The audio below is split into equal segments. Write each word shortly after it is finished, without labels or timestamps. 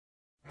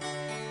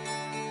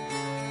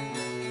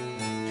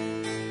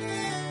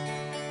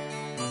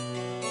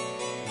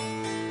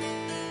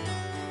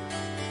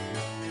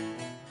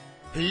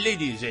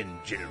Ladies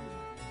and gentlemen,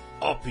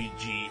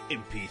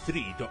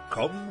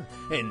 RPGMP3.com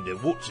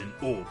and Watson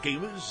All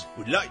Gamers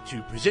would like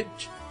to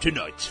present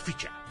tonight's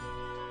feature.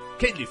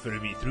 Kindly follow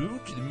me through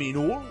to the main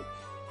hall.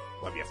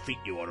 Wipe your feet,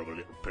 you horrible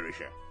little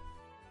perisher.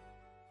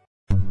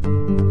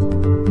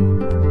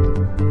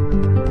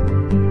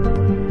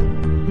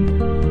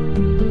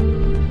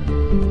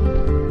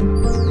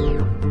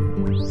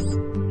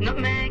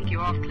 Nutmeg,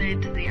 you are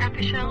cleared to the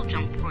Apichel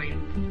jump point.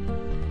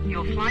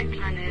 Your flight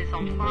plan is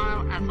on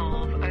file as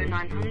of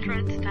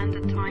 0900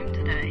 standard time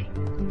today,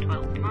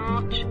 12th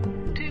March,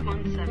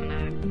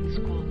 2170,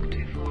 squawk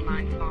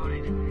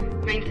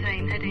 2495.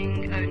 Maintain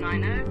heading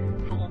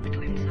 090 for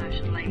orbital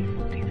insertion lane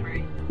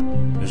 43.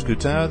 Nisku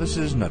Tower, this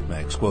is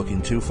Nutmeg,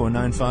 squawking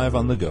 2495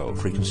 on the go.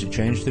 Frequency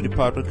change to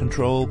department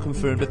control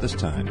confirmed at this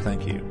time.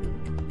 Thank you.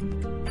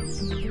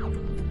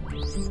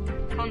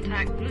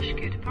 Contact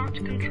Nushku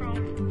Departure Control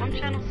on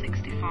channel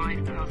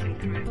 65 passing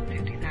through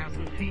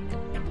 50,000 feet.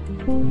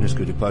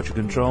 Nisku Departure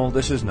Control,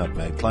 this is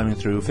Nutmeg, climbing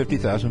through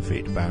 50,000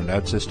 feet. Bound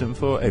out system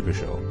for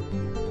Aprishol.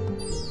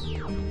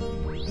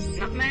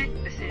 Nutmeg,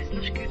 this is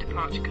Nushku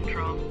Departure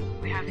Control.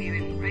 We have you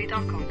in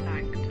radar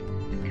contact.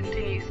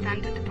 Continue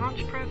standard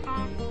departure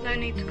profile. No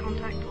need to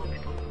contact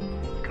orbital.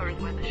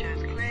 Current weather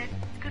shows clear.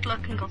 Good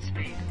luck and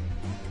Godspeed.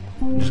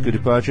 Nisku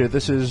Departure,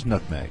 this is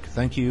Nutmeg.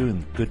 Thank you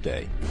and good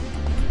day.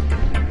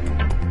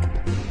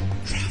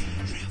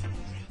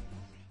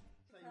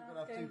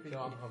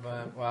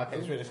 Well, okay,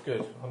 it's really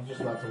good. I'm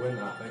just about to win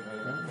that, I think.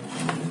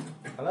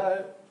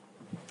 Hello?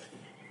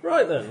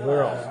 Right then,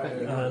 we're off.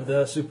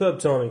 And superb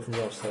timing from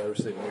Ross there,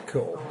 receiving a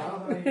call.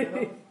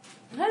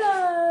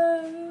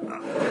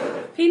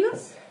 Hello.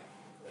 Peanuts?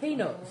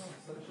 Peanuts.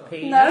 No.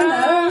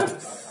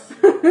 Peanuts.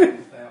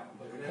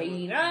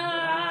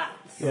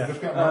 Yeah.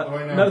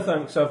 No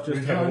thanks, I've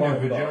just had a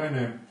line bar.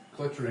 Vagina,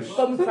 clitoris,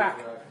 Bum crack.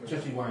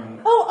 titty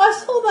wang. Oh, I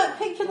saw that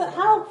picture that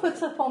Hal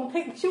put up on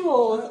Picture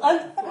Wars.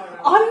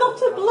 I'm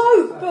not a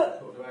bloke,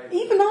 but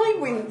even I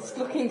winced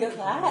looking at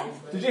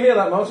that. Did you hear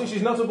that, Martin?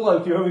 She's not a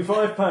bloke, you owe me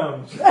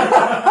 £5.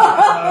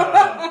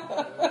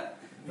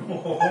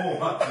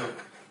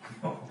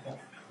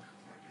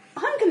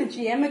 I'm going to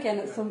GM again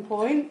at some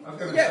point. I was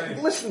going to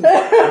say, Listen,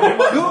 I'm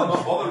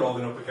not bother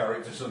rolling up a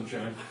character,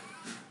 Sunshine.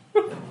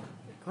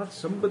 glad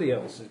somebody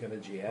else is going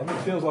to GM.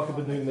 It feels like I've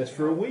been doing this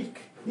for a week.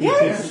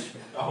 Yes.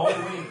 A whole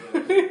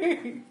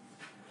week.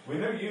 We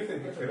know you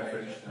think it's going to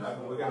finish now,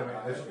 but we're going to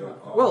make this go.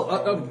 Well,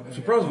 I'm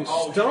surprised if it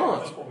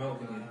starts. Put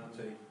milk in your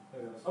tea.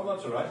 Oh,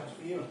 that's all right. It's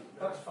for you.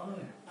 That's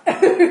fine.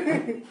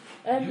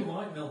 You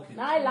like milk in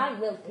I like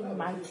milk in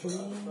my tea.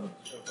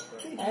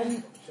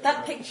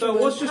 That picture. So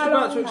I was just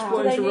about to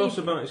explain to Ross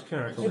about his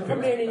character. We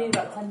probably only need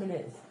about 10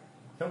 minutes.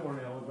 Don't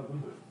worry, I'll have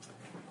them.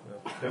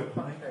 Don't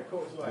panic.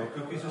 Your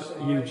cookies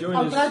are You joined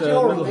I'm us glad in you're the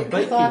on middle of it, a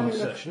 'cause I'm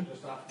baking in the- session.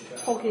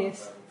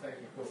 Hoggiest.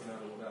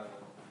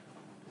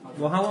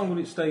 Well, how long would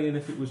it stay in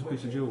if it was a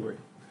piece of jewellery?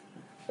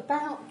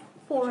 About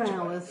 4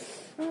 hours.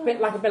 A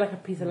bit like a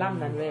piece of lamb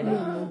then, really.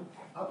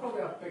 I'll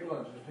probably have a big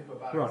lunch and just pick up a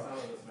bag Right. of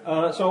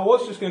salad. So I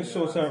was just going to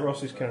sort out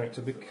Ross's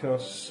character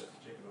because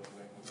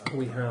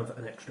we have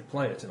an extra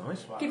player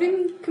tonight. Give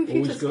him computer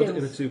Always good in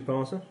a skills.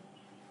 two-parter.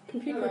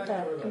 Computer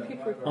repair.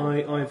 Computer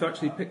repair. I've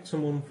actually picked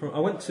someone from... I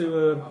went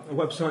to a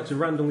website to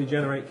randomly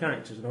generate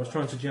characters, and I was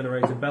trying to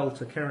generate a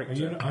Belter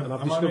character, and I've am I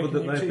discovered making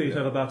that you they tea appear to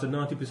then? have about a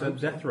 90%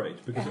 death rate,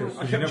 because I you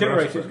kept never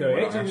generating asked it going, for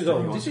it. 18 years I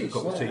old, asked deceased. for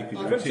a cup of tea, 'cause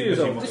you're 20 too years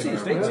busy old, mucking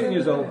deceased. around. 18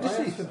 years old,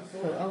 deceased. Right.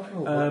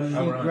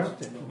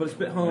 But it's a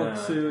bit hard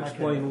to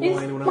explain Is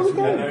why anyone else Funko- is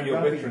I know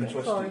you're bitter and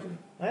twisted. Sorry.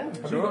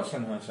 Have you got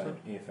Sennheiser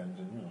earphones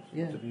in yours?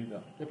 Yeah. What have you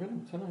got? They're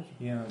brilliant, so nice.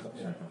 Yeah, I've got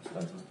Sennheiser.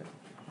 Fantastic.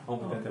 Oh,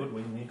 they're good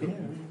when you need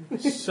them.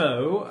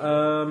 So,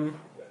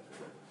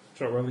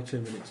 sorry, we're only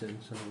 2 minutes in,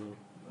 so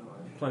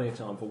plenty of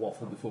time for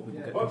waffle before people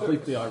get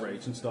completely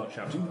irate and start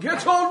shouting,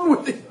 "Get on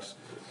with it!"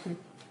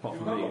 Apart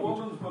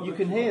from me. You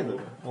can hear them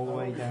all the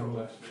way down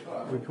the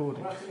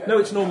recording. No,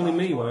 it's normally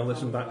me when I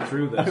listen back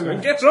through this. Going,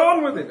 "Get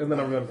on with it!" And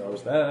then I remember I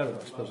was there, and I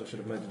suppose I should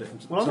have made a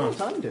difference at Well, I know the what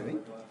time. I'm doing.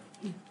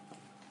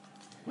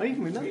 I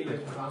even remember.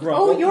 Right,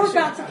 Oh, well, you're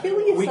about to kill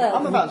yourself.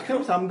 I'm about to kill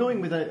myself. I'm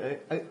going with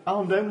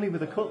armed only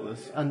with a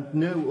cutlass and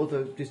no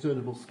other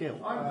discernible skill.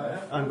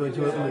 I'm going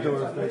to open the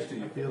door of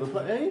the other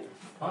place.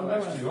 I'm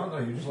next to you, aren't I?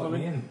 You just let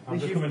me in. I'm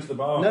just coming to the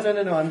bar. No.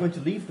 I'm going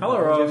to leave the Hello,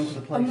 bar and go Ross. into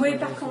the place. And we're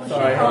back on the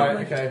Sorry, ship, aren't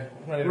right, we? okay.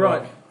 Ready to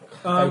Right.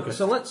 rock.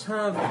 So let's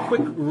have a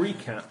quick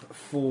recap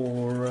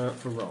for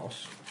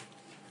Ross,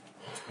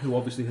 who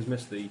obviously has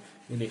missed the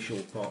initial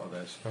part of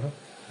this,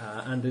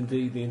 and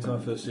indeed the entire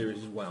first series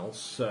as well.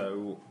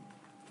 So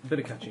a bit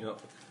of catching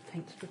up.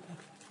 Thanks,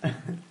 Ripper.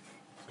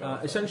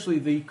 Essentially,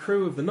 the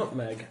crew of the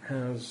Nutmeg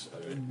has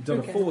done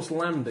a forced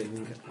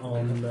landing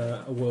on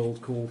a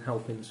world called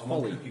Halpin's I'm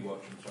on Folly, cookie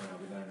watch, I'm sorry, I'll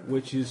be there.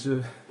 which is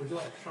Would you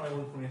like to try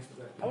one from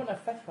yesterday? I want a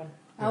fresh one.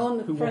 I want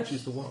the Who fresh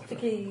watches the watch?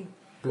 sticky.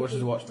 Who watches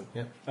The Watchmen?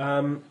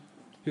 Yeah.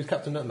 Who's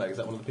Captain Nutmeg? Is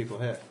that one of the people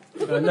here?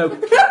 no.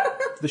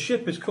 The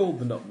ship is called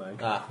the Nutmeg.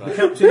 Ah, The right.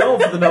 captain of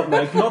the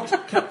Nutmeg,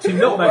 not Captain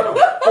Nutmeg.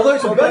 Although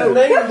it's a better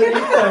name than you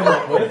came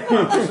up with.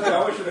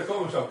 I wish I'd have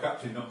called myself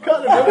Captain Nutmeg.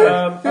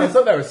 I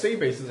thought there was sea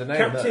beast as a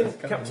name.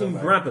 Captain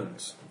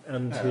Brabant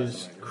and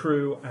his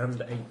crew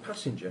and a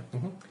passenger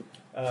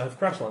have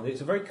crash landed.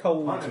 It's a very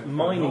cold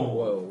mining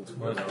world.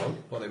 What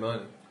are they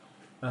mining?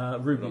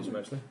 Rubies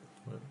mostly,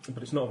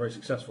 but it's not a very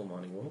successful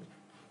mining world.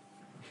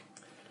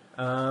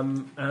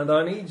 And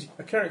I need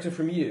a character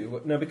from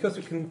you. Now, because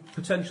it can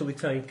potentially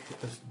take,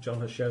 as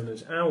John has shown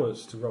us,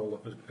 hours to roll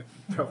up a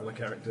traveller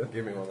character,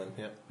 Give me one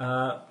then,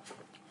 yeah.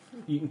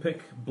 you can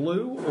pick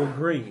blue or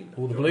green.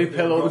 Or the blue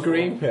pill or the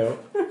green pill.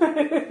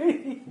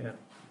 Yeah.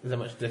 Is there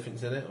much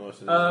difference in it, or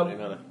does it really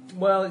matter?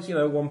 Well, it's,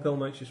 one pill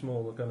makes you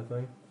smaller kind of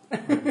thing.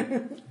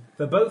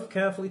 They're both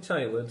carefully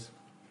tailored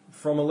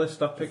from a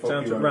list I've picked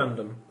out at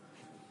random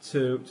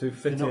to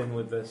fit in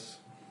with this.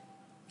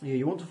 Yeah,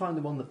 you want to find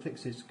the one that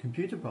fixes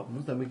computer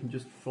problems, then we can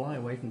just fly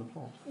away from the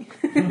plot.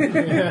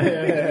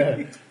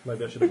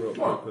 Maybe I should have brought a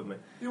book with me.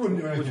 You wouldn't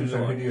do anything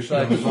so hideous.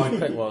 So just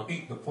pick one.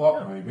 Eat the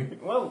plot, maybe.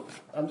 Well,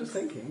 I'm just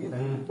thinking,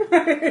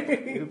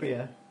 it would be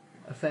a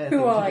fair thing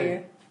Who to are do.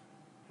 you?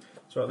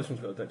 That's right, this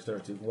one's got a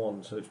dexterity of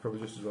 1, so it's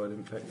probably just as well I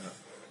didn't pick that.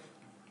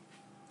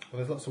 Well,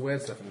 there's lots of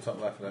weird stuff in the top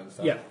left, I don't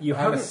understand. Yeah, you I'm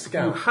a haven't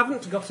scout.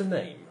 got a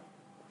name.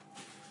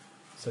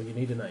 So you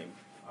need a name.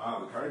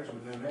 The character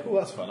with no name. Oh,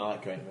 that's fun. I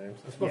like great names.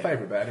 That's my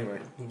favourite bit, anyway.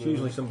 It's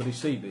usually somebody's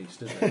sea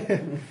beast, isn't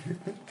it?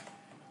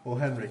 Or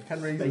Henry.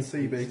 Henry's a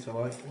sea beast, I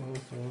like.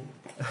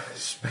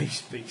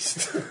 Space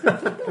beast.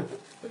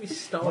 Maybe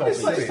Star Well, it's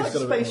Beast. like, It's got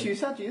a bit Space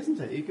Usagi, isn't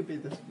it? You could be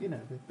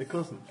the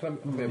cousin. Bit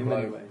in blow.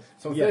 many ways.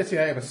 So Yeah.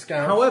 38 of a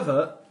scout.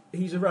 However,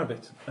 he's a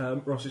rabbit.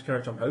 Ross's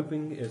character, I'm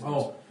hoping, is.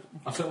 Oh,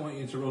 I don't want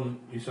you to run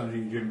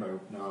Usagi Jimbo.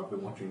 Now I've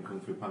been watching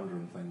Kung Fu Panda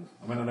and things.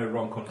 I mean, I know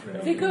wrong country.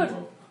 Is he good?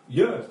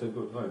 Yeah, it's still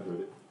good. I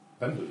enjoyed it.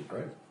 Panda was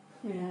great.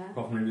 Yeah.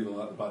 Apart from really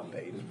like the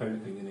baddie. His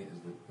favourite thing in it is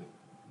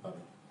the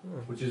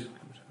baddie. Which is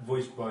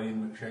voiced by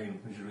Ian McShane,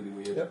 which is really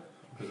weird. Yep.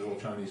 Because they're all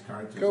Chinese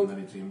characters Cool. and then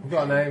it's Ian We've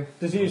got a name.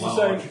 Does he use the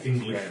large same?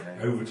 English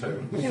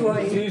overtone. Who are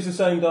Does he you? use the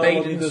same dialogue he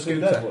Baden does in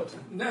Scooter. Deadwood?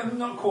 No,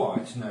 not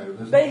quite, no.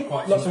 There's They- not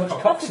quite Not so some much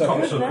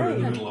cocksucker cocksucker.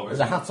 in the middle of it. There's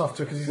a hat off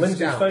to because he's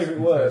Lindsay's a scout. favourite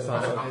word.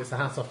 It's a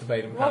hat off to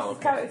Baden What's Powell.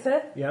 his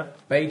character? Yeah.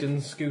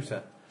 Baden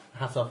Scooter. A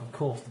hat off, of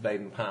course, to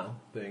Baden Powell,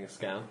 being a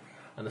scout.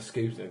 And a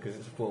scooter, because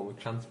it's a form of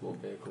transport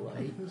vehicle. Right?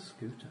 Baden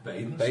Scooter.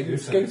 Baden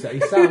Scooter. He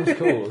sounds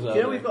cool as well. Do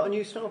you know we've got a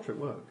new starter at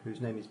work whose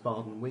name is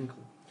Barden Winkle?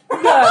 No.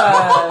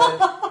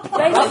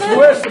 That's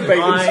worse than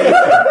Baden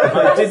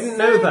I didn't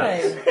know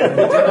that. Did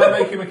I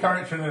make him a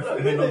character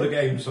in another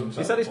game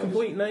sometime? Is that his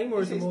complete name,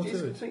 or is there more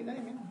His to it? complete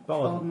name, yeah.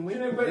 Barden.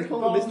 Winkle. You know, They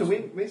call him Mr.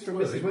 Barden's- Mr. and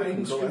Mrs.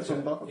 Winkle. That's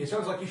on Barden. It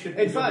sounds like you should In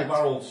be a fact-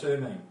 barrel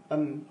surname.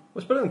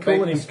 What's better than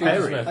calling him Scooter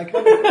Perry? Smith. I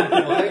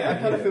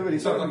kind of feel really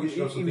Sounds sorry like because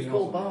it should he was have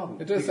called something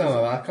Barden. It does sound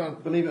like that. I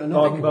can't. Believe it or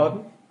not.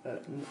 Barden.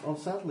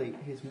 Sadly,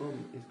 his mum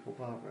is called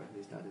Barbara and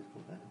his dad is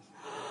called Dennis.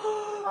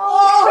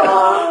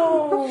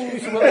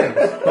 Scooter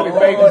Williams. Probably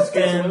Baden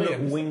Scooter Barden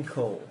Williams.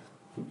 Winkle.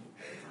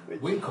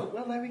 Winkle.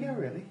 Well, there we go,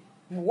 really.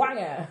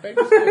 Wanger.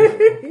 Baden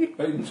Scooter.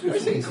 Baden Scooter.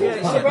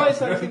 Surprised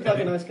that seems like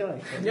a nice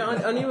guy. Yeah,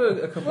 I knew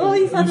a couple Well,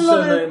 he's had a whose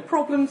lot surname. of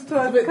problems to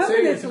It's a bit overcome in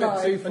too- his it's a bit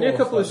life. too I knew a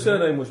couple whose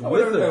surname was Oh, we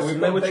don't know, Withers, we've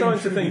and they got were Dave trying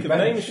to Trudy think of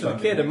Bench names for the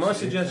standing kid, and my next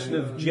to you. suggestion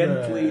of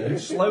gently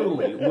and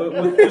slowly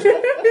were just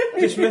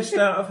dismissed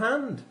out of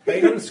hand.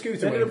 They Baden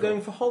Scooter ended up Winkle.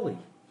 going for Holly.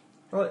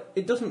 Right,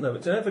 it doesn't though,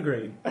 it's an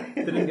evergreen.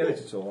 They didn't get it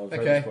at all, I was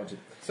very Okay. disappointed.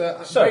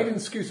 So, Baden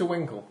Scooter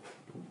Winkle.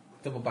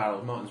 Double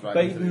barrel, Martin's right.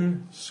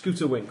 Baden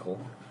Scooter Winkle.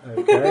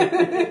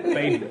 Okay.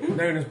 Baden.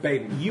 Known as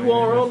Baden. You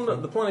are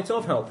on the planet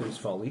of Halpin's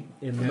Folly,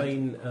 in the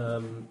main,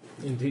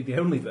 indeed the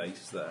only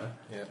base there,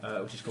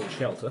 which is called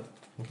Shelter.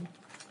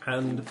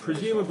 And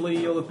presumably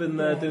you'll have been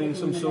there doing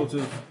some sort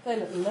of They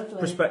look lovely.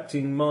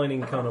 prospecting,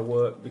 mining kind of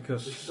work,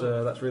 because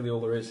that's really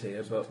all there is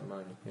here. But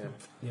Yeah.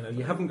 you know,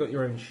 you haven't got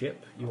your own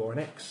ship. You are an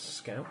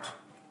ex-scout.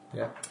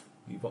 Yeah.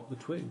 You've got the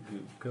twig who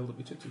killed up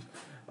your titties.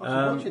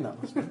 I was watching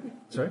that last night.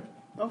 Sorry.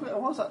 I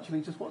was actually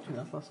just watching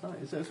that last night.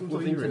 Is there some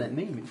sort of were you internet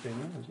meme it's doing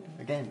around?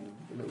 Yeah. Again,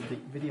 a little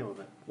video of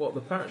it. What,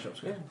 the parrot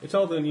shops? Yeah. It's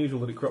hardly unusual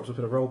that it crops up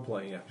in a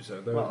role-playing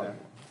episode, though, Well,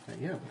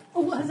 isn't it? yeah.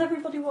 Oh, has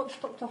everybody watched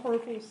Dr.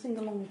 Horrible's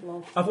sing-along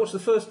vlog? I've watched the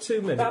first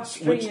 2 minutes, That's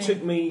which stringing.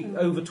 took me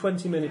over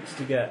 20 minutes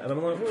to get, and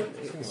I'm like, well,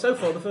 so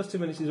far the first 2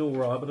 minutes is all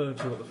right, but I don't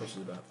see what the fuss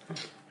is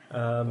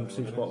about.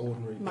 Seems quite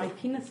ordinary. My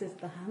penis is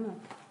the hammer.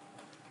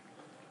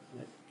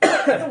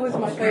 That was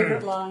my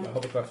favourite line. The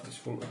hovercraft is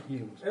full of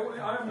fumes. I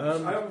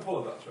haven't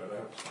followed that thread. I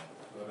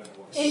don't know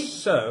what. It's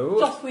So,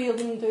 Joss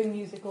Whedon doing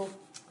musical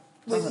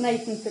with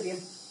Nathan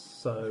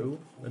Fillion.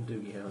 and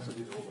Doogie Howser.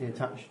 The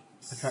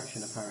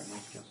attraction apparently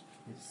is just.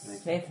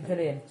 It's Nathan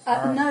Fillion.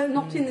 No,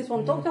 not in this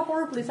one. Dr.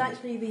 Horrible is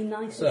actually the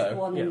nicest So,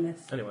 one in Yeah.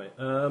 this. Anyway,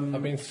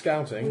 I've been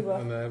scouting We were.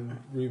 and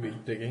ruby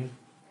digging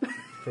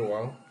for a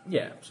while.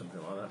 yeah, something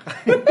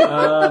like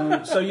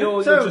that. So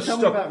you're So, just tell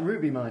me stuck. about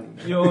ruby mining.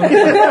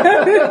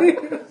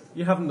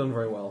 You haven't done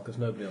very well because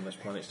nobody on this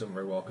planet's done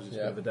very well because it's a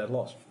bit of a dead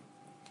loss.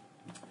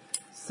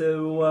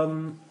 So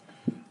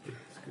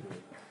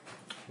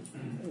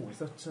Oh, is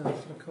that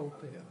a cold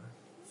beer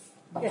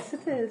there? Yes,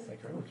 it is.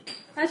 Thank you very much.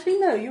 Actually,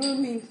 no, you were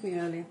mean to me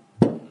earlier.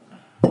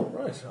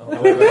 Right.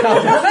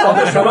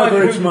 I'll Come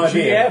over who to my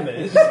GM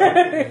is.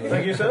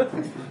 Thank you, sir.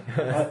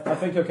 I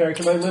think your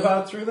character may live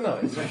out through the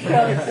night.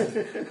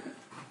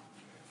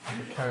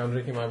 Carry on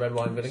drinking my red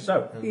wine, Billy.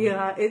 So,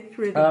 Yeah, it's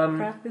really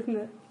crap, isn't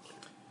it?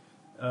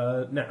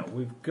 now,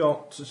 we've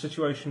got a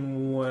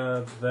situation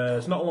where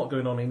there's not a lot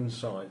going on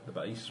inside the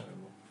base,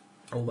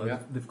 although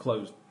they've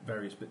closed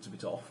various bits of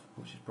it off,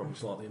 which is probably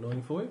slightly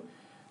annoying for you.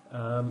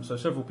 So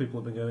several people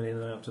have been going in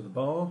and out of the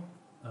bar,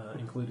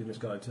 including this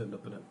guy who turned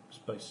up in a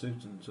space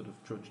suit and sort of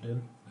trudged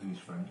in. Who's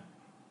friend?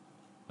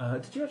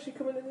 Did you actually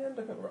come in the end?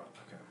 I can't remember.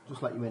 Okay.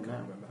 Just let you in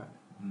now. remember.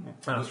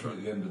 That's right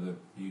at the end of the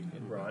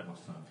evening. Right.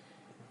 Last time.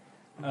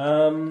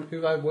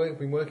 Who have I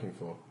been working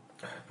for?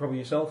 Probably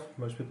yourself.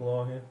 Most people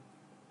are here.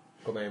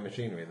 Got my own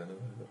machinery then, have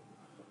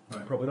I?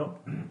 Right. Probably not.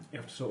 You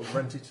have to sort of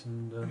rent it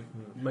and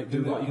make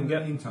Do do what you can in get.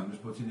 the meantime,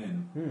 just putting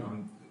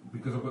in,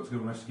 because I've got to go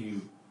and rescue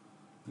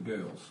the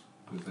girls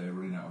because they're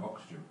running out of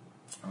oxygen.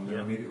 I'm going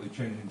to immediately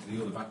change into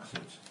the other vac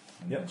suit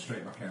and then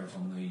straight back out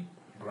on the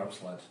grab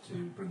sled to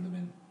bring them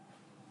in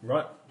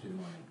Right. to the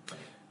mine.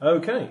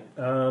 Okay.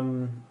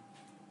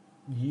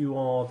 You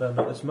are then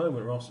at this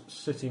moment, Ross,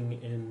 sitting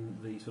in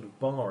the sort of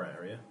bar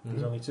area.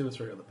 There's only 2 or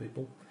 3 other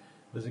people.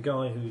 There's a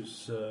guy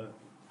who's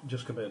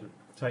just come in,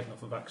 taken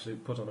off a vac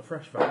suit, put on a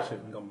fresh vac suit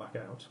and gone back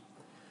out.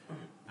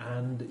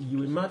 And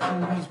you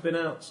imagine he's been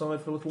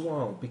outside for a little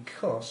while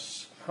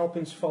because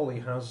Halpin's Folly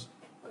has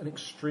an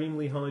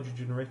extremely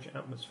hydrogen-rich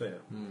atmosphere.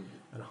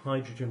 And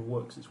hydrogen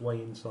works its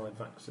way inside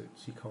vac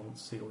suits. You can't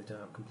seal it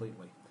out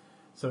completely.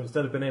 So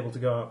instead of being able to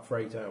go out for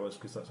 8 hours,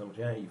 because that's how much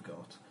air you've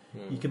got,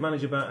 you can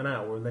manage about an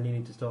hour and then you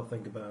need to start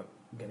thinking about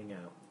getting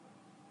out.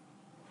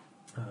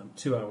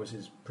 2 hours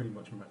is pretty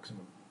much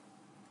maximum.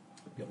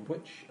 Beyond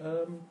which...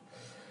 and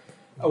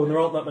there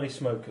aren't that many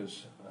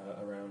smokers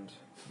around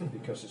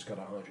because it's got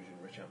a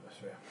hydrogen-rich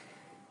atmosphere.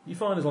 You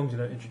find as long as you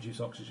don't introduce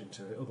oxygen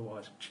to it,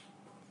 otherwise...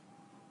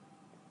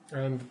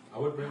 And I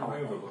would bring them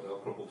over, but they'll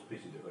crumble to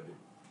pieces if I do.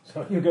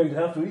 So you're going to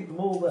have to eat them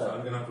all So there.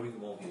 I'm going to have to eat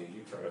them all here.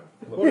 You try it.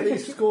 what do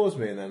these scores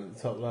mean then at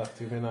the top left?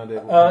 Do you have an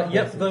idea? What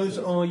Yep, those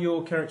are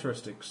your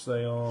characteristics.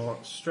 They are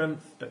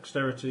strength,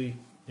 dexterity,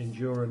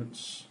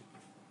 endurance,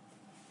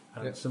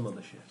 and some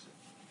other shit.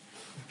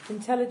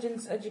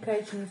 Intelligence,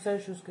 education, and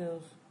social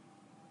skills.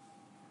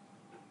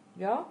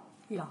 Yeah?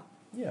 Yeah.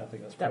 Yeah, I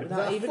think that's That pretty...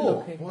 without even 4?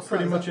 looking. What's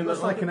Pretty that? much in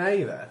That's that like an order.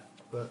 A there.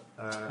 But,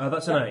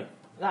 that's an A.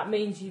 That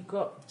means you've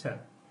got... 10.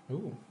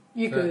 ooh.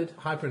 You could.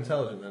 Hyper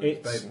intelligent then,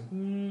 It's-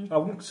 Baden. I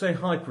wouldn't say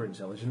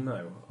hyper-intelligent,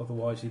 no.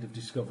 Otherwise he'd have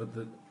discovered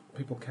that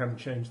people can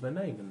change their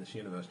name in this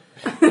universe.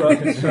 But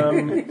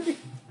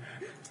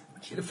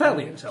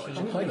fairly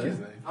intelligent. I like you know. his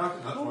name. I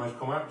think that's why I've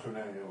come out to an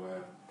area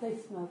where They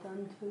smell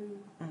them too.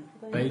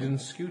 Baden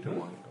Scooter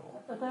wine.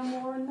 Are there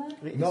more in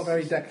there? Not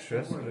very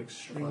dexterous, but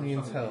extremely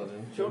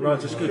intelligent.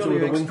 Right, a scooter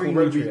with a Winkle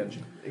rotary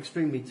engine.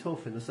 Extremely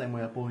tough in the same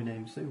way a boy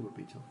named Sue would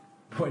be tough.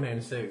 Boy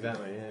named Sue,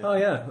 exactly, yeah. Oh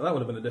yeah, that would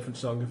have been a different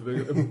song if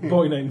a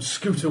boy named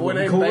Scooter Boy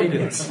named Winkle.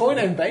 Baden. Boy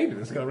named Baden.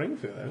 It's got a ring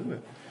to it, though, isn't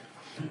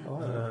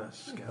it?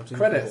 Scouting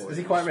Credits. for Is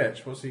he boys. quite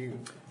rich? What's he?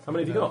 How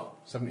many have you got?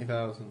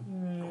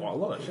 70,000. Quite a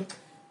lot, actually.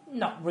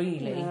 Not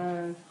really.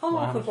 No.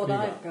 Half of what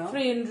I've got.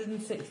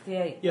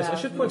 368. Yes, I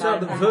should point out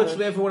that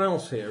virtually everyone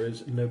else here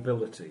is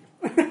nobility.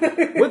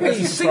 With the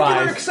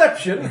singular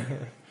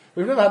exception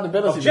We've never had the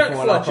ability of Jack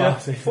before on our Fletcher,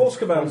 party. Force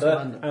Commander,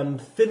 Commander.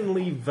 and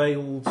thinly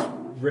veiled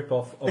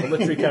rip-off of a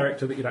literary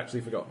character that you'd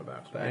actually forgotten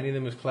about. But any of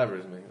them was clever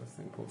as me. That's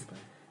the important thing.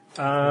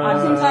 I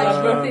wasn't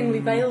actually thinly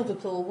veiled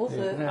at all, was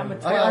it? I'm a I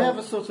 12. have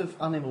a sort of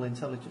animal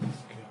intelligence.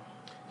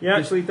 Yeah,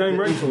 actually, Dame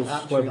That isn't Rachel's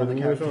actually clever on the than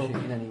you as character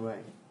well. sheet in any way.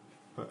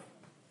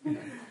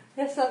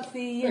 Yes, that's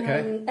the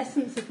Okay.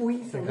 essence of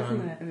weasel,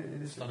 isn't it?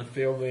 It's starting to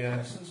feel the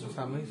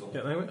family.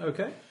 Yeah, no,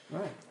 okay.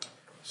 Right.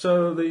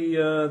 So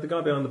the guy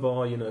behind the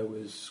bar, you know,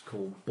 is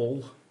called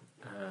Bull,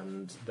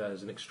 and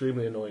there's an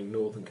extremely annoying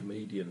northern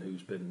comedian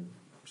who's been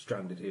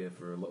stranded here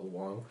for a little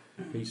while.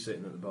 He's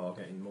sitting at the bar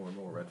getting more and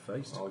more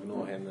red-faced. I'll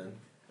ignore him then.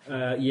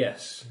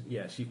 Yes,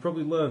 you've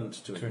probably learned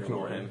to To ignore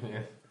ignore him.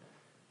 him,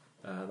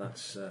 yeah.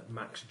 That's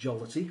Max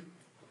Jollity.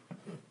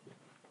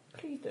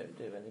 Please don't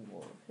do any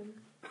more of him.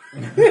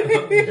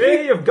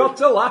 Hey, you've got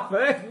to laugh,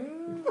 eh?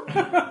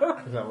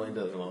 Is that what he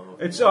does a lot?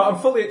 It's. I'm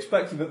fully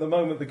expecting that the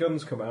moment the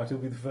guns come out, he'll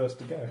be the first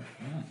to go.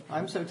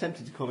 I'm so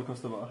tempted to call across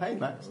the bar, hey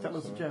Max, tell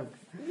us a joke.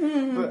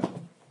 But,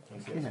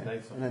 you know,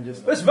 and then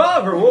just... This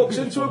barber walks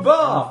into a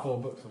bar,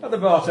 and the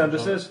bartender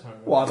says,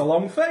 "Why the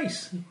long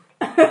face?"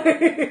 But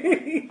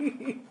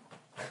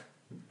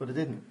I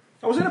didn't.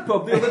 I was in a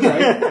pub the other day,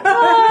 and this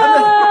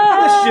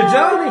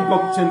Shadani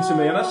bumped into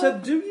me, and I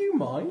said, "Do you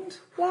mind?"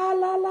 La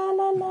la la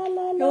la la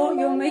la la.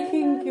 You're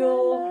making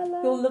your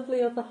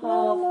lovely other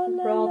half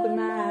rather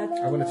mad.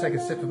 I'm going to take a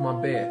sip of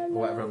my beer, or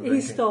whatever I'm He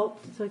drinking.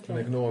 stopped. It's And okay.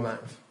 ignore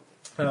that.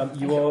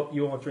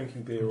 You are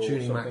drinking beer or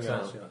Tuning something Max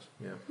else. out.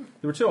 Yes. Yeah.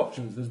 There are 2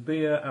 options. There's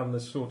beer and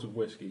there's sort of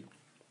whiskey.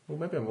 Well,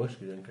 maybe I'm a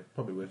whiskey drinker.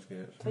 Probably whiskey,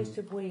 actually. Taste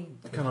of weed.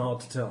 Kind of hard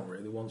to tell,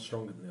 really. One's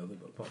stronger than the other,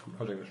 but apart from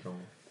I'll that. drink a strong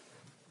one.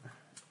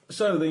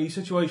 So the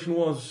situation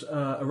was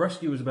a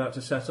rescue was about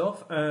to set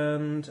off,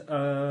 and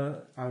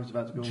I was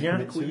about to go and Jack,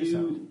 commit were suicide.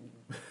 you...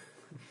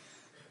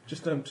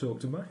 Just don't talk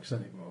to Max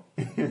anymore.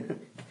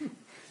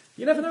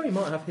 You never know, he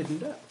might have hidden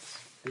depths.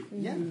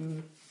 Yeah.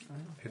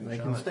 They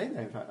can stay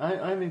there, in fact.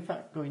 I'm in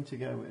fact going to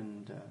go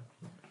and...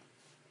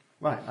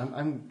 right,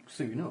 I'm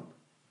suiting up.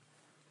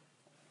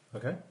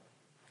 Okay.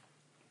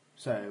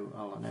 So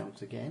I'll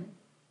announce again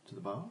to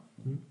the bar.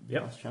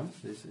 Yep. Last chance.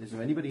 Is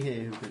there anybody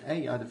here who can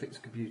A, either fix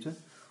a computer,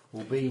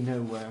 or B,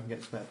 know where I can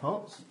get spare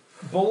parts?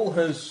 Bull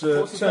has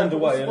What's the turned spare-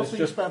 away what's and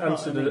the has just spare part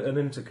answered I need? an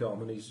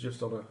intercom, and he's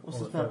just on a What's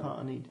on the a spare phone. part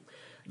I need?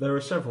 There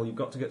are several. You've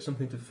got to get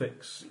something to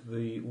fix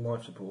the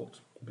life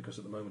support, because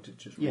at the moment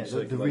it's just Yeah,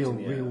 the recirculating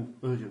the air. real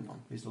urgent one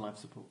is the life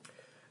support.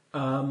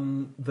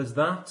 There's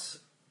that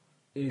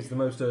is the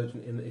most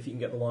urgent in that if you can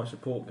get the life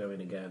support going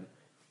again,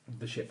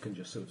 the ship can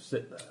just sort of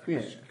sit there.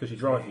 Yeah. Because your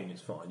drive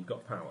unit's fine, you've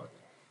got power.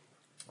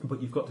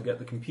 But you've got to get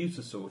the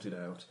computer sorted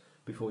out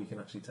before you can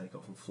actually take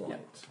off and fly Yeah.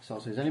 it. So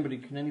can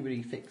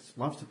anybody fix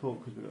life support,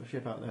 because we've got a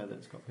ship out there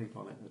that's got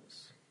people on it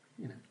that's,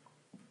 you know...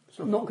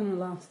 So Not going to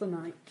last the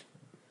night.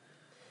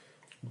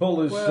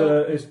 Bull is,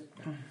 Well- is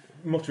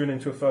muttering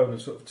into a phone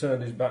and sort of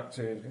turned his back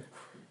to him.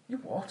 You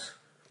what?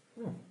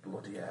 Oh,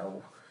 bloody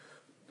hell.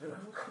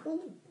 Well,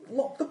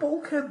 lock the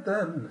bulkhead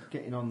then.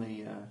 getting on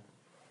the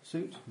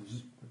suit.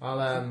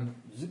 I'll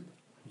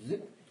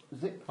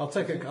Zip. I'll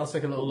take a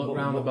little look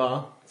round the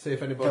bar, see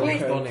if anybody's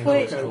Click, responding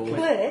click, to calls.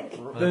 click.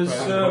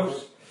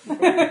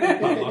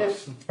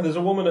 There's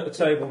a woman at a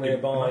table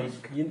nearby.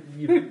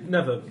 You've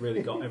never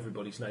really got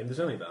everybody's name. There's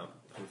only about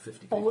 50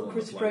 people Bollock on the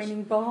place.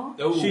 restraining bar.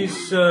 Oh.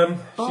 She's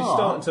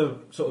starting to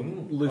sort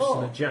of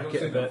loosen her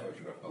jacket a bit.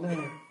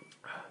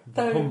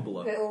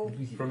 Humbler.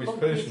 From his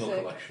personal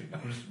collection.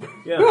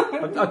 Yeah,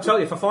 I tell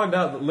you, if I find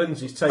out that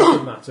Lindsay's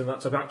taken that and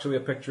that's actually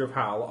a picture of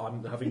Hal,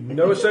 I'm having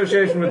no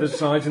association with his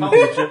side in the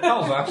future.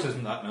 Hal's ass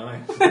isn't that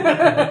nice.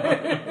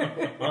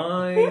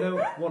 I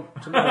don't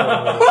want to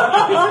know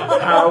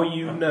how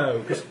you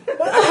know. 'Cause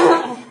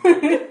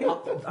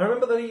I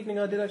remember that evening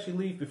I did actually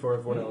leave before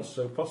everyone else,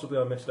 so possibly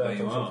I missed out There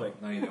you on are. something.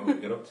 Now you know what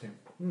to get up to.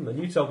 And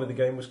you told me the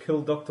game was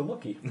Kill Dr.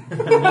 Lucky.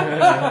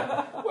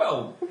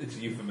 Well, it's a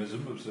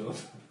euphemism of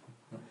sorts.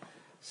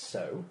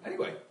 So,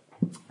 Anyway,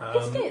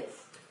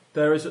 Biscuits.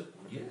 there is a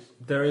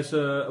yes.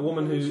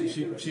 woman who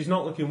she's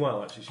not looking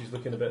well actually. She's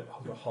looking a bit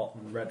hot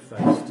and red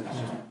faced and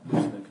she's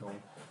losing her cold.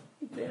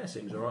 Yeah,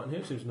 seems alright in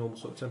here. Seems normal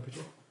sort of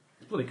temperature.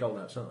 It's bloody cold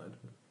outside.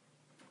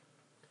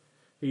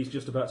 He's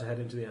just about to head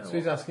into the hour. So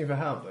he's asking for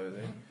help, though, is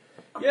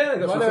he? Yeah,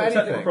 Do I got know some technical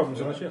anything?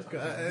 problems on the ship.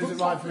 Is it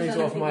right for me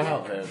to offer my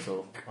help here at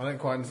all? I don't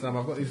quite understand.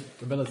 I've got these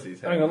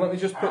abilities here. Hang on, let me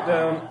just put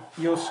down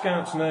your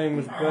scout's name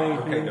was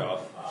Okay, Baby.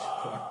 God.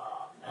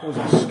 What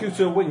was it?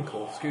 Scooter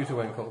Winkle. Scooter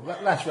Winkle.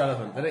 Less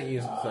relevant. They don't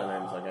use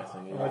surnames, I'm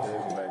guessing. You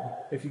know,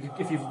 If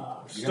you've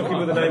stuck it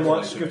with a name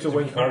like Scooter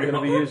Winkle, I'm going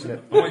to be using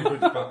it.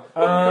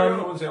 I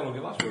wouldn't say how long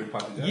it lasts.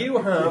 You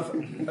have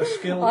a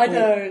skill. I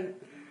called-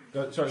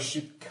 don't. sorry,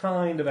 she's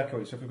kind of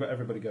echoey, so if we've got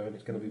everybody going,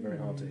 it's going to be very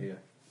hard to hear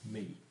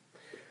me.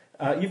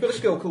 You've got a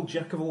skill called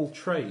Jack of all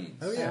trades.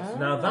 Oh, yes.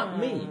 Now that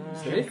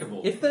means that Jack of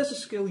all. if there's a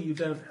skill you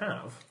don't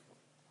have,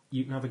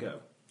 you can have a go.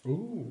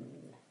 Ooh.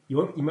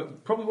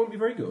 Probably won't be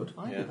very good,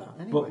 I do that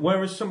anyway. but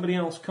whereas somebody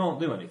else can't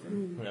do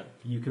anything, Yeah.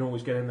 you can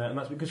always get in there, and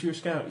that's because you're a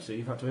scout. You see,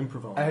 you've had to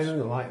improvise. I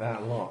really like that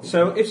a lot.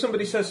 So if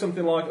somebody says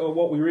something like, "Oh,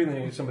 what we really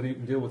need is somebody who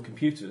can deal with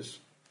computers,"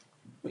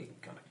 well, you can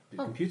kind of do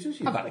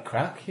computers. I've had a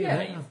crack.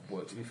 Yeah, you've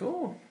worked it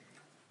before.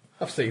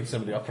 I've seen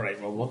somebody operate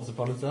one once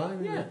upon a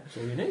time. Yeah, that's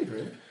all you need,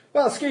 really.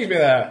 Well, excuse me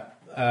there,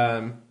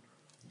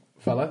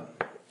 fella.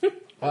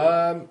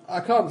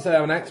 I can't say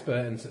I'm an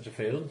expert in such a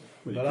field,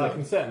 Well, but you I could.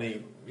 can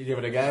certainly give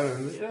it a go.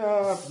 And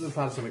I've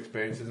had some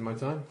experiences in my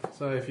time,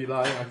 so if you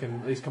like, I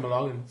can at least come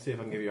along and see if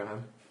I can give you a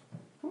hand.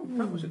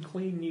 That was a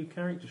clean new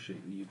character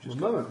sheet that you've just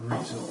One got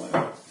moment. recently.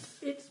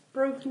 It's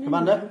broken.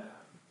 Commander?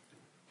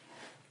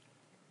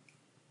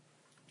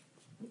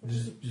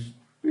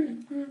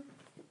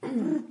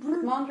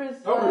 Commander is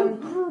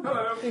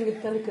being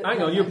a delicate.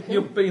 Hang on,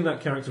 you're being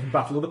that character from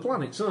Battle of the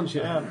Planets, aren't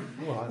you?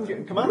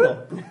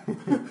 Commander,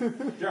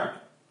 Jack.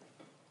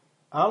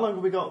 how long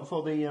have we got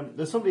for the...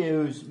 there's somebody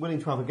who's willing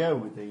to have a go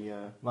with the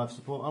life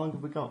support. How long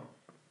have we got?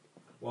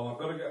 Well, I've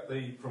got to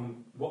get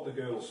from what the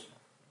girls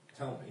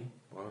tell me,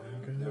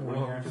 they're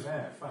running out of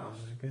air fast.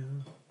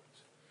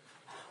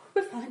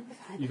 We're fine.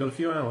 You've got a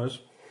few hours.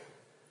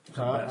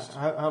 So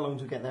how long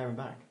to get there and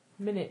back?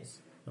 Minutes.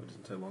 That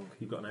doesn't take long.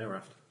 You've got an air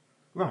raft.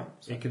 Right.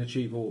 So, It can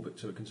achieve orbit,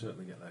 so it can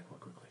certainly get there quite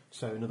quickly.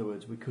 so in other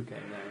words, we could get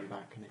in there and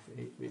back, and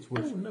if it's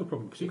worth... Oh, no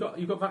problem, because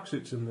you've got vac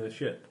suits in the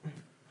ship.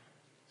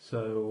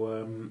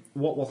 So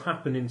what will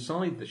happen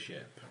inside the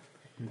ship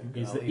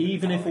is that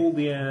even if all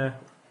the air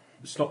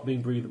stopped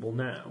being breathable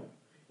now,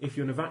 if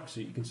you're in a vac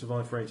suit, you can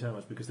survive for 8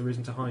 hours because there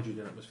isn't a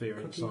hydrogen atmosphere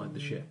inside the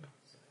ship.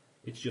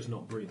 It's just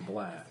not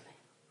breathable air.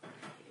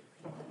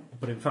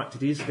 But in fact,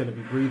 it is going to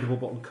be breathable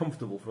but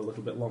uncomfortable for a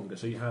little bit longer,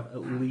 so you have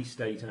at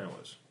least 8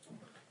 hours.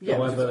 Yeah,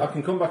 However, I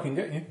can come back and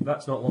get you.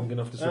 that's not long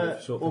enough to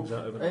sort or, things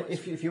out overnight.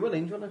 if you're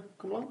willing, do you want to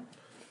come along?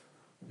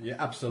 Yeah,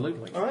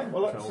 absolutely. All right,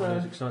 well, let's One of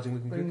those exciting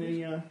looking bring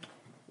cookies.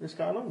 this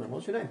guy along then.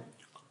 What's your name?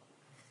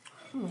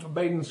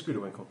 Baden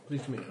Scooterwinkle.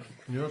 Pleased to meet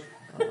you. Yours?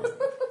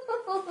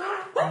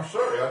 I'm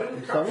sorry, I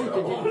didn't catch Sorry, that.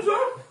 did What you? was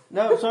that?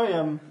 No,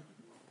 sorry,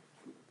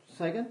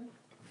 say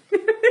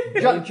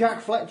again?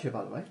 Jack Fletcher,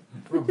 by the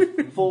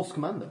way. False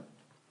Commander.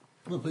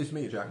 Well, pleased to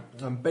meet you, Jack.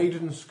 I'm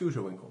Baden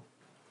Scooterwinkle.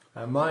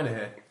 Mine are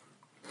here.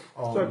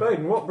 So,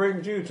 Baden, what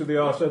brings you to the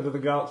arse end of the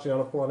galaxy on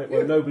a planet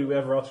where nobody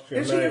ever asks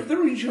your Is it name? of the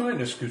Regina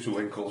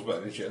Scooterwinkles by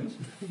any chance?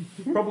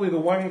 Probably the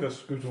Wanga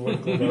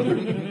Scooterwinkle,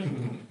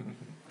 though.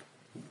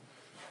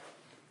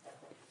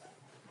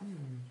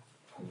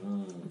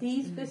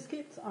 These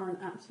biscuits are an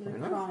absolute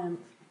Very nice. triumph.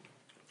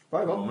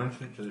 Right, I'll well,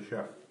 mention it to the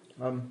chef.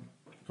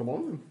 come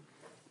on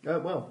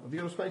then. Well, have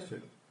you got a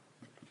spacesuit?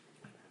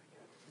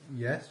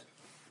 Yes.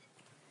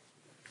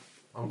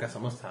 I guess I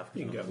must have.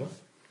 You can get one.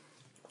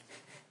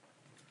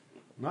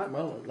 Right,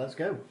 well, let's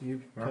go.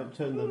 You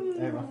turn the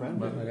aircraft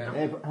around.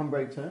 Okay.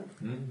 Handbrake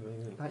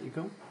turn. Out you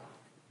come.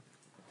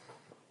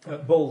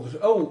 Balls.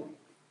 Oh,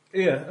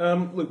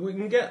 yeah. Look, we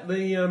can get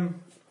the.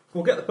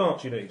 We'll get the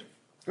parts you need.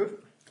 Good.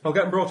 I'll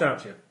get them brought out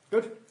to you.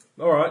 Good.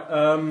 All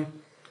right.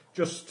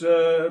 Just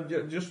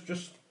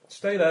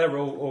stay there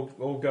or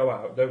go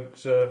out.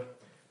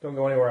 Don't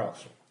go anywhere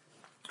else.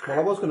 Well,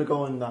 I was going to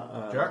go on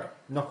that. Jack?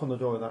 Knock on the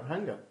door of that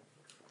hangar.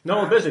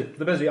 No, they're busy.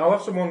 They're busy. I'll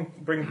have someone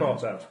bring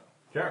parts out.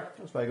 Jack?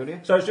 That's very good, yeah.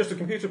 So it's just a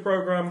computer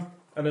program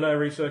and an air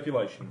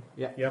recirculation.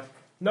 Yeah. Yeah.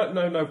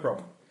 No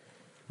problem.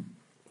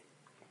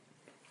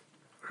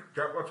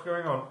 Jack, what's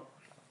going on?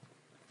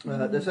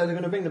 They say they're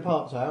going to bring the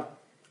parts out,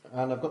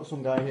 and I've got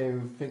some guy here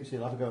who thinks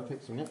he'll have a go at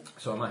fixing it.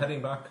 So am I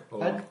heading back?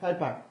 Or? Head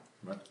back.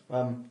 Right.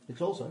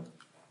 It's also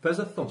There's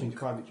a watching thump.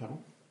 private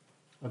channel.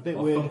 A bit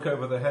I'll weird. thunk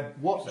over the head.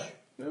 Watch. set.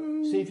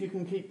 See if you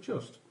can keep.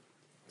 Just.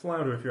 It's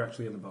louder if you're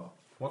actually in the bar.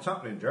 What's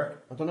happening, Jack?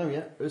 I don't know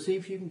yet, but see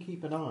if you can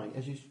keep an eye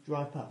as you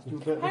drive past. Do a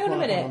bit of Hang on a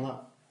fly minute. on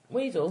that.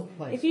 Weasel,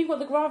 Place. if you've got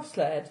the grav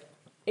sled,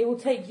 it will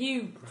take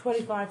you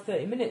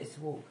 25-30 minutes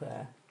to walk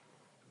there.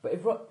 But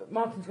if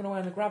Martin's going away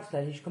on the grav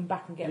sled, he should come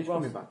back and get He's Ross.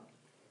 coming back.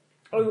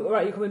 Oh,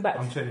 right, you're coming back.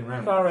 I'm turning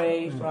round.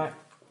 Sorry, right.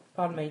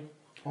 Pardon me.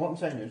 What I'm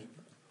saying is,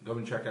 Go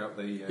and check out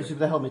the... it's with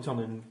the helmet on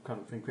and kind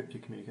of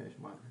encrypted communication.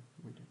 Right?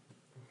 We do.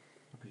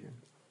 I presume.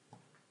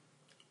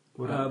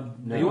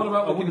 Are you on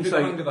about I looking wouldn't through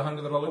say- the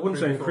hangar that I looked I wouldn't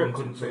through say before and encrypted,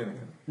 couldn't see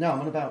anything? No,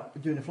 I'm on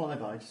about doing a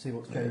flyby to see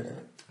what's going on.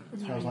 It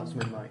smells like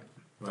something like.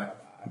 Right.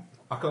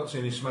 I can't see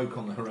any smoke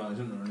on the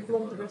horizon or anything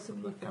want like the that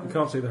from the You camera.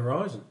 can't see the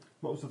horizon.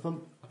 What was the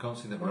thump? I can't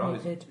see the Well, it horizon.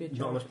 appeared to be a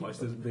Not in this joke. place.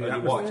 The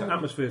Only white,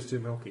 atmosphere's too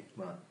milky.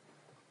 Right.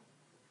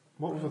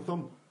 What was the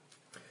thump?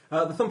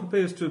 The thump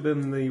appears to have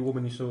been the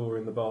woman you saw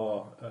in the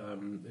bar.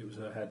 It was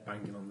her head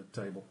banging on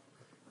the table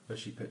as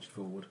she pitched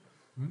forward.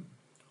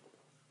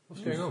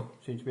 What's going on?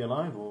 Seems to be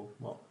alive or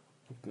what?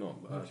 No,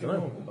 I What's don't know.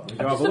 wrong with that? Did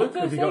you have a look?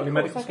 Have you got any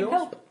medical I can skills?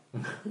 help.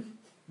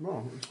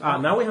 Wrong.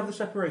 Now we have the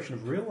separation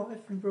of real life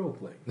and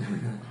roleplay.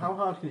 How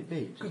hard can it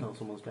be to tell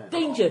someone's dead?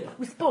 Danger,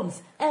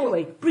 response,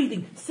 airway,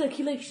 breathing,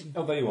 circulation.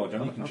 Oh, there you are,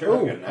 John. You can check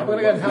Oh, again now. I'm going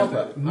to go and help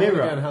her. I'm Mirror.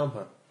 going to go and help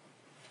her.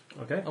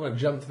 Okay. I'm going to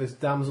jump to this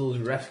damsel's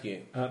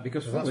rescue.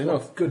 Because That's funnily what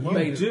enough, good you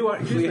maidens- do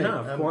actually Excuse me,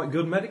 have quite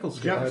good medical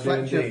skills. Jack do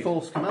Fletcher, indeed.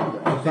 false commander.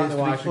 Is that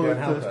why I should go and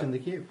help first her? in the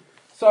queue.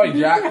 Sorry,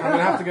 Jack. I'm going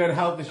to have to go and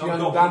help this Oh, young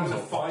God, damsel.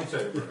 fight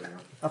over it.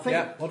 I think.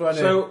 Yeah, what do I do?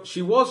 So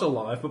she was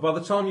alive, but by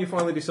the time you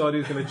finally decided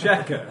who was going to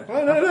check her,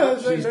 no,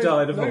 she's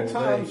died of old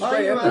time. age. Are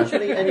Straight you up.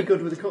 actually any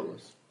good with the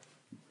cutlass?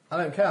 I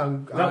don't care.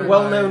 That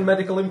well-known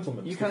medical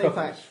implement. You can in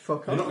fact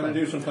fuck You're off. not going to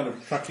then. do some kind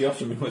of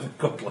tracheotomy with a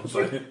cutlass,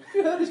 are you?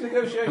 You heard his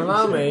negotiations.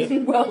 Allow me.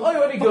 Well, Are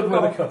you any good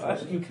with a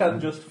cutlass? You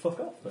can just fuck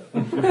off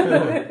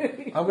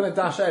then. I'm going to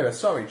dash over.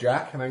 Sorry,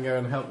 Jack, and then go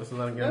and help this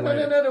little young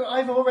lady. No,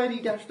 I've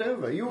already dashed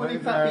over. You would in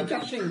fact be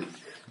dashing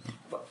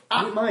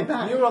at my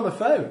back. You were on the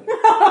phone.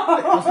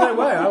 There's no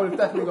way. I would have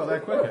definitely got there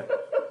quicker.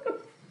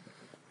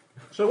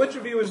 So which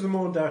of you is the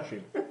more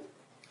dashing?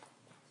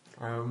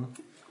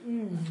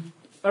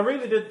 I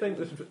really did think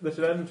this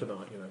would end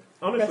tonight, you know.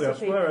 Honestly,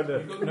 Recipe. I swear I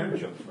did. You've got no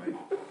chance, mate.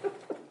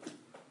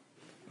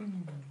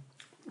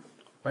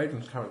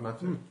 Bacon's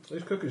charismatic.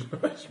 These cookies are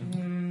nice.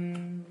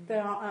 They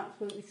are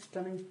absolutely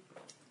stunning.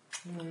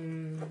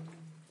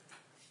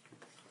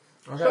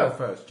 I'll go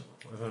first.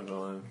 I don't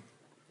know.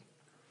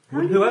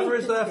 Would whoever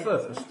is there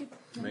first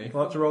Me.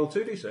 like to roll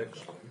 2d6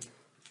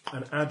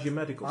 and add your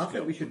medical I skill?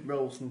 think we should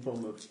roll some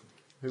form of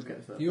who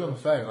gets there. You on the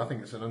phone, I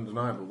think it's an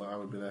undeniable that I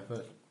would be there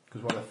first.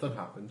 Because when the thud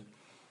happened,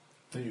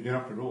 I think you're going to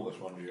have to roll this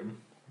one, Jim.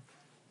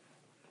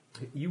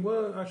 You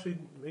were actually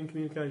in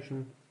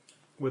communication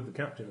with the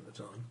captain at the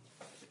time,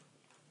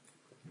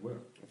 You will.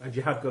 and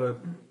you had got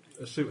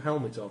a suit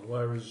helmet on,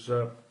 whereas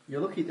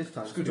You're lucky this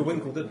time. Scooter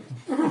Winkle didn't.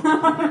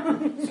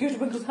 Scooter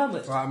Winkle's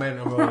helmet. right, I made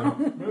a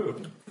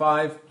rolling.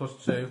 5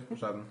 plus 2,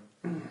 7.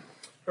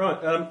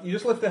 Right, you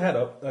just lift her head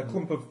up, a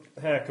clump of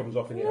hair comes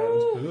off in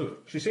your hand.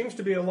 She seems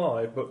to be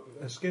alive, but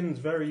her skin's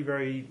very,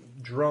 very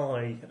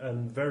dry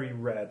and very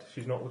red.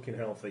 She's not looking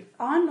healthy.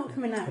 I'm not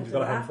coming out And of you've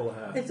got a that. handful of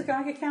hair. Is the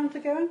Geiger counter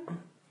going?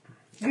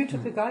 You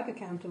took a Geiger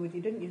counter with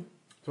you, didn't you?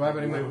 Do I have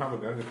any You move? have a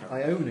Geiger counter.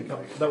 I own a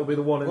Geiger. That would be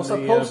the one in What's the...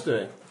 that pulse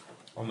doing?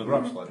 On the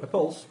grab sled. The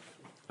pulse.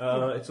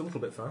 It's a little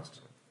bit fast.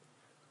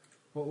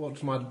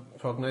 What's my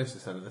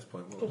prognosis then at this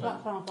point? Because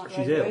that sounds like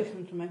She's ill.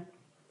 radiation to me.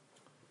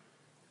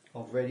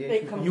 Of It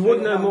radiation. comes You would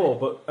through know around more, it.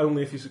 but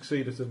only if you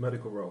succeed at a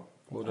medical roll.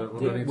 What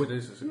do I need to do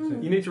to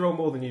succeed? You need to roll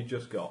more than you've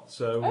just got.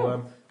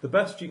 So the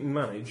best you can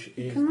manage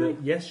is Can that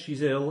yes,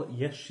 she's ill,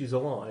 yes, she's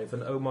alive,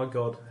 and oh my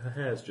god, her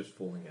hair's just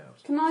falling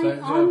out. Can I? So-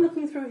 I'm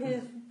looking through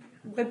his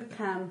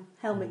webcam,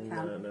 helmet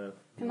cam. No.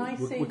 Can I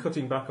We're, see? we're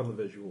cutting back on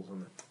the visuals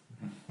on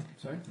it.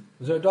 Sorry?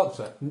 Is there a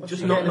doctor?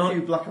 Just you not, getting a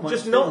few black and white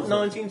just not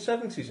stills?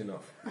 1970s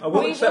enough. I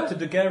will Well, accept a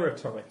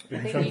daguerreotype. I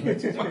think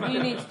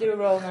you need to do a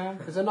roll now.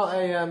 Is there not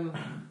a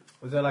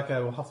is there like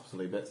a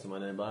hospital-y bit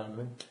somewhere nearby or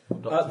anything?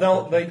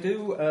 They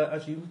do,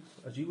 as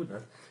you would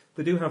know,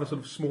 they do have a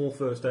sort of small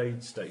first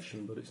aid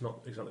station, but it's not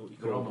exactly what you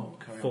call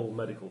full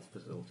medical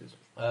facilities.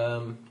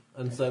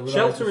 And so would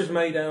Shelter I is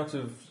made out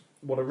of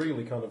what are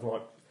really kind of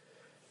like,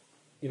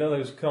 you know,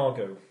 those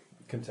cargo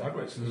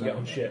containers you get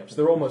on ships.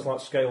 They're almost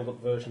like scaled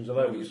up versions of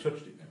Oh, you those.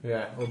 touched it now.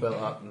 yeah, all built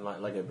up and like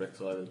Lego bricks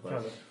all over the place.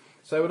 Kind of.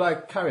 So would I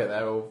carry it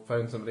there or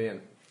phone somebody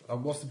in?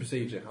 What's the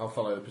procedure? I'll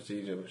follow the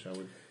procedure, which I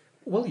would.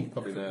 Well, you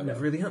Probably know never that.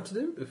 really had to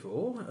do it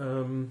before.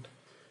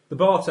 The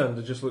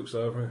bartender just looks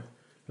over.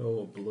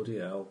 Oh, bloody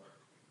hell.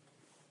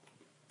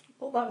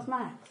 Oh, that was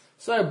Max.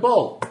 So,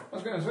 Bull. I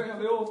was going to say, are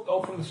they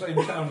all from the same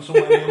town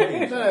somewhere near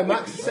Leeds? No,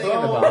 Max is sitting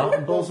in the bar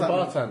and Bull's the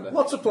bartender.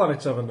 Lots of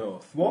planets have a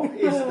north. What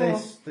is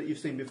this that you've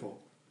seen before?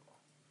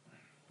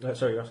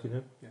 Sorry, you're asking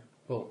who?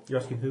 Bull. You're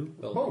asking who?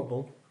 Bull.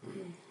 Bull.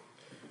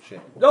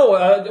 Shit. No,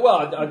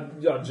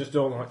 I just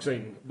don't like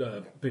seeing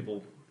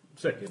people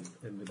sick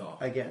in the bar.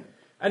 Again.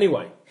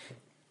 Anyway,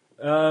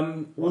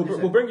 What is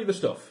it? we'll bring you the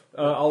stuff.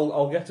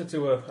 I'll get her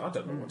to a... I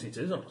don't know what it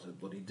is. I'm not a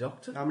bloody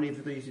doctor. How many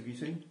of these have you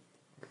seen?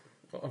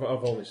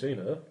 I've only seen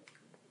her.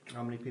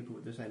 How many people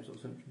with the same sort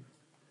of symptoms?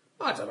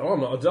 I don't know.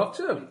 I'm not a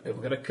doctor.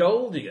 People get a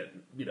cold. You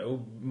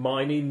get,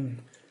 mining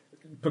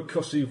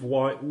percussive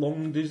white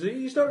lung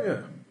disease, don't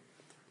you?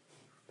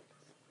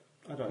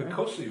 I don't know.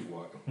 Percussive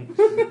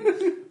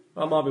white.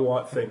 That might be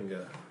white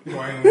finger.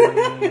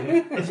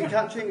 Is it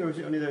catching or is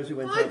it only those who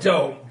went I out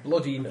don't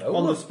bloody know.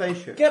 on the Look,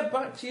 spaceship? get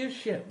back to your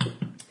ship.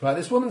 Right,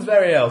 this woman's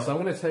very ill, so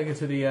I'm going to take her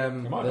to the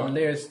right?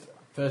 nearest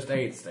first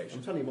aid I'm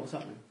station. telling you what's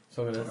happening.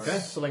 So I'm going to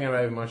sling her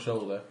over my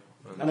shoulder.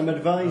 And I'm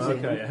advising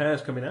Okay, your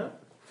hair's coming out.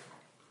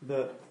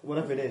 that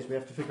whatever it is, we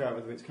have to figure out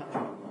whether it's catching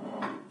or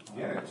not.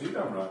 Yeah, it's you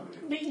damn right.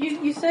 But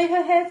you say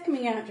her hair's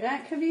coming out,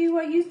 Jack. Have you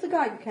used the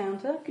Geiger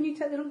counter? Can you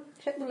check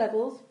the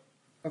levels?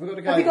 Have we got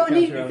a Have you got Geiger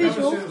any counter around? As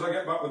visual? soon as I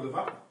get back with the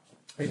van.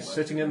 It's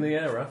sitting in the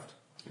air raft.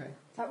 Okay.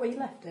 Is that where you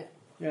left it?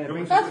 Yeah,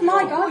 Going That's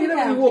my Geiger You don't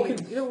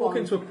counter. walk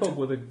into a pub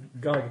with a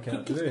Geiger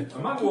counter, do you? A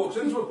man walks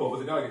into a pub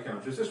with a Geiger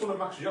counter. Is this one of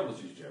Max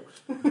Jollicity's jokes?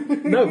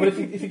 No, but if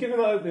you give him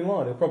that opening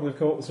line, he'll probably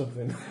come up with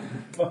something.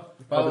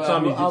 By the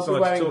time you I'll decide be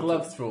to wearing talk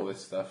gloves for all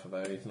this stuff,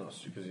 although he's not,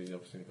 because he's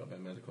obviously got a bit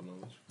of medical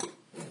knowledge.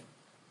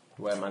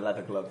 Wear my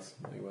leather gloves.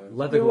 that he wears.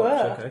 leather You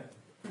gloves, were. okay.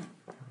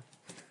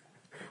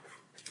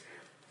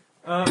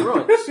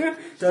 Right.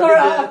 Sorry,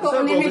 I've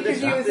got an well, image did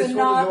of you as this a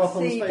woman go up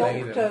on Nazi the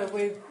stage? doctor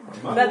with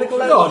Man leather walks in-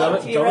 gloves God damn up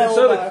it, to your Tommy.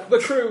 So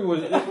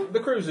elbow. the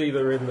crew's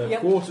either in the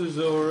Yep. quarters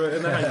or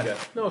in the hangar.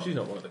 No, she's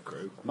not one of the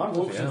crew. Man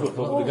walks into a pub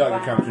Oh, with a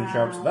Geiger counter and wow.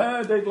 shouts,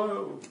 "There they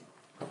glow."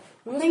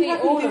 We I must think I eat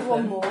can all do of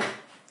one them. more.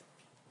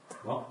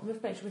 What? We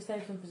must make sure we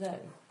save some for Zoe.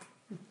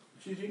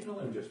 She's eaten all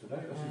them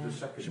yesterday. This is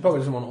the second. She probably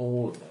doesn't want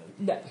all of them,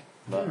 No.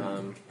 but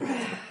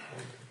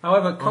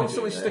However,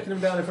 constantly sticking them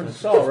down in front of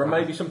Sarah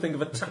may be something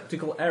of a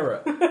tactical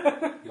error.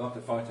 You'll have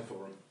to fight her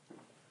for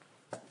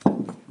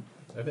him.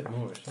 a bit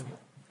moreish, isn't it?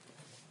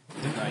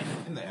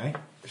 Isn't they, eh?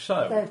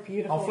 So, They're I'll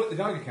beautiful. flip the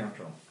Geiger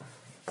counter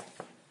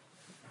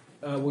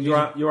on. well, you're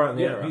out in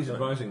the air. He's aren't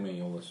you? advising me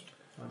all this.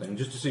 Then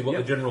just to see what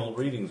Yep. the general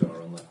readings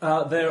are on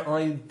that. They're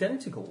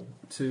identical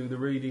to the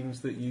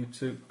readings that you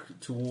took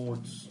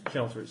towards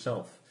Shelter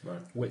itself, Right.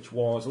 which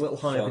was a little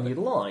higher than you'd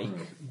like,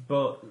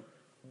 but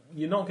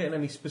you're not getting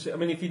any specific. I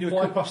mean, if you do Fly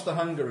a quick, past the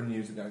hangar and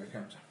use the Geiger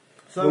counter.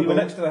 So, well, you were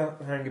Bull, next to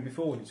the hangar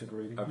before when you took a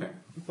reading. Okay.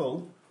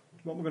 Bull,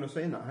 what we're going to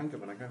say in that hangar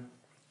when I go?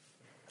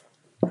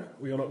 Well,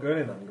 you're not going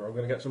in hangar. I'm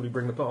going to get somebody to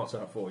bring the parts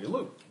out for you.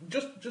 Look,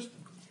 just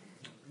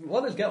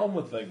let us get on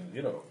with things,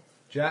 you know.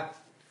 Jack,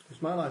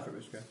 Is my life at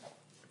risk?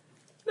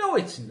 No,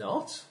 it's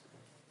not.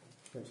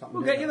 What's happened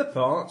We'll here? get you the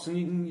parts and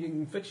you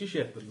can fix your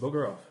ship and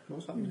bugger off.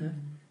 What's happened here?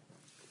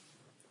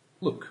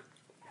 Look,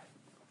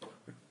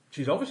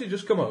 she's obviously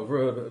just come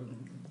over a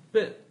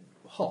bit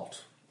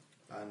hot.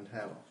 And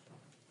hair loss.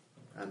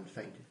 And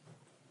fainted.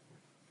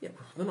 Yeah,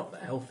 but they're not the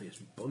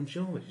healthiest bunch,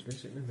 are they? She's been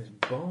sitting in this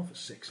bar for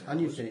 6 hours. And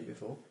you've seen it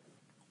before.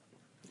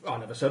 I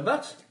never said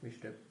that. We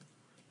should do.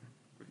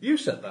 You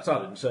said that. I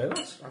didn't say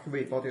that. I can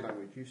read body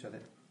language. You said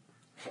it.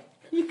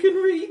 You can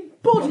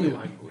read body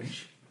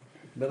language.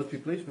 Military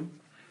policeman.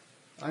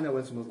 I know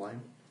when someone's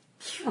lying.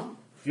 If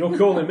you're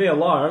calling me a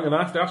liar, I'm going to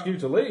have to ask you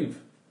to leave.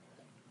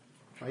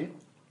 Are you?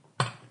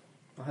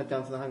 I'll head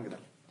down to the hangar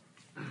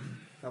then.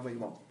 How what you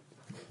want?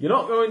 You're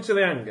not going to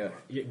the hangar.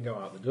 You can go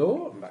out the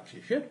door and back to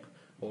your ship,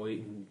 or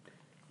you can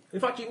In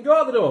fact, you can go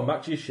out the door and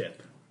back to your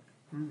ship.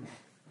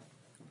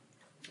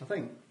 I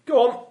think.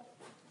 Go on.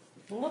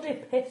 Bloody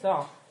piss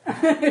off.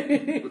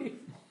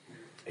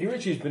 He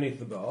reaches beneath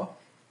the bar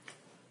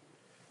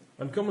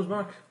and comes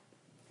back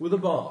with a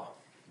bar.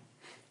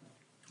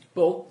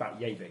 Bull,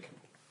 about yay big.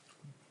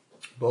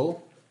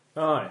 Bull.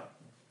 Aye.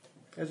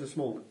 There's a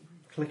small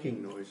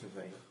clicking noise as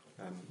a.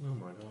 Oh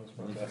my god, that's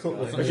my best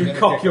Cutlass. As you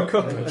cock your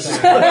cutlass.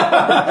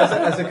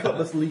 as a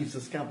cutlass leaves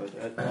the scabbard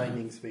at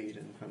lightning speed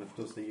and kind of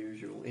does the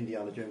usual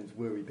Indiana Jones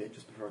worry bit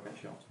just before I get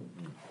shot.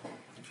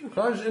 Can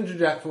I just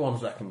interject for 1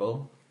 second,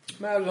 Bull?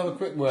 May I just have a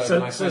quick word? with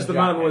my Says the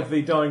friend man Jack with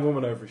the dying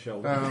woman over his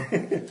shoulder.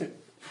 It's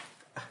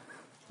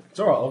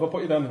alright, I'll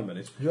put you down in a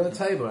minute. Do you want a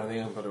table or anything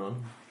I can put her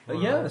on?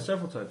 Yeah, there's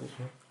several tables.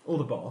 Yeah. Or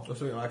the bar. Or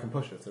something I can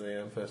push her to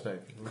the first aid.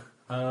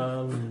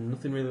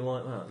 Nothing really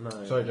like that,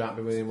 no. Sorry, Jack,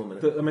 be with you in 1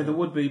 minute. I mean, there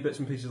would be bits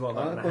and pieces like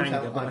that, and a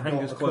hanger, but the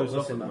hanger's closed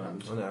off at the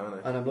moment. I know.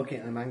 And I'm looking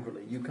at him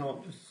angrily. You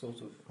can't just sort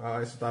of. Oh,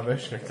 it's a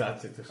diversionary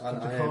tactic. I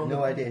have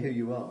no idea who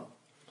you are.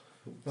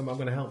 I'm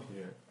going to help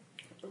you.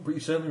 But you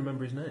certainly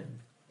remember his name.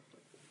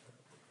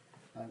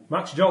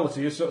 Max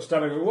Jollity is sort of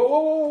standing there,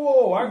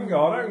 whoa, hang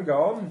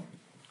on.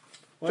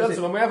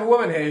 Gentlemen, we have a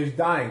woman here who's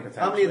dying,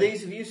 potentially. How many of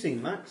these have you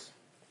seen, Max?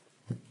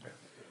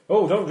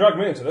 Oh, don't drag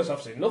me into this,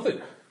 I've seen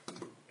nothing.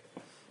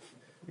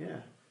 Yeah.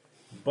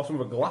 Bottom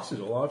of a glass is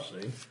all I've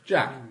seen.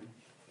 Jack,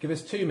 give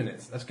us 2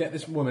 minutes. Let's get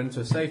this woman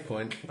to a safe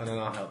point, and then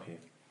I'll help you.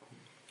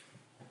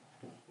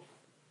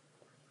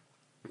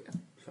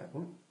 Fair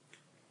point.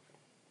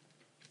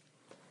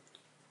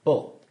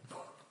 Bull.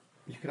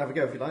 You can have a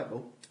go if you like,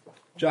 Bull.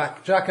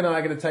 Jack and I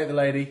are going to take the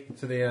lady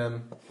to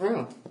the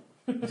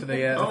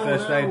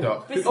first aid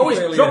dock. Oh,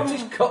 he's dropped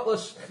his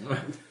cutlass.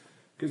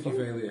 Cookie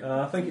failure.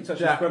 I think it's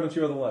actually Jack. spread onto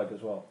your other leg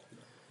as well.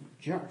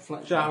 Jack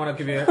Fletcher. Jack, I want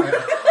to give you.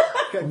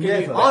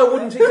 I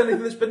wouldn't eat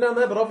anything that's been down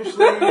there, but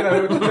obviously, it's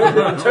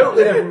a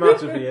totally different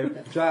matter for you.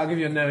 Jack, I'll give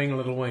you a knowing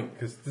little wink,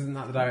 because isn't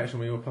that the direction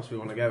we would possibly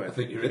want to go in? I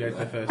think you're go in to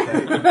the there. first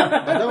aid.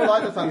 I don't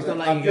like the fact He's not that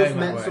letting I've you just go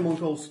that met way. someone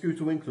called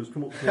Scooter Winkler who's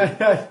come up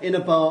to me in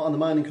a bar on the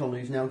mining colony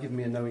who's now giving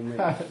me a knowing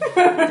wink.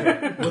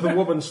 With a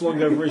woman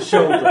slung over his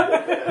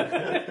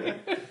shoulder.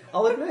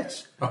 I'll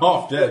admit. A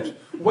half dead,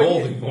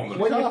 balding woman.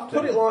 When you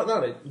put it like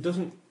that, it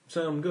doesn't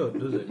sound good,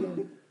 does it?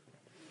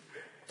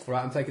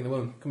 Right, I'm taking the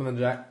woman. Come on then,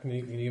 Jack. Can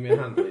you give me a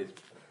hand, please?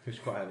 Because she's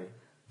quite heavy.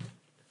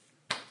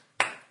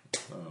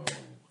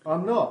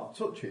 I'm not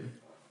touching.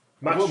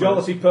 Max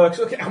Jollity perks.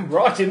 Okay, I'm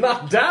writing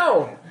that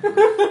down.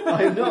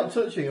 I am not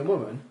touching a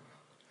woman.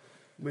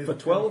 With For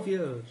 12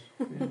 years.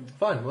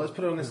 Fine, well, let's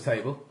put her on this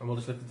table, and we'll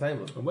just lift the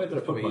table. And where did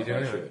I put my easier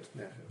hair anyway. shirt?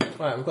 Yeah.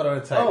 Right, we've got her on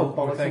a table. Oh, We're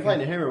bollocks, I'm taking-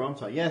 playing a hero,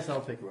 aren't I? Yes,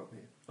 I'll take her up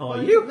here. Oh,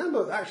 you? No,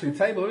 but actually,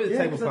 table. There is a Yeah,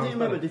 table. because I sounds didn't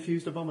remember better.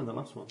 Diffused a Bomb in the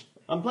last one.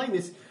 I'm playing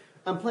this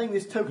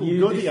total You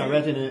goodie I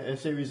diffused- read in a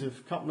series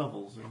of cop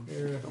novels a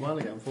while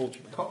ago,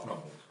 unfortunately. Cop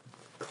novels.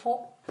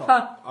 Cop.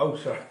 Oh,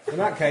 sorry. In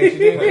that case,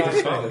 you're doing That's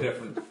it slightly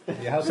different.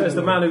 Says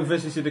the man who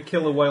visited a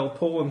killer whale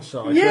porn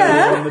site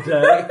Yeah. earlier on the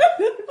day.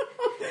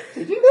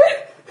 Did you?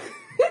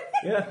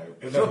 Yeah.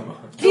 But never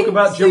mind. Talk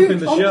about jumping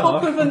the on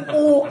shark. top of an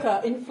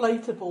orca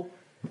inflatable.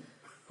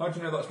 How do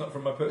you know that's not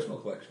from my personal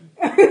collection?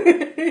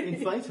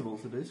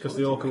 Inflatables it is. Because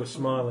the orca was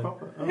smiling.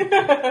 Proper. Oh.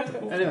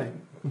 Anyway.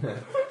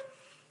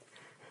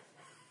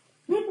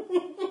 I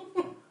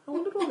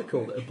wonder why they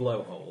called it a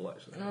blowhole,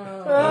 actually.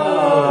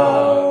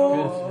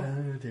 Oh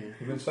dear.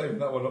 You've been saving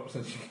that one up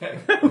since you came.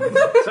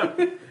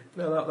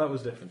 No, that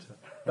was different.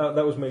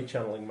 That was me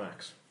channeling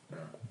Max.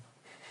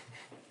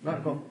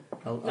 Right, go on.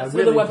 I That's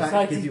will the in fact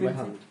website give he's you a been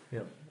hand.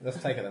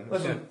 Let's take her then.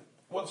 Listen,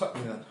 what's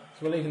happening then?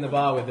 So we're leaving the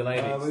bar with the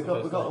ladies. We've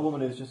got a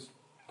woman who's just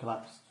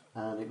collapsed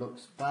and it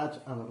looks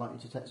bad and I'd like you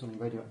to take some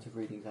radioactive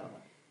readings out of it.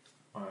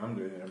 I am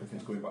doing it.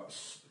 Everything's going back.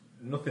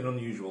 Nothing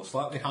unusual.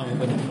 Slightly higher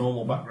than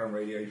normal background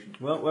radiation.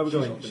 Well, where are we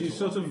going? She's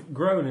sort of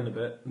groaning a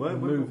bit, Where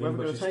moving, we but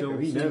gonna she's take still... her?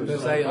 He knows.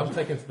 Let's say I'm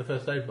taken to the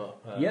first aid bar.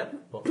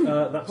 Yep. Box.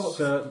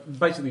 That's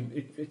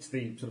basically it's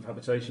the sort of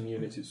habitation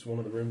unit. It's one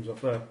of the rooms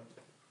off there.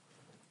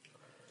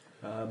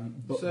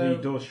 But So-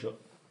 the door's shut.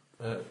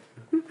 Yeah.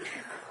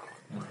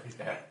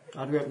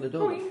 How do we open the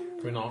door?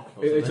 Can we knock?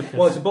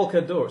 It's a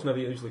bulkhead door. It's never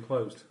usually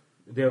closed.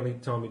 The only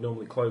time we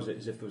normally close it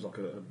is if there was like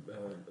an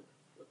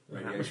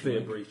atmosphere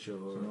leak. breach or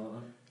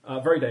Something like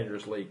a very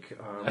dangerous leak.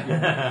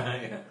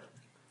 Yeah.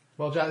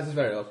 Well, Jack, this is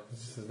very odd.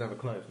 This is never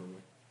closed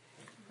normally.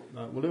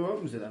 Well, who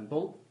opens it then?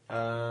 Bull?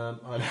 I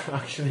don't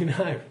actually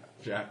know,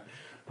 Jack.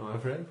 I'm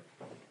afraid.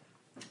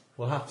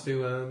 We'll have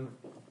to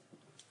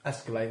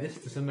escalate this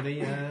to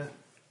somebody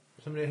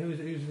who's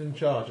in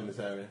charge in this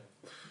area.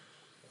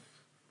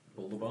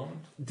 Boulder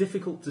Bond.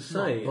 Difficult to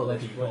say.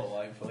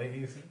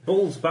 Hopefully.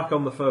 Bull's back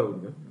on the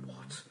phone.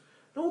 What?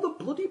 No, the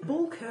bloody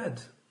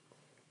bulkhead.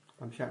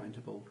 I'm shouting to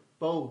Bull.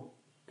 Bull!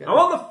 Get I'm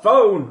on the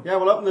phone. Yeah,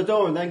 we'll open the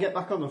door and then get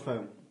back on the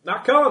phone. I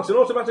can't. It's an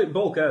automatic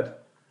bulkhead.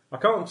 I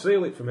can't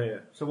seal it from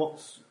here. So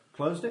what's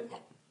closed it?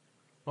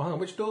 Oh, hang on,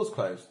 which door's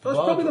closed? That's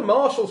bar probably door? the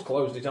marshals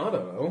closed it. I don't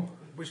know.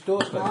 Which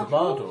door's closed? The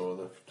bar door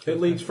or the...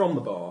 It leads from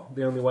the bar.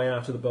 The only way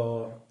out of the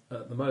bar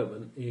at the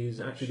moment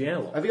is actually the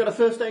airlock. Have you got a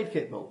first aid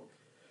kit, Bull?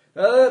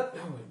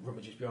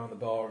 Rummages behind the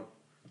bar and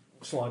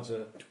slides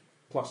a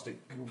plastic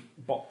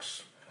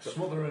box.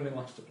 Smother her in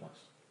elastoplast.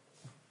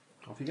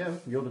 Off you go.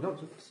 You're the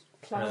doctor.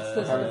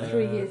 Plasters are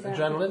 3 years out.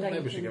 Adrenaline? of date.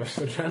 Maybe we should give us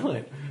some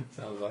adrenaline.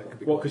 Sounds like it could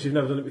be What, quite- because you've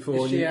never done it before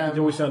Is and she, you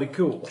always sounded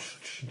cool?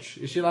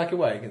 Is she like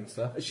awake and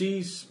stuff?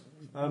 She's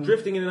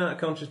drifting in and out of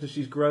consciousness,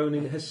 she's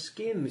groaning, her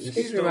skin is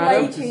She's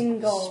starting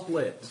flaking to off.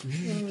 split.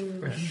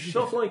 She's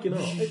not flaking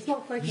off. It's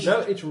not flaking. No,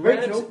 it's red,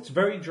 Rachel? it's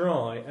very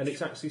dry, and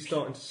it's actually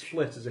starting to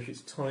split as if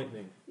it's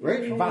tightening.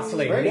 Rachel.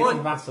 Vaseline. Rachel. Need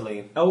some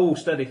Vaseline. Oh,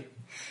 steady.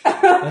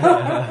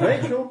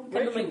 Rachel.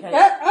 Peppermint cake.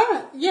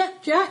 Yeah,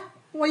 Jack.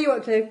 What are you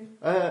up to?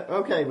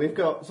 Okay, we've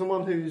got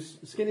someone whose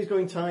skin is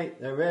going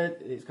tight. They're red.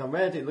 It's gone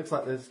red. It looks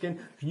like their skin.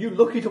 Can you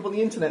look it up on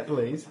the internet,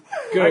 please?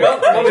 Go.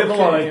 On the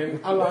line.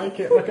 I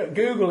like it. Look at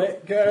Google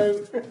it.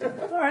 Go.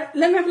 All right,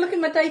 let me have a look at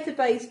my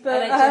database,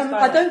 but NHS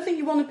I don't think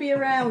you want to be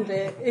around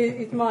it.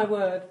 Is my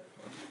word.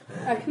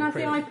 Can I have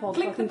the iPod?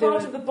 Click I the can do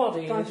part it. of the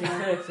body as you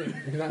refer to. You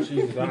can actually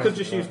use the You dice could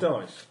just as use well.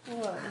 dice.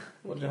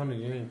 Well, How many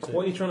do you need to?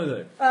 What are you trying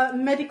to do?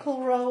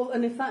 medical roll,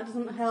 and if that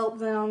doesn't help,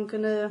 then I'm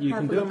going to You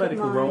have can a do a look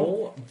medical at mine.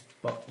 roll,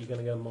 but you're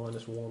going to go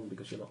 -1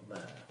 because you're not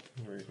there.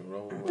 Or you can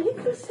roll. Well, he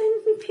can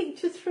send me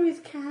pictures through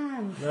his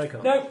cam. No, you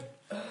can't. No.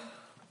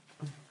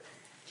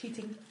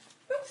 Cheating.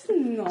 That's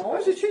not. Why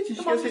is it cheating?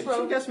 She Come on, gets, just she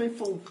roll. gets me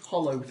full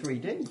hollow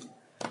 3D.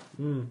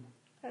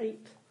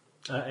 8.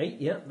 8,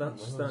 yeah,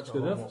 that's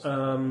good enough.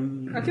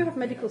 I do have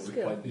medical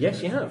skill.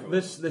 Yes, you have.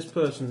 This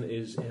person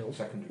is ill,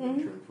 Secondary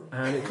picture in front.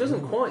 and it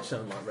doesn't quite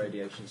sound like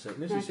radiation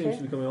sickness. It Okay. seems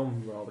to be coming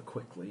on rather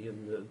quickly,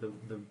 and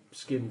the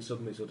skin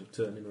suddenly sort of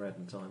turning red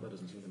in time. That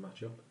doesn't seem to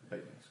match up.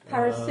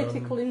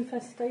 Parasitical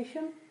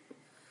infestation.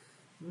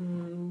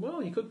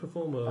 Well, you could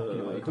perform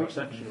a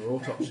dissection or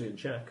autopsy and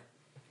check.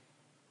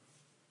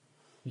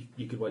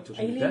 You could wait till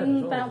she's dead as Alien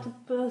well. about to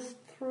burst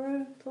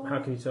through. How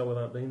can you tell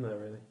without being there,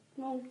 really?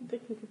 Well, they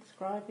can be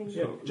describing.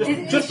 Yeah,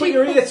 Is just put she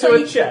your ear to so her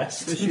you-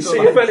 chest and she see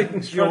got if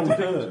anything's John trying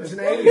to Hurt. It's an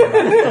alien.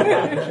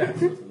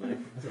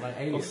 Is it like Or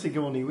alien?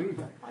 Sigourney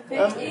Weaver.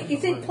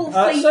 Is it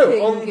pulsating?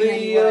 So on in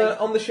any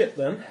way? the ship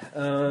then,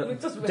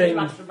 It doesn't really Dame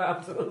matter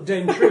about it.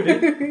 Dame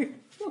Trudy.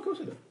 Well, of course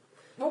it does.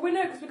 Well, we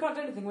know because we can't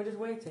do anything. We're just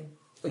waiting.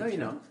 No, you're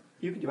not.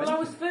 You can do Well, I it.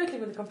 was flirting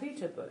with the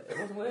computer, but it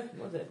wasn't working,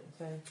 was it?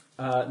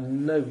 So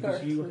No,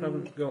 because you Person.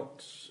 haven't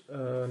got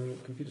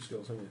computer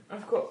skills, have you?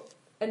 I've got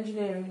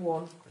engineering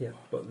 1. Yeah,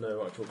 but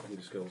no actual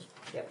computer skills.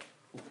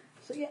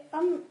 So yeah,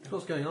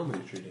 What's going on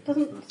with you, Trudy?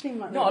 doesn't seem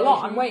like Not a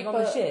lot. I'm radiation, waiting on the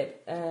but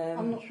ship.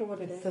 I'm not sure what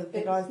it is. For the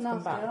It's guys to come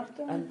nasty, back I've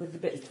done- and with the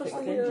bits to fix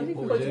Just the like engine.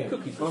 What are you doing?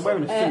 Cookies. Well, I'm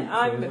wearing a suit,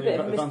 I'm so a there's bit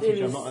of advantage.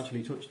 mysterious- I've not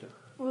actually touched her.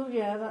 Well,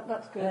 yeah,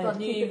 that's good. I'll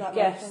keep New it that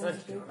guest way.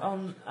 Thank you.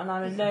 and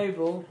I'm a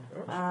noble,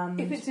 and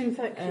If it's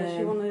infectious,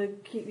 you um, want to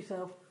keep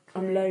yourself.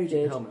 I'm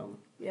loaded, Helmet on.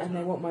 Yeah. and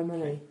they want my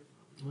money.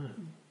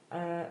 I'm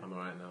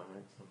alright now,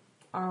 mate.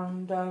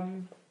 And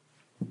I'm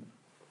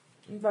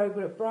very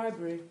good at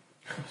bribery.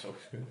 That's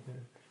always good. Yeah.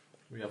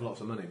 We have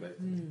lots of money,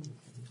 basically.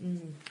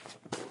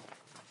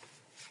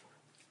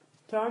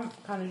 So I'm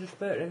kind of just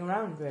flirting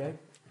around, really.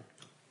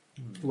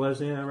 Where's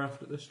the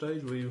aircraft at this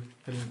stage? Were you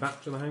heading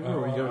back to the hangar,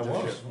 or are you going to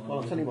the ship? Well,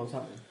 I'll tell you what's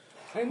happening.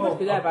 It must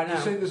be there by You now.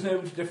 say there's no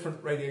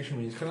different radiation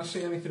reads. Can I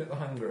see anything at the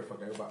hangar if I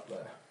go back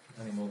there?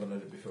 Any more than I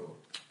did before?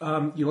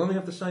 You'll only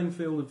have the same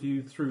field of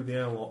view through the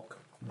airlock,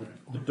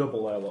 the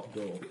double airlock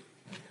door.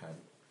 Okay.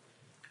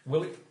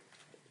 Will it?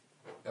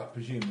 I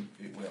presume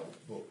it will,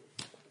 but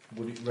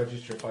would it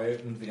register if I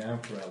opened the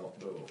outer airlock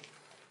door?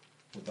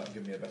 Would that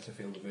give me a better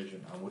field of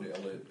vision, and would it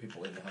alert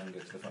people in the hangar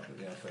to the fact that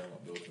the outer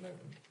airlock door's been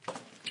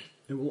opened?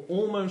 It will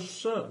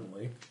almost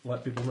certainly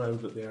let people know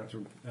that the outer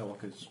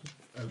airlock is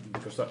open,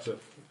 because that's a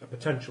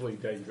potentially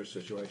dangerous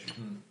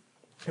situation.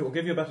 It will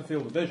give you a better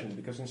field of vision,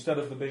 because instead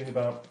of there being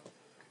about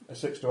a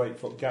 6 to 8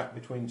 foot gap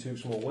between two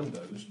small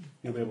windows,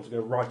 you'll be able to go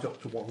right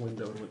up to one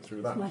window and look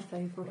through that. My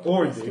favourite.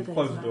 Or indeed, Yesterday's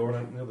close the night. door and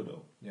open the other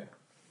door. Yeah.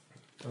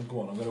 And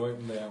go on, I'm going to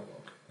open the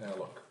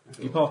airlock.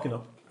 You're parking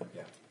up.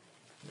 Yeah.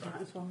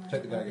 Might as well know.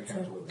 Take the Geiger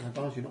counter with me. I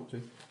advise you not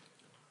to.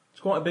 It's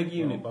quite a big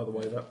unit, by the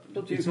way. That Up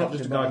to you, it's not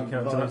just a Captain, Geiger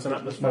counter; but that's an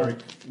atmospheric.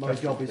 My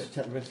job is to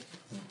take the risk.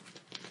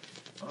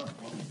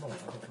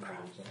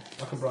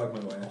 I can bribe my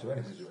way out of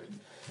any situation.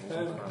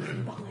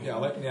 Yeah,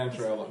 I'll open the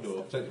outer airlock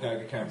door, take the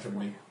Geiger counter and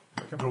me,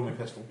 draw my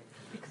pistol,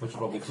 which will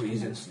probably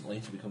freeze instantly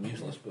to become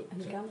useless, but...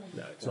 And the gun.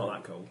 No, it's not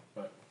that cold.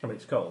 Right. I mean,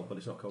 it's cold, but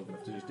it's not cold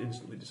enough to just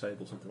instantly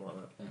disable something like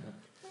that.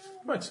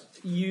 Right,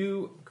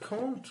 you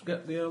can't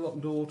get the airlock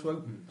door to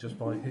open just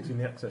by hitting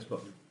the access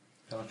button.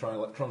 Can I try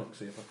electronics,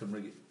 see if I can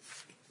rig it?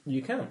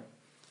 You can.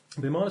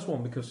 It'll be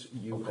 -1 because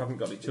you haven't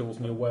got any tools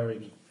and you're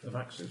wearing a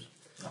vaxxers.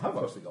 I have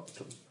actually got the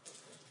tools.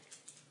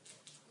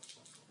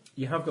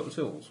 You have got the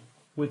tools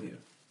with you.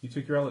 You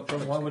took your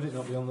electronics. Why would it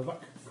not be on the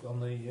back, on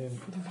the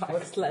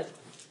Back sled.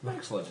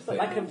 back sled But thing?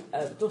 like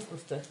a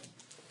dustbuster.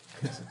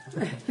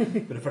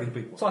 Bit of Freddie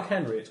people. It's like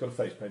Henry, it's got a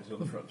face painted on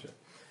the front.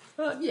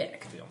 Yeah,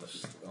 it can be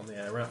on the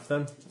air raft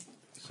then.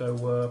 So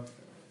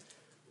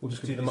we'll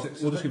just give you the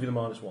TD6 we'll just give you the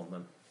 -1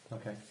 then.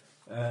 Okay.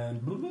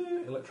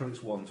 And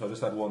electronics 1, so I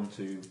just add 1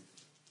 to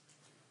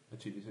a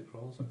 2d6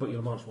 roll. But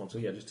you're -1, so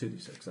yeah, just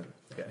 2d6 then.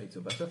 Get 8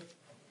 or better.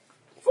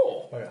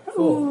 4!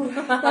 You're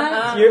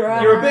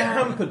a bit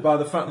hampered by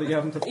the fact that you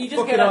haven't You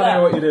just fucking go like idea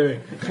that. what you're doing.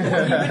 You've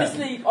been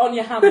asleep on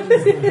your hands.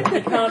 You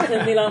can't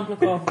turn the alarm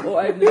clock off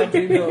or open the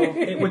bedroom door.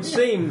 It would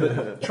seem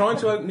that trying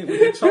to open it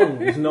with your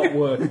tongue is not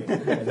working.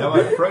 Now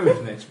I've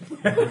frozen it.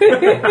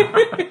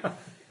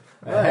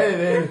 Hey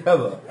there,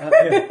 Heather.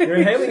 You're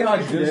inhaling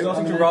hydrogen,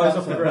 starting to rise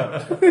off the ground.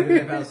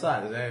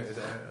 outside, is there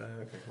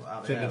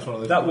out there?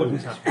 That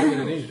wouldn't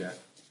happen.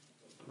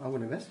 I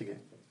want to investigate.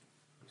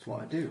 That's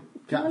what I do.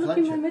 Can I Jack look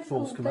in my Fletcher, medical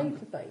Force Commander.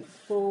 database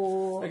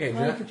for Okay,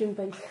 Jack.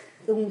 hydrogen-based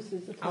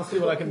illnesses? I'll see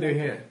what I can do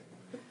here.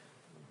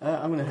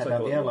 I'm going to head take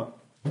out a the look. airlock.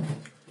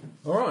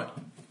 All right.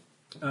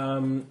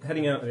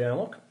 Heading out of the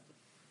airlock,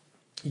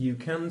 you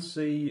can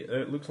see,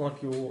 it looks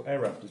like your air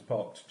raft is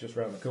parked just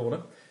round the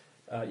corner.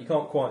 You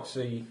can't quite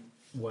see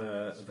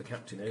where the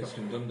captain is.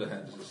 Captain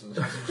Dunderhead.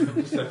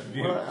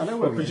 Well, I know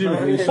where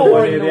Presumably we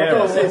somewhere near the air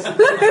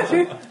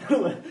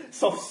raft.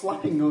 Soft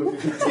slapping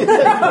noise.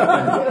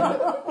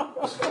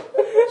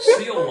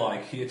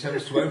 Seal-like, he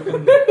attempts to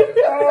open.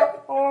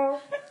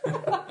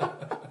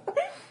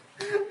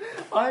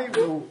 I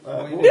will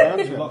walk You down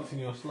to locked in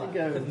your slab.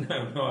 him.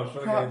 Go. No, I was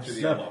trying to get into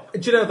the airlock. Do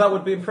you know, that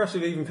would be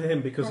impressive even for him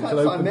because it's an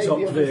Perhaps I may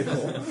open-topped be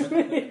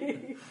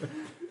vehicle.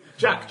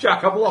 Jack,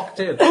 I'm locked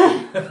in.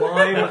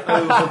 Climb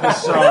over the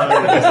side.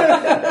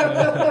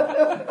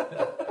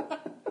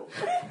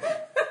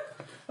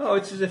 Oh,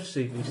 it's as if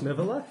Stevie's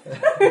never left. I'm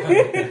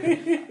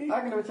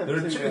going to attempt There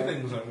are to. two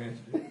things I'm going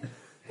to do.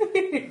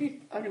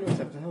 I'm going to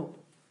attempt to help.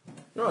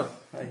 Right.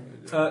 Hey.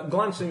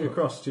 Glancing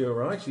across to your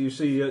right, you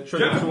see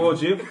trudging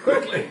towards you.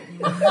 Quickly!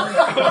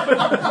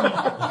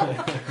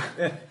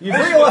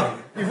 Yeah.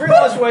 You've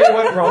realised where you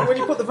went wrong when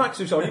you put the vac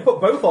suit on. You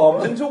put both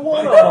arms into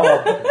one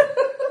arm.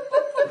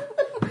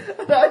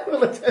 I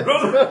will attempt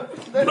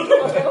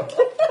to.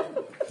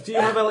 Do you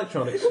have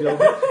electronics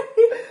skill?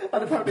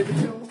 And apparently the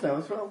tools now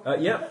as well.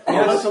 Yeah.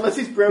 Unless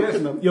he's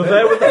broken them. You're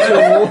there with the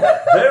tool.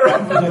 They're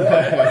over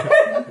there.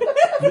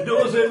 The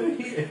door's over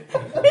here.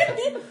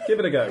 Give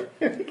it a go.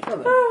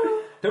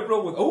 Don't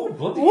roll with. Oh,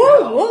 bloody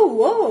Whoa, hell. whoa,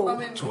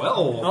 whoa!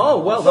 12. Oh,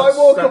 well, So I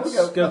walk up and that's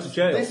go, go to "That's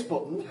jail. This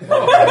button.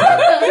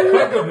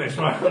 My goodness,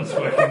 my hand's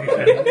working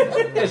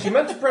again. Yes, you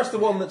meant to press the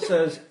one that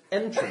says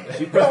entrance.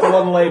 You press the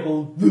one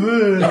labelled.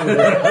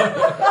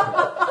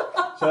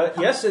 So,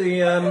 yes,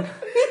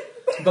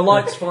 the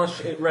lights flash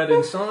it red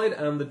inside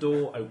and the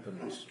door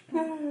opens.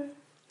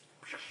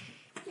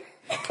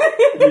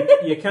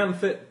 You can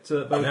fit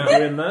both of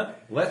you in there.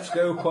 Let's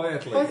go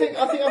quietly. I think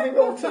having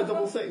rolled to a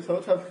double six, I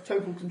ought to have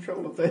total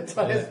control of the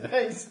entire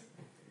space.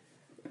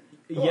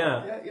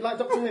 Yeah. You like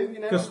Doctor Who, you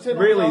know? Because turn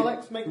on really,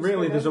 Daleks, make them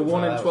swing there's a over.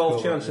 1 in that's 12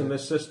 cool, chance yeah. in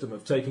this system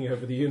of taking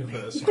over the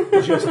universe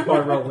just by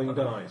rolling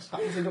dice.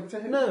 Happens in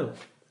Doctor Who. No.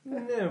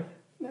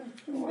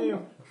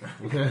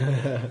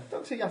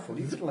 Doctor Yaffle,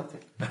 you could let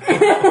it.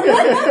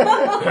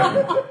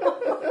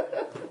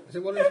 Is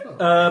it 1 in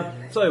 12?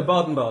 So,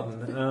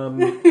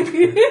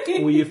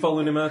 Baden-Baden, were you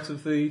following him out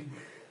of the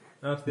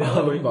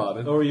alleyway?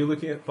 Baden-Baden. Or are you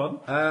looking at... Pardon?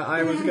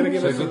 I was going to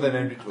give So us good they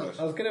named it to us.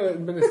 I was going to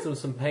administer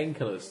some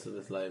painkillers to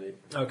this lady.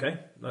 Okay,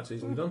 that's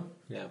easily done.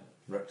 Yeah,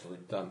 Rectally.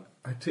 done.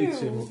 Her teeth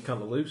seem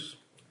kind of loose.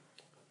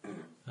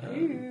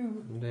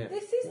 Dear.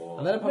 This is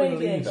And then I'm probably going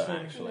to leave her,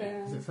 radiation. actually.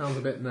 Yeah. 'Cause it sounds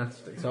a bit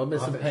nasty. So I'll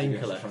miss some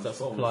painkiller. That's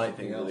a polite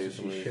thing to do.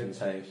 Someone who's in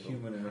pain.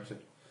 Human emotive.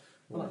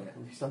 Well, at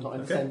least I'm not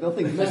in the same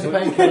building. Miss a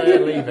painkiller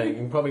and leaving.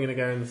 I'm probably going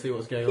to go and see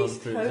what's going on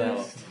through the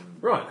cell.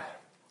 Right.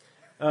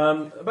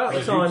 About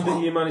the time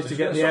that you manage to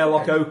get the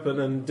airlock open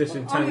and I'm in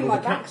disentangle my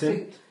the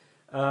captain,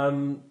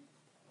 backsuit.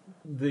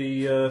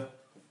 the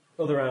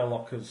other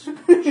airlock has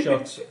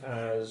shut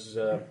as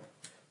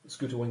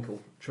Scooter Winkle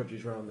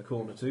trudges round the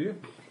corner to you.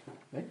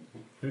 Eh?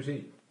 Who's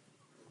he?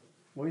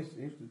 Well,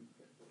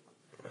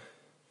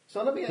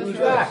 so let me get Who's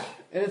this right. back?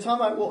 In a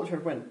time I walked her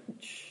and went,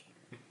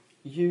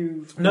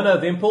 you've... No,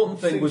 the important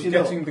thing was Suited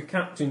up. getting the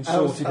captain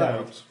sorted Outside.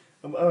 out.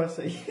 Oh, I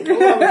see.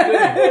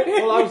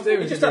 All I was doing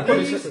was Just giving put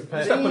her a his- separate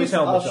pair. just put his These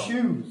are helmet on.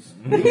 shoes.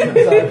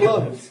 These are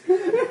gloves.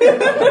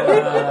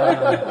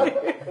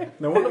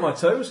 No wonder my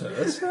toes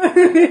hurt.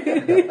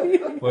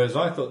 Whereas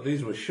I thought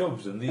these were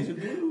shoves and these are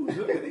glues.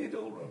 Look at it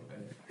all wrong.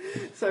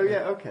 So,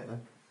 yeah, okay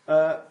then.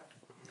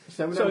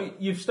 So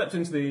you've stepped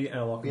into the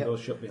airlock and Yep. the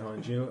door's shut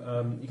behind you.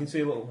 You can see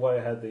a little way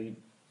ahead the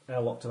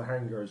airlock to the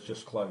hangar has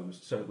just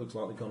closed, so it looks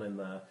like they've gone in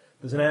there.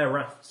 There's an air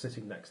raft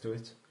sitting next to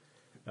it,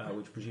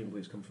 which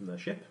presumably has come from their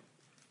ship.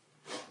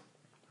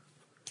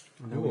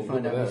 And then we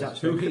find out he's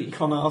actually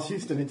con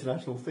artist and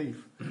international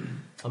thief.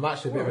 I'm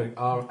actually a bit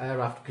of an air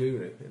raft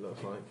guru, it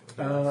looks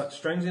like.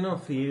 Strangely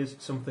enough, he is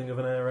something of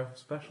an air raft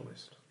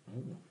specialist.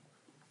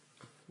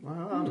 Well,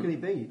 how hard can he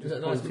be? Just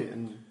it nice point it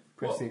and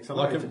press the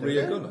Like accelerator. a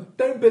rear gunner.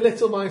 Don't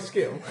belittle my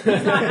skill. It's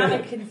like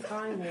Anakin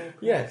Skywalker.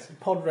 Yes,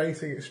 pod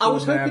racing I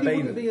was extraordinaire hoping he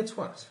wouldn't Baden. be a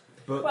twat.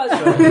 But Well,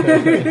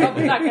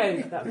 that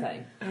goes without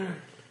saying.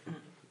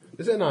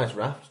 Is it a nice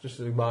raft? Just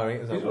admiring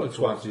it as I He's walk not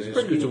towards twat, he's it. a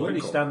pretty Scooter pretty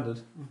Winkle. standard.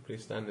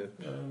 Pretty standard.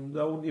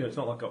 Though, it's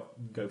not like a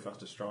go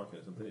faster striker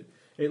or something.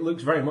 It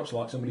looks very much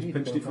like somebody's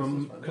pinched it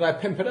from... Could I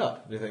pimp it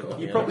up, do you think?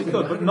 You probably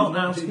could, but not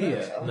out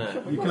here.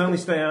 No. You can only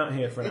stay out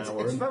here for an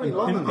hour. It's very and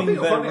long. pimping I think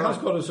them it has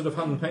out. got a sort of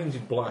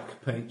hand-painted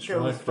black paint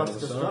Girls stripe down fast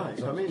the to side.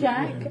 strike. I mean,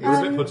 Jack, You're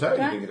a bit put out, you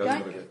Jack, think it doesn't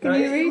Jack, look good. can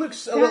you It read?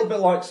 looks a Jack? little bit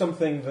like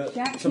something that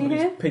Jack, can you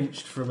somebody's hear?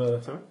 pinched from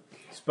a Sorry?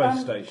 space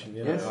station.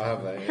 You know? Yes. I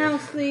have that. Yeah.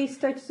 How's the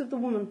status of the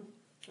woman?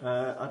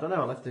 I don't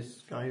know. I left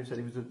this guy who said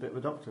he was a bit of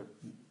a doctor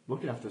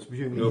looking after us.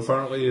 Presumably, Who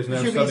apparently is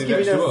now presumably standing he's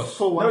next giving to us us.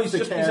 full No, he's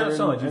aftercare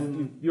outside.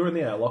 and You're in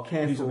the airlock. He's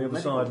on careful the other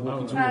medical side,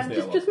 walking treatment. towards the Just,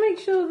 airlock. just make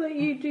sure that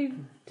you do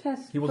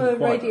tests He for wasn't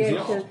quite-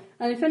 radiation.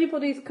 And if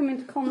anybody's come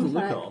into Doesn't look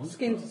contact, armed.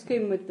 skin to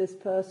skin, with this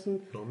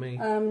person, Not me.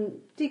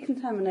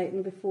 decontaminate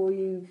them before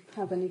you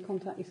have any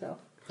contact yourself.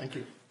 Thank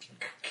you.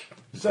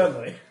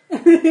 Certainly.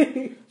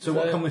 So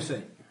what can we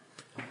see?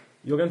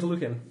 You're going to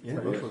look in. Yeah,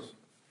 both of us.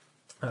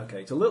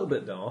 Okay, it's a little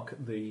bit dark.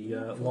 The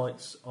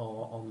lights are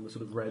on the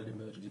sort of red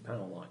emergency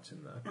power lights in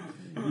there.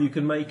 You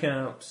can make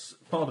out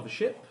part of a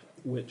ship,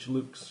 which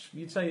looks,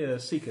 you'd say a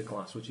Seeker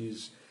class, which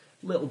is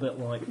a little bit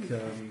like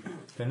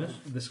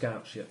the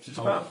scout ships. It's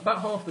about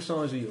half the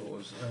size of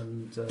yours,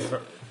 and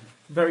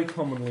very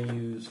commonly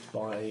used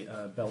by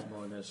belt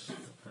miners.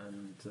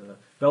 And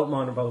belt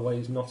miner, by the way,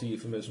 is not a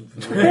euphemism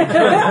for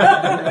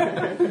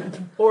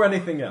or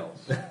anything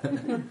else.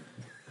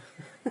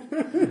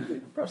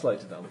 Perhaps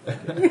later, Dan.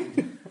 Thank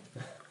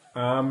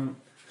you.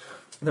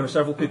 There are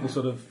several people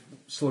sort of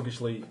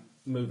sluggishly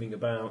moving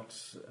about.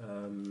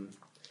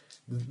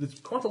 There's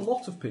quite a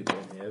lot of people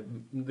in here.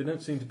 They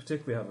don't seem to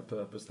particularly have a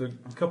purpose. A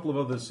couple of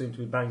others seem to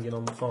be banging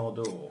on the far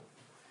door.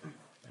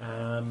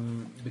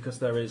 Because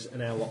there is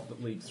an airlock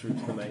that leads through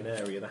to the main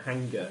area. The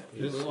hangar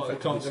is Does it look like they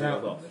effectively can't get out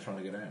sealed off. then? They're trying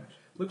to get out.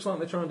 Looks like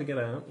they're trying to get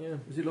out, yeah.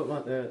 Does it look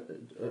like they're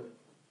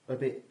a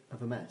bit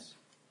of a mess?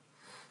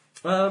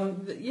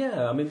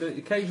 Yeah, I mean,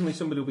 occasionally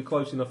somebody will be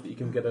close enough that you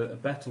can get a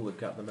better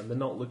look at them, and they're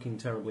not looking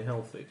terribly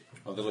healthy.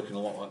 Are they looking a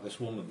lot like this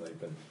woman they've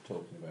been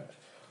talking about?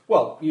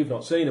 Well, you've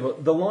not seen her,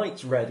 but the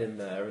light's red in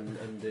there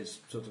and is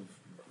sort of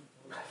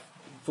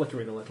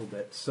flickering a little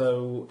bit,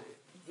 so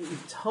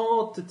it's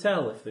hard to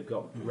tell if they've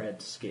got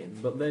red skin,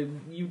 but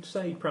you'd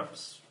say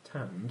perhaps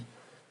tanned,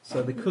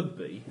 so they could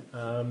be.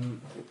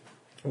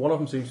 One of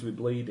them seems to be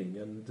bleeding,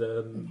 and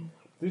there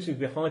seems to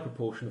be a high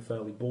proportion of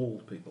fairly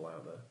bald people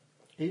out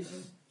there.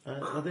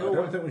 Are they I all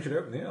don't think we should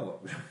open the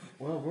airlock.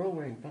 Well, we're all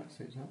wearing back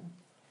suits, aren't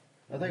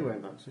we? Are they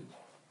wearing back suits?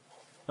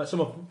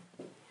 Some of them.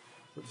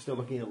 But still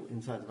looking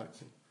inside the back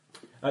suit.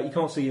 You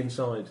can't see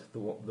inside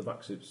the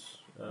back suits.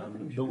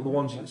 The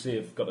ones you can see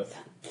have got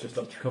just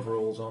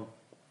coveralls on.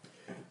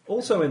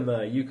 Also in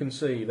there, you can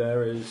see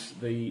there is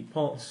the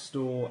parts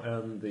store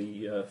and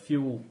the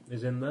fuel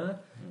is in there.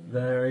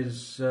 There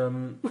is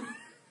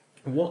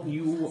what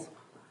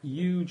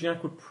you,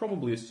 Jack, would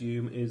probably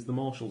assume is the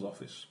marshal's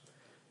office,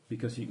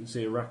 because you can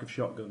see a rack of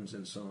shotguns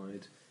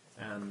inside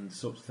and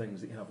sorts of things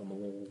that you have on the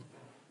wall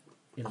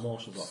in the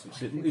marshal's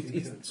office.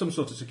 It's some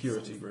sort of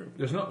security room.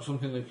 There's not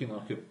something looking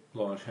like a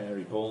large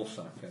hairy ball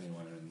sack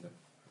anywhere in there.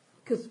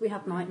 Because we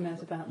have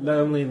nightmares about them.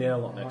 No, only in the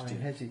airlock next I to you.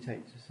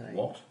 hesitate to say.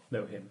 What?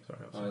 No, him. Sorry.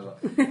 Oh,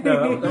 is that?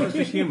 No, that was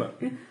just humour.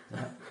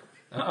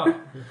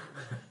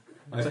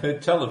 I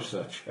heard tell of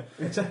such.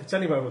 It's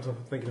any moment I'm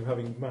thinking of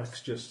having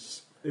Max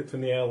just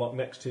from the airlock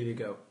next to you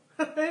go,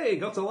 hey,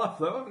 got to laugh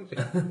though, haven't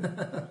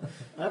you?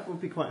 That would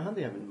be quite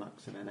handy having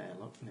Max in an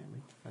airlock near me,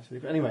 actually.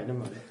 But anyway, never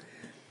mind.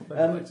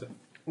 Later.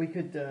 We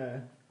could.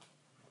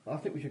 I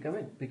think we should go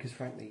in because,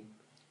 frankly,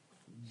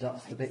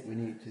 that's the bit we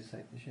need to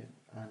save the ship,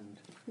 and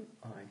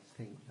I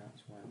think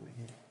that's why we're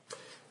here.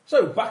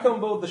 So, back on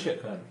board the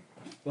ship then.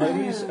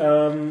 Ladies,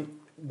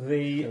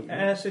 the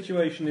air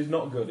situation is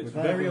not good. It's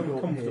We've very either got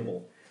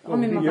uncomfortable.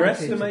 I'm in my You're back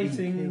suit.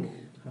 estimating...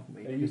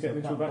 Are you getting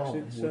into a back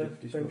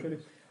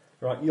suit?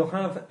 Right, you'll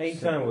have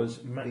 8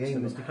 hours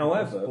maximum.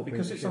 However,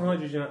 because it's a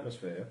hydrogen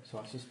atmosphere, So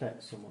I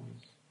suspect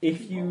someone's.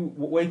 if you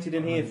waited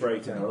in here for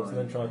 8 hours and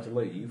then tried to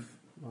leave,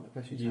 Well, the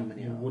question is You- how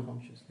many you are would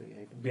consciously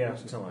able to be out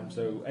of time.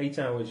 So 8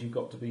 hours, you've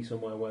got to be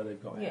somewhere where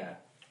they've got air.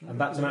 And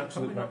that's an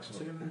absolute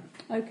maximum.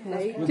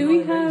 Okay. That's Do we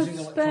with have amazing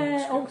spare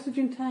electronics.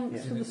 oxygen tanks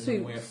Yeah. for the There's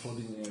no way of suits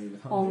flooding the area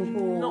with on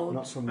board?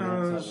 Not from the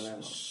outside As of the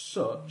airlock.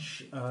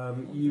 such,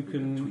 you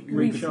can We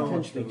recharge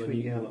potentially them and tweak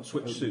you the can airlock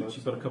switch over suits. both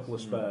You've got a couple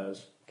of sides.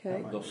 spares.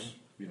 Okay. Thus,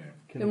 you know.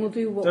 Then we'll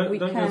do what Don't we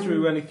go can.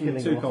 through anything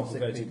Killing too a lot of sick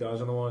complicated, people.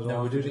 guys, otherwise No,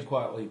 I'll we have did to it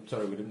quietly.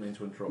 Sorry, we didn't mean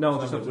to interrupt. No,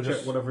 I'll just have to we're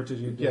check whatever it is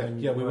you're doing.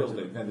 Yeah, we will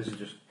do. No, this is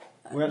just.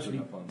 We're actually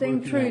Think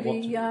working through out what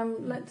to the.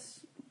 do.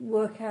 Let's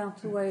work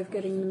out a way of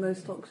getting the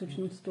most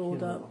oxygen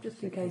stored up,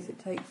 just in case it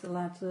takes the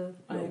lads a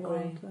I little while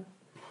agree. to.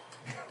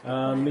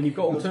 And you've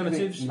got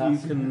alternatives. You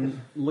Massive.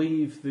 can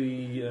leave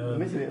the.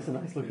 Admittedly, it's a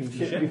nice looking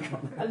ship. ship. We've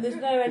got. And there's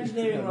no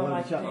engineering Yeah, role I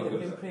well, can do that chat would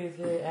with improve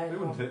the It wouldn't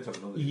aircraft. take to have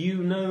another.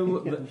 You know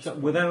that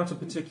without a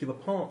particular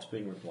part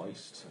being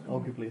replaced,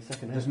 Arguably a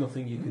second there's hand.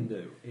 nothing you can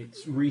do.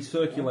 It's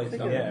recirculating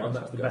the air, and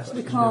that's the best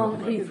We you can do.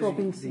 can't Heath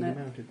Robinson The it.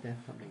 amount of death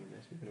happening in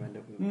this, we're going to end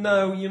up with.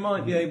 No, you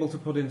might be able to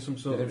put in some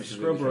sort Yeah, of this is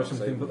scrubber really or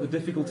something, but the trying to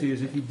difficulty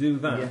is if you do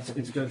that, Yes, I think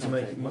it's going to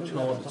make it much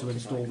harder to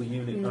install the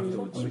unit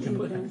afterwards. We can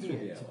put Okay. him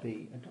here to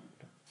be a doctor.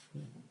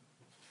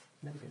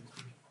 Never going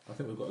to be. I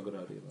think we've got a good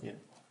idea there.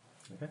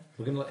 Yeah. Okay.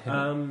 We're going to let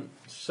him.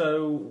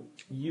 So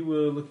you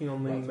were looking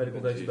on the That's medical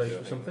a bit database easier,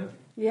 for I something? think.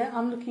 Yeah,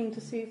 I'm looking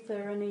to see if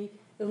there are any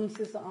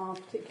illnesses that are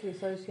particularly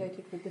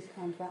associated with this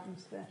kind of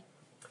atmosphere.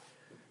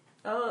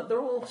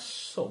 There are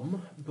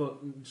some, but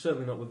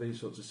certainly not with these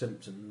sorts of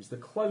symptoms. The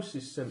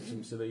closest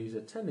symptoms to these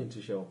are tending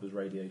to show up as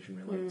radiation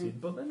related,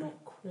 but they're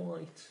not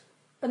quite.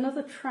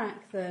 Another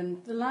track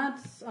then. The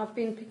lads, I've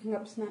been picking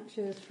up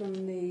snatches from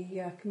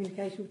the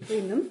communication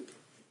between them.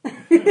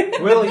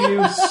 Will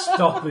you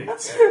stop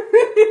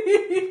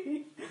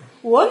it?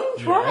 One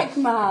track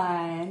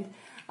mind.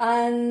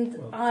 And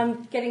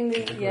I'm getting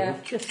the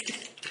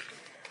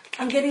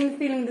I'm getting the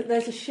feeling that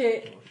there's a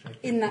ship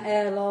in that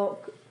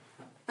airlock,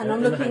 and I'm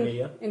In the looking hangar,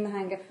 yeah. in the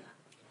hangar.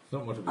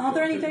 Not much of a Are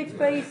there any job, is it?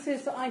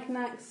 databases that I can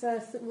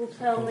access that will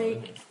tell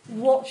me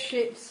what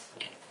ships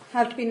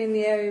have been in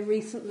the area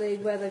recently,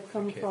 where they've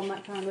come from,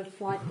 that kind of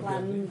flight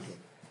plans,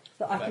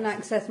 that I can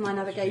access my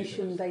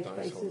navigation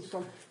databases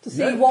from to see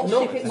No, what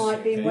not- ship it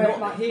might be and where it Not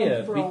might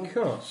here, come from?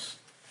 because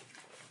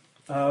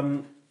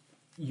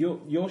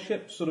your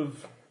ship's sort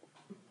of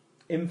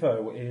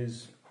info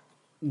is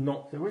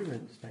not. So we were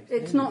in space.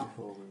 It's not-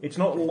 It's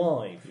not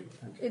live.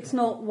 It's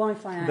not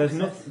Wi-Fi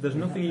access. There's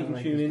nothing you can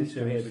That tune makes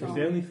into here this because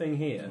the only thing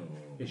here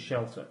is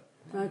shelter,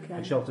 Okay.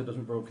 and shelter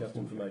doesn't broadcast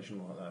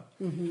information like that.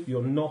 Mm-hmm.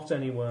 You're not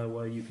anywhere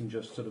where you can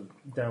just sort of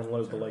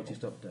download the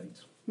latest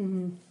updates.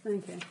 Mm-hmm.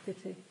 Okay,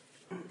 pity.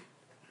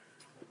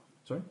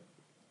 Sorry,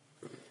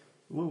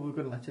 Well, we're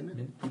going to let him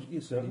in. you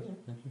certainly.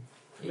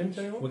 Didn't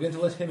tell you what? We're going to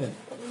let him in.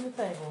 On the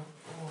table.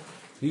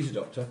 He's a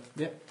doctor.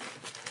 Yep.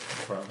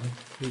 Apparently.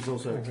 He's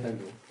also a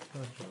Kendall.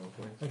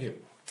 Thank you.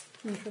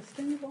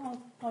 Interesting. Well,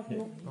 I've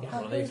not I've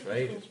had on these those for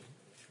ages.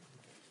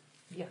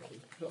 Yucky.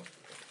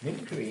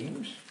 Mint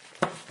creams.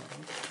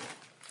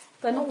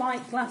 They're not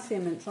like glacier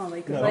mints, are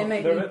they? Because No, they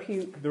make they're me a-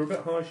 puke. They're a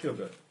bit high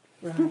sugar.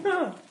 Right.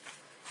 Oh,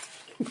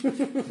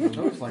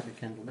 it's like a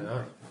Kendall.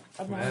 Ah.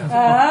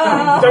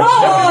 Ah!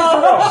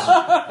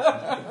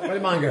 Where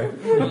did mine go?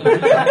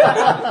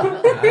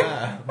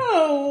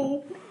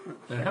 Oh!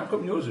 And how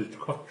come yours is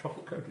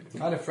chocolate coated?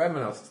 I had a friend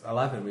when I was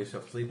 11, we used to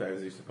have sleepovers,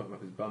 he used to put them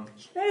up his bum.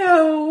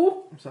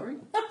 Ew! I'm sorry?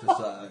 Just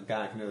a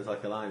guy can do this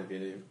like a line if you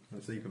do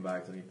in sleeping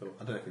bags, and he thought,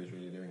 I don't know if he was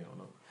really doing it or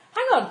not.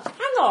 Hang on.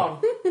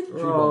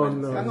 Oh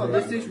no! Hang on,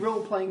 this is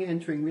role playing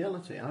entering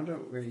reality. I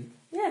don't really.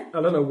 Yeah.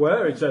 I don't know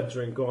where it's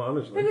entering, quite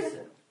honestly.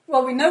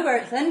 Well, we know where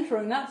it's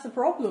entering, that's the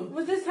problem.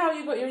 Was this how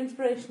you got your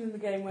inspiration in the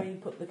game where you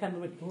put the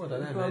candle in? Oh, I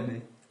don't know,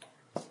 maybe.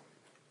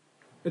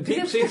 A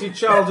deep-seated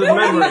childhood You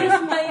memory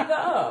just made that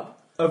up.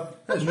 of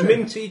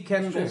minty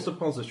Kendall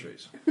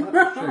suppositories.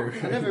 That's true.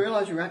 I never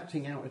realised you were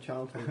acting out a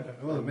childhood.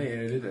 It wasn't me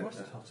who did it.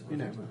 You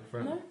know.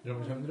 Friend. No. You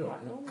want me to open the door?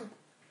 Quite normal.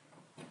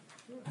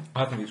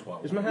 I think it's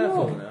quite. Is my hair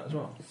falling out as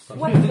well?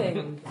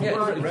 Sweating.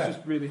 It's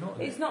just really hot.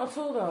 It's not at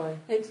all, darling.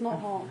 It's not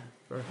hot.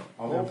 Very hot.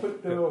 I'll open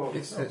the door.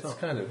 It's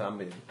kind of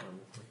ambient.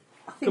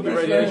 I think Could be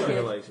it's radiation loaded.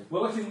 related. We're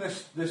letting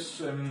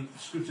this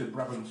Scooter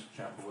Brabant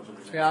chap or whatever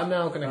his name Yeah, I'm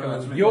now going to go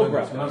is. and... Your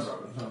Brabant.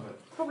 Brabant.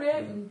 Probably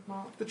open,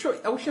 Mark.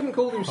 I wish I hadn't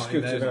called him Fine,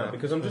 Scooter there's now, that.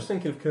 because I'm just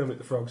thinking of Kermit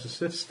the Frog's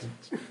assistant.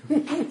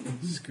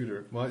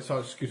 Scooter. Well, it's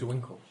like Scooter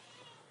Winkle.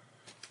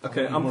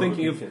 Okay, I'm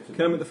thinking of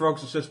Kermit the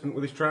Frog's assistant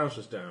with his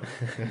trousers down.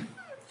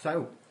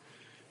 So,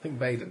 Think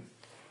Baden.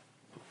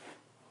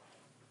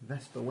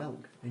 Vesper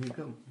Welk, in you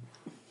come.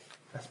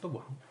 That's the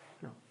one.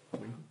 No,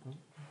 Winkle. Oh,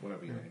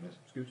 Whatever your name is.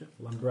 Scooter.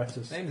 Lambrettus.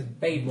 His name is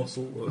Bade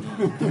Muscle.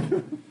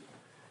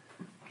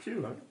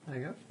 Sure, there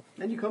you go.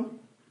 Then you come.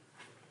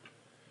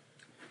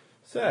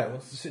 So,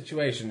 what's the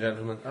situation,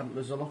 gentlemen?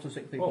 There's a lot of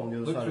sick people Oh, on the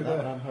other look side of through that, there.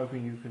 and I'm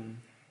hoping you can.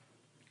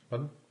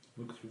 Pardon?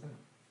 Look through there.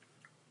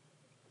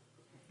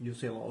 You'll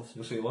see a lot of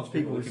You'll see a lot of people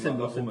people with looking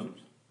similar like that woman.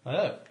 symptoms. I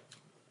know.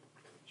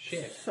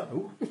 Shit.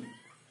 So,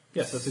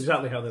 Yes, that's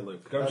exactly how they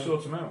look. Go and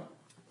sort them out.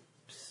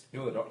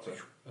 You're the doctor.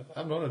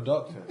 I'm not a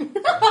doctor.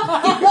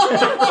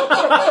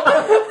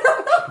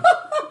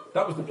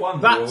 That was the plan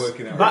that we were That's,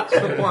 working out. that's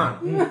the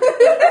plan.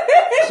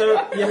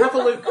 So you have a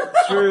look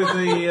through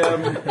the...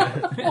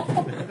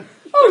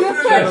 Oh, you're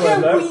such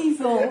Hello. a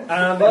weasel.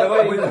 and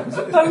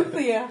Both of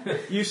you.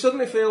 you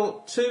suddenly feel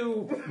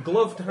two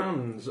gloved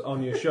hands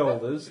on your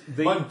shoulders.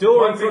 The Mine-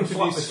 door in mine front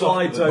being of you slightly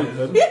slides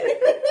softer open.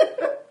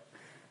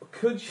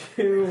 Could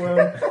you...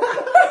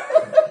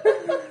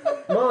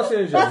 Martin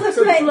and John, That's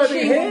a could bloody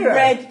fetching hero.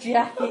 red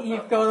jacket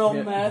you've got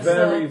on there,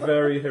 Very, sir.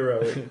 very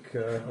heroic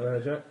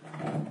there, Jack.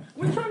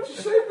 We're trying to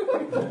save the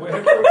people.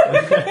 We're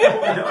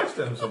dice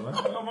them somewhere.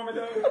 Oh, Mummy,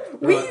 don't.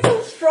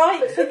 Weasel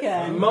strikes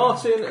again.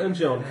 Martin and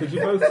John, could you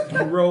both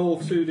roll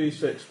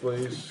 2d6,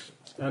 please?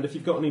 And if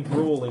you've got any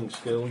brawling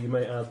skill, you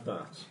may add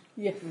that.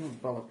 Yeah,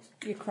 bollocks.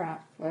 you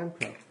crap. I am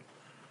crap.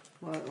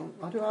 Well,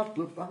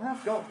 I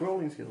have got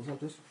rolling skills. I've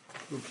just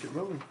good shit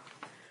rolling.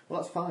 Well,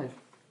 that's 5.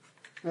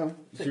 No, So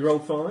 6. you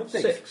rolled 5?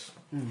 6.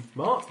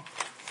 Mark?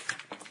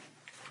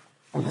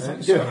 Unless I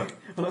can do it.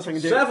 Unless I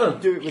can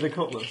 7. do it with a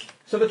cutlass.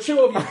 So the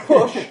two of you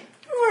push.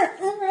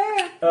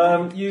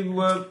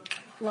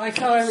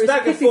 Like Iris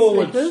stagger pissy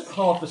forward slippers.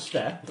 half a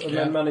step and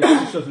then manage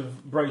to sort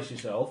of brace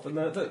yourself. And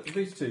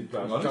these two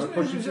guys are trying to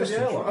push you through the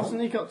airlock.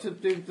 Hasn't he got to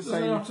do the Doesn't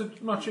same? have to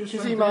match his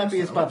Because he might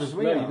be as bad as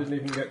we No, you are. didn't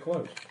even get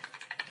close.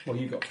 Well,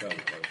 you got fairly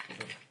close.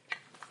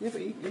 Yeah,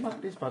 but he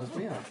might be as bad as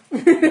we are.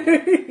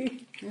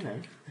 You know.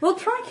 Well,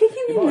 try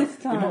kicking him this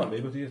He might time. be,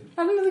 but he isn't.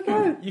 Have another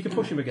go. You can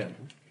push him again.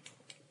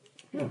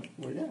 Well,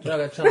 yeah. Do I get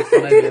a chance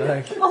to maybe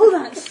like... Oh,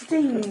 that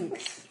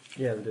stinks.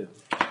 Yeah, they do.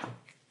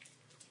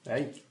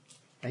 8.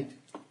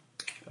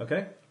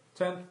 Okay.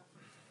 10.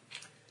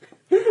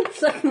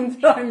 Second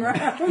time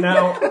round.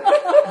 Now,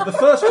 the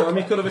first time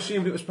you could have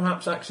assumed it was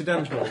perhaps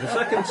accidental. The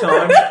second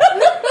time,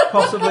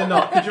 possibly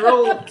not. Could you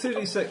roll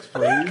 2d6,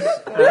 please?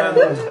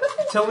 And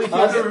tell me if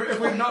If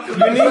we've not you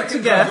need to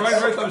get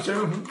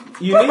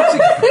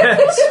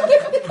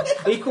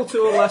equal to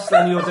or less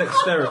than your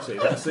dexterity.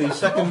 That's the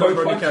second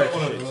number on your character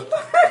sheet.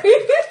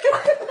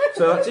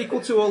 So that's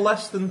equal to or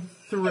less than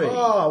 3.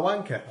 Oh,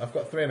 wanker. I've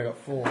got 3 and I got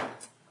 4.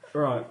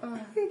 Right.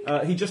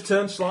 He just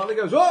turns slightly,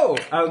 goes, whoa!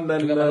 And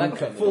then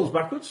falls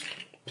backwards.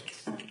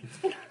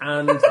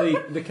 And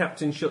the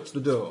captain shuts the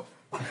door.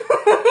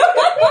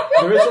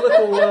 There is a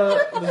little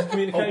there's a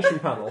communication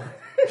panel.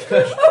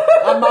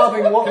 I'm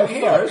Marvin, what the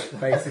fuck?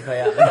 Basically,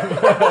 at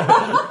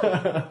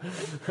them.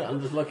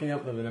 I'm just looking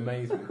up them in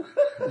amazement.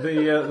 The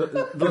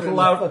little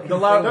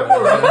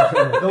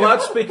the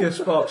loudspeaker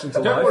sparks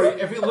into Don't life. worry,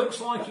 if it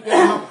looks like you're going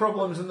to have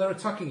problems and they're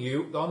attacking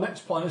you, our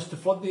next plan is to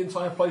flood the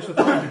entire place with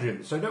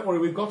hydrogen. So don't worry,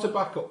 we've got a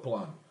backup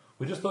plan.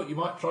 We just thought you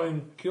might try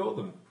and cure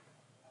them,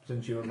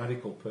 since you're a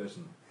medical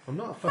person. I'm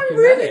not a I'm fucking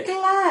really medic.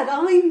 glad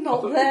I'm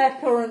not there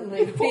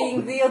currently,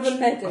 being the other I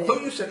medic.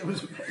 thought you said it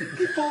was...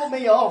 You fought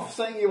me off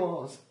saying you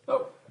was.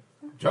 Oh,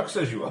 Jack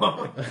says you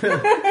are.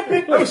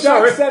 Oh,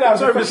 sorry.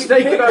 Sorry,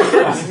 mistaken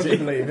identity.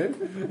 Believe him.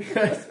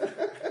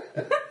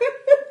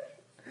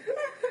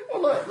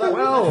 Look,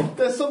 Well.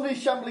 there's somebody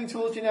shambling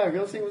towards you now.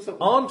 Go see what's up.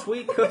 Aren't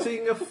we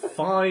cutting a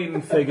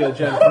fine figure,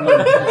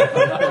 gentlemen?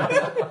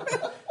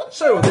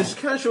 So, this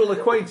casual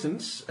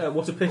acquaintance,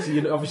 what a pity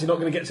you're obviously not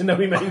going to get to know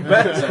him any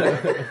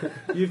better,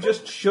 you've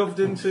just shoved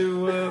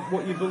into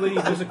what you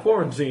believe is a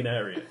quarantine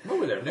area. No,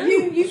 we don't know.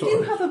 You Sort do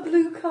of. have a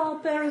blue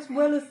card there as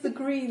well as the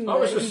green. I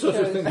was that just you sort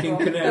of chose thinking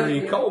from, canary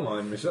don't you? coal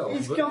mine myself.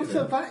 He's but, got you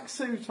know. a vac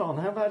suit on.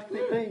 How bad can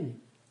it be?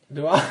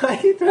 Do I? What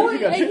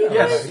are you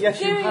Yes, guys yes,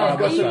 you doing? have.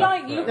 Are you Got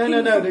like that.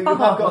 looking No, for you have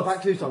got a paths?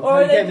 vac suit on. Or How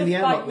are you they get in the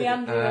just like airlock?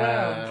 meandering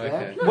around?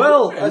 Okay.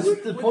 Well,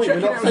 That's the point. We're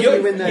not checking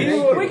sending you in there you-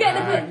 naked. We're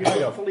getting a bit-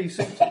 You're fully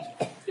suited.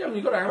 Yeah,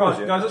 you've got hours.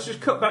 right, guys, let's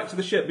just cut back to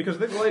the ship because I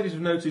think the ladies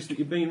have noticed that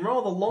you've been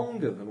rather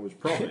longer than was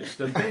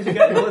promised and things are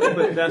getting a little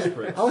bit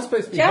desperate. I was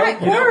supposed to be Jack,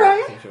 helping where out are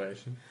that you?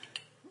 situation.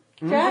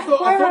 Jack, I where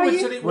thought are we you?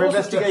 said it We're was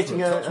investigating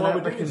desperate. That's why we're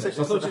American doing this. I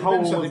sickness. thought The it whole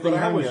had been of said the they've got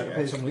hangar hours yet.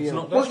 appears to be It's in.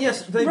 not Well, desperate.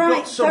 yes, they've Right,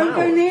 got some don't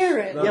go hours. near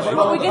it. Yeah, but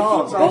We're our getting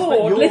parts,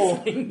 bored your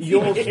listening to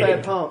you. spare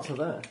parts are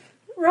there.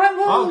 Right,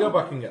 well, I'll go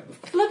back and get them.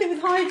 flood it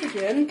with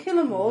hydrogen, kill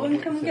them all,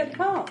 and come and get the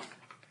parts.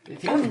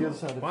 It is on the other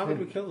side of Why would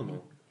we the kill them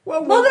all?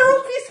 Well, Well, they're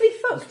obviously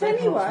fucked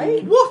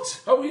anyway.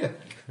 what? Oh, yeah.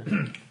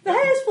 The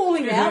hair's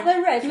falling out,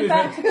 they're red and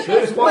about to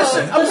Excuse me.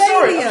 Listen, I'm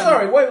Vanadium.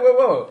 sorry, wait.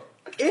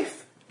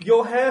 If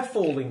your hair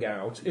falling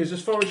out is,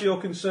 as far as you're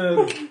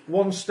concerned,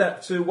 one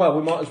step to, well,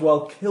 we might as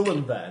well kill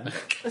them then.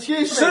 Excuse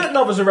me. Certain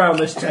of us around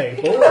this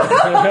table are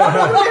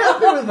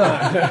happy with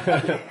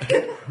that.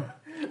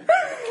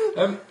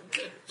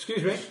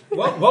 Excuse me.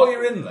 While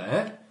you're in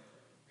there,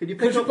 Could you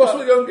could pick you up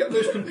possibly go and get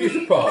those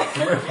computer parts?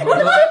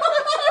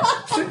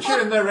 Since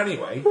you're in there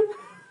anyway,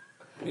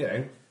 you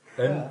know,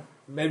 then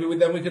maybe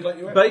then we could let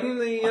you out.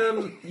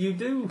 Baden, you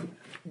do,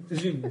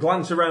 as you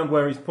glance around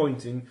where he's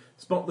pointing,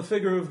 spot the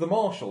figure of the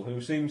marshal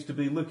who seems to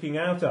be looking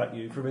out at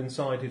you from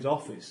inside his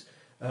office,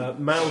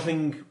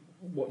 mouthing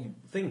what you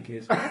think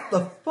is, what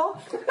the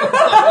fuck?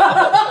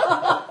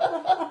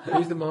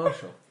 Who's the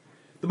marshal?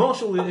 The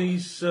marshal,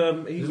 he's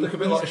Does it look a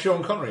bit like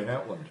Sean Connery in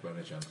Outland, by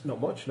any chance? not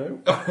much,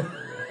 no.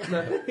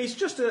 No, he's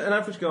just an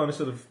average guy in a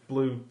sort of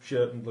blue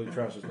shirt and blue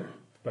trousers, and a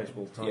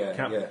baseball type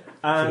cap. Yeah.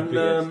 And Sort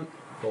of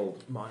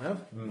bald. might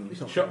have. He's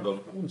not Shotgun.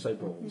 I wouldn't say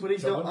bald. But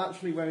he's not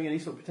actually wearing any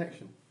sort of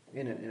protection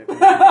in it. He's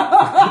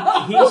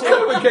What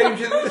kind of a game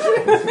do you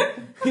think this is?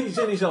 he's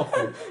in his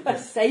office. A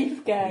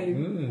safe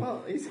game.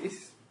 Well,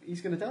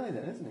 he's going to die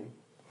then, isn't he?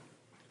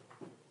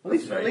 At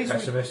That's least, very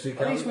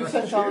pessimistic. at least we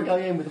sent our guy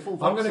in with a full I'm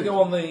going to vaccine.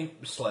 go on the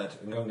sled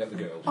and go and get the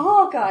girls.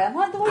 Our guy, I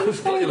like the way you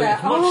say Clearly, that.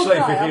 it's much Our safer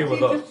guy, here after with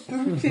you us. just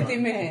booted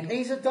him in.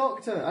 He's a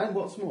doctor, and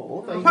what's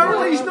more... they-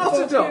 Apparently he's not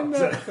a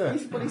doctor.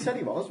 But he said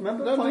he was.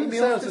 Remember No, fighting me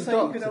didn't off say to I was say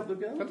a you could help the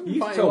girl? You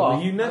Fight told off.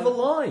 me you never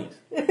lied.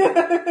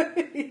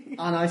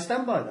 And I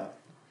stand by that.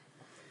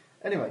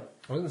 Anyway,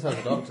 I wasn't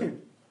saying the doctor.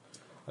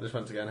 I just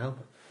went to go and help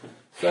her.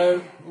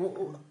 So,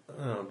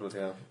 oh bloody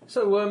hell!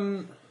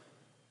 So,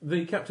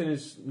 the captain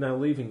is now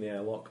leaving the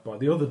airlock by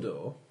the other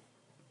door.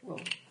 well,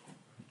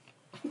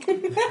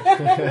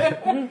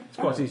 It's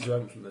quite easy to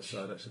open from this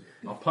side, actually.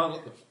 I'll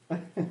pilot the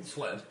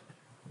sled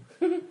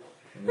and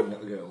go and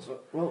get the girls.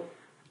 well,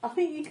 I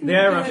think you can The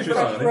air do after a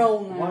fresh turning.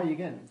 roll why are now. you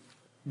getting?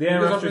 The air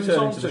Because after I've been returning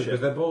told to to the because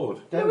ship. they're bored.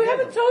 No, we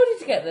haven't told you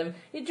to get them.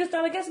 You just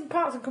had to get some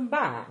parts and come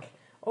back.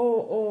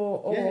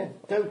 Or Yeah,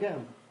 don't get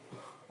them.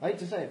 I hate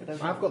to say it, but don't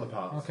get 'em. I've got the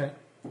parts. Okay.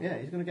 Yeah,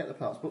 he's going to get the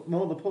parts. But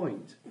more the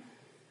point,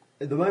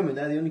 at the moment,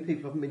 they're the only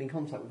people who haven't been in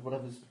contact with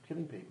whatever's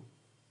killing people.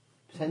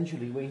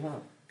 Potentially we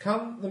have.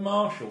 Can the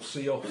marshal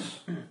see us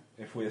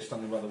if we're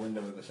standing by the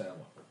window of this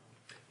airlock?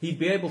 He'd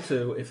be able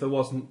to if there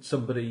wasn't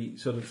somebody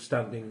sort of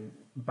standing,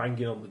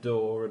 banging on the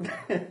door and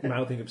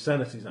mouthing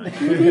obscenities at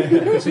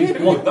him. Because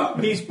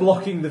he's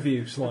blocking the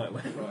view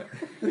slightly. Right.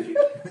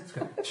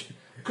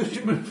 Could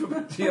you move a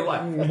bit to your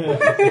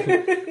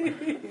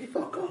left?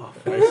 Fuck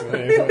off, basically,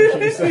 is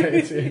what she's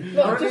saying to you.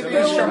 No, Are just these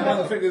go strong and help.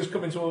 little figures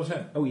coming towards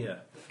him? Oh yeah.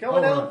 Go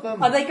and help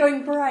them. Are they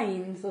going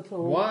brains at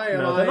all? Why am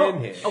No, I they're not,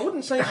 in here? I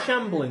wouldn't say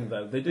shambling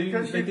though. They do.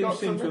 Because They you've do got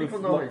seem some to have medical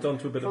locked knowledge.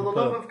 onto a bit For of the a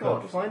love of God,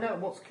 purpose. find out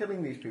what's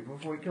killing these people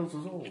before it kills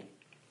us all.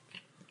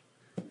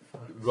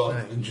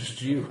 Rather than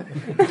just you.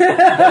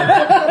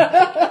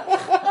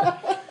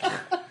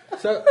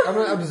 So I'm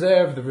going to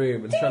observe the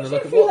room and trying to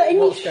look Do at you feel any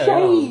what's going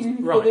on. shame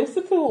for Right. this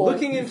at all?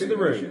 Looking into the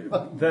room,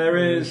 there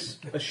is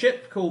a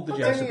ship called the I'm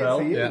doing it for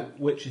Jezebel, you. Yeah.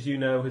 which, as you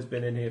know, has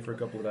been in here for a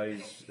couple of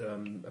days.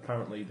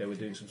 Apparently, they were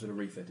doing some sort of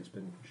refit. It's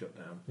been shut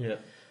down. Yeah.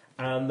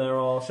 And there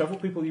are several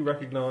people you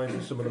recognise,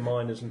 some of the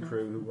miners and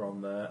crew who were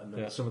on there, and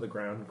then Yeah. some of the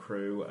ground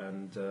crew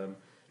and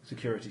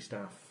security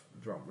staff.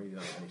 There aren't really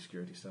that many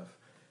security staff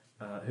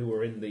who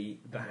were in the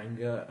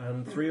hangar,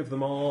 and 3 of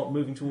them are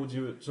moving towards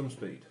you at some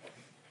speed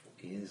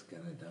He is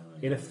going to die.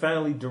 in a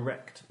fairly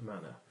direct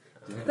manner.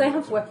 They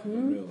have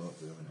weapons.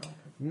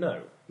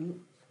 No,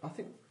 I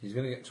think. He's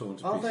going to get torn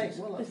to Are they? pieces.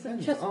 Well, that Is the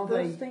depends. chest Are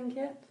they? bursting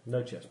yet?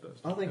 no chest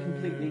burst. Are they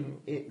completely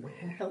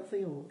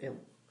healthy or ill?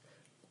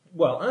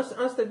 Well,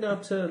 as they've now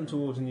turned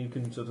towards, and you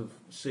can sort of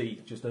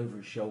see just over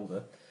his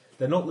shoulder,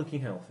 they're not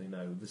looking healthy.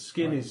 No, the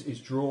skin is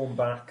drawn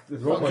back.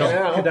 They're almost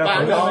hell,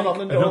 cadaverous. bang on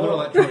the door. Another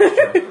electronic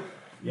check.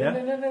 Yeah.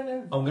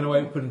 No. I'm going to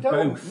open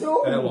Don't, both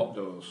no. airlock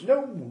doors.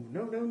 No,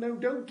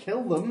 don't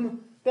kill them.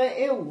 They're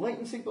ill. Wait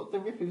and see what the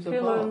rippers Kill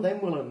apart. them. Then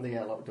we'll open the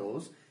airlock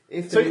doors.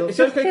 If So they look, it's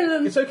okay. kill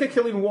 'em. It's okay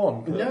killing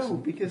one person. no,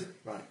 because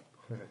right.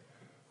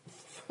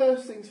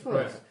 First things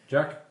Right, first.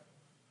 Jack,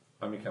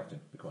 I'm your captain.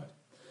 Be quiet.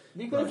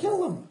 You've got to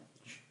kill them.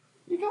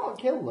 You can't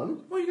kill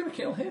them. Well, you're going to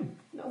kill him.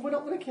 No, we're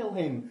not going to kill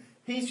him.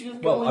 He's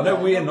just Well, going I know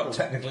to we're help not them.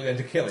 technically going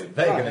to kill him.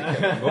 They're Right. going to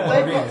kill him. But what I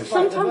They've mean got is,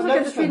 Sometimes there's I no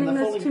get the strength, feeling they're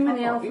there's falling too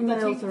many apart. alpha Even their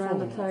males teeth are around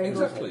the falling apart.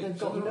 table. Exactly. They've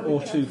got no Or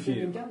chance too of few.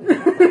 doing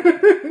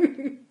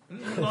damage.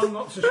 I'm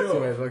not so That's the way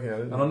sure. of looking at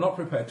it. And I'm not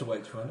prepared to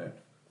wait to find out.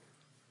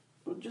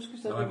 But just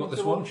because And I've got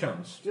this one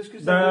chance.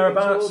 They're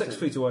about 6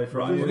 feet away from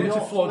Right, you. we're going to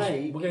not flood.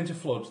 make- We're going to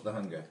flood the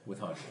hangar with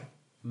hydrogen.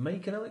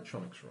 Make an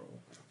electronics roll.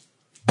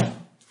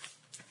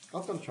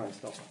 I've got to try and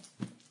stop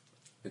them.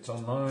 It's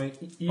on my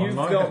You've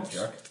head, got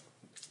Jack.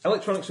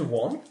 electronics of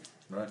 1,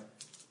 Right.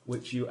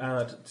 which you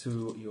add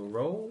to your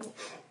roll.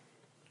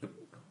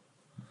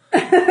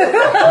 And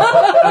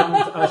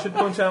I should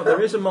point out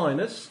there is a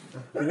minus.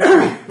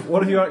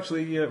 What have you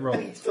actually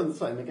rolled? He's done the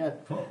same again.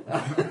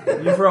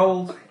 You've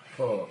rolled.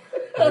 4.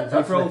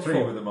 You've rolled 3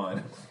 4. with a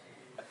minus.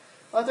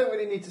 I don't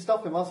really need to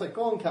stop him. I'll say,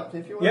 go on,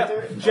 Captain, if you want to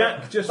do Yep. it.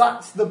 Jack just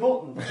That's the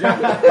button.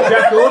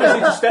 Jack orders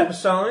you to step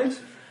aside.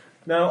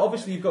 Now,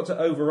 obviously, you've got to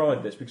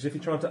override this because if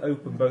you're trying to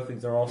open both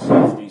things, there are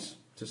safeties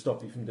to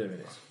stop you from doing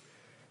it.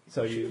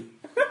 So you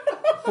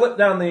flip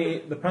down the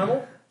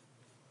panel,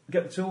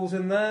 get the tools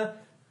in there,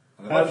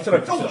 and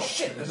oh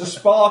shit! There's a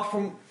spark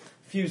from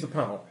fuse the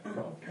panel.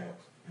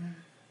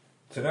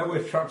 So now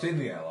we're trapped in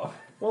the airlock.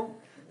 Well,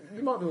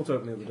 you might be able to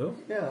open the other door.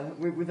 Yeah,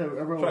 with a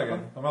roll. Try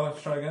again. Am I allowed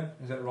to try again?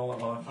 Is it a roll at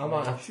life? I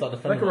might have to start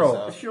defending Make a roll.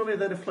 myself. Surely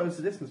they'd have closed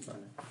the distance by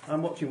now.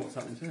 I'm watching what's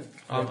happening to him.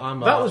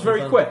 That was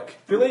very quick.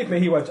 Believe me,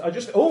 he went.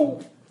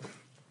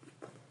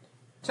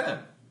 10.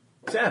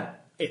 10.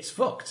 It's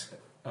fucked.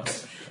 Oh.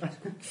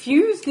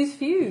 Fused is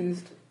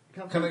fused.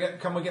 Can we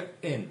get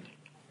in?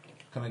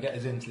 Can I get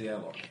us into the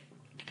airlock?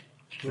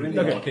 We're in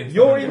the the airlock, into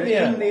You're hangar. in the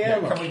air. Yeah,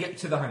 airlock. can we get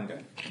to the hangar?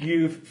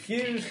 You've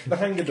fused the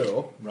hangar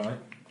door. Right.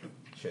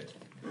 Shit.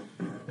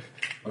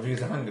 I've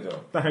used the hangar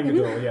door. The hangar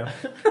door, yeah.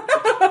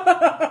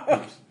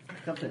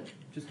 Captain,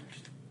 just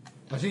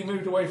Has he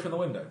moved away from the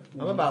window?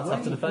 I'm about to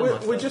have to defend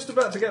myself. We're just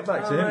about to get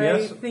back to him, I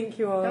yes. think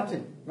you are.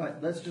 Captain. Right,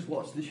 let's just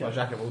watch the show. My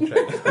jacket will change.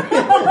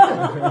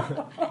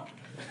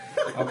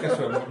 I guess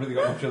we haven't really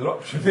got much other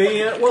option.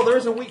 Well, there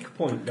is a weak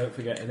point, don't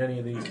forget, in any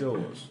of these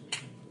doors,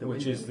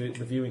 which is the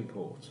viewing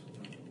port.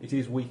 It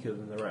is weaker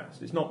than the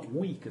rest. It's not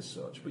weak as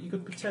such, but you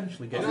could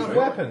potentially get Not through it.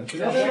 weapons.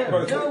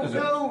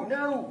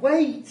 No,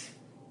 wait!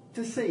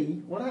 To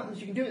see what happens.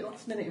 You can do it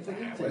last minute if we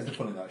need Where's the to.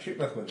 fun in that? Shoot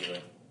both with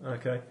it.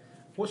 Okay.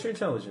 What's your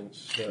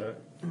intelligence,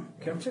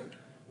 Captain?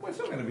 Well, it's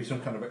not going to be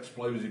some kind of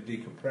explosive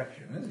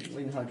decompression, is it?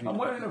 In hydrogen. I'm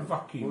wearing a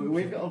vacuum.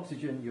 We've got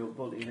oxygen, your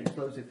body, and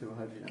explosive through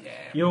hydrogen. Yeah,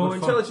 Your we're fine.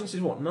 intelligence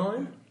is what,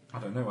 9? I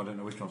don't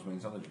know which one's my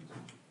intelligence.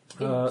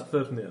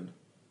 Third from the end.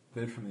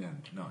 Third from the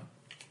end. 9.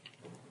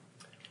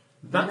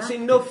 That's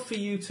enough for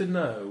you to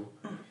know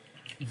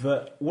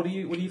that. What are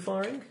you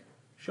firing?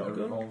 A Shotgun?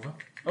 revolver.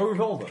 Oh,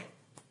 revolver.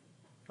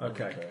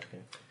 Okay.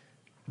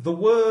 The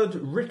word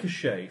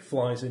ricochet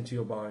flies into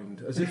your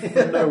mind as if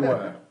from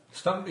nowhere.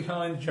 Stand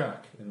behind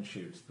Jack and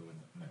shoot the window.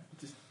 No.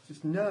 Just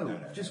Just no.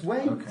 Just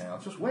wait. Okay, I'll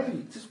just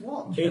wait. Just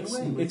watch.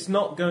 It's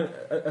not going.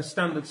 A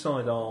standard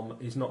sidearm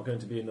is not going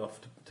to be enough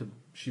to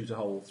shoot a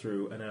hole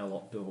through an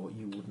airlock door.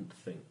 You wouldn't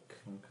think.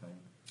 Okay.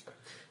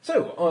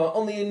 So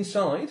on the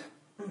inside,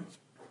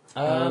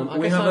 I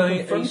we guess have I'm a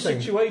confronting.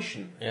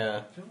 situation.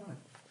 Yeah.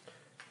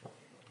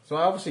 So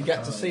I obviously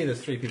get to see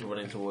there's 3 people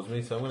running towards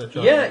me, so I'm going to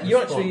try. Yeah, and you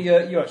respond.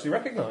 actually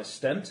recognise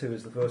Stent, who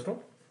is the first one.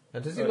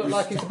 Does he look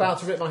like he's about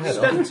to rip my head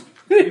off? Stent,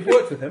 you've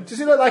worked with him. Does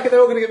he look like they're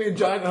all going to give me a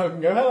giant hug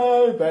and go,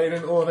 hello,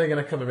 Baden, or are they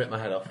going to come and rip my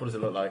head off? What does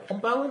it look like? On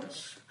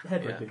balance,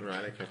 head Yeah, ripping.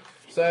 right, okay.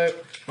 So,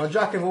 my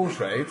jack of all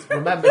trades,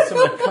 remember some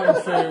of the kung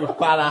fu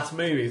badass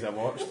movies I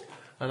watched,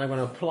 and I'm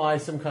going to apply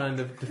some kind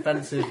of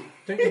defensive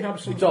Don't you have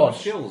some dodge.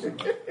 skills in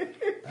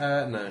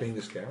that? No. Being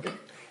the scout?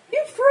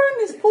 You've thrown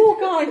this poor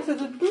guy to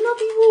the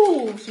bloody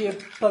wolves, you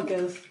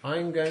buggers.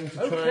 I'm going to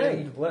try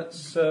Okay, and...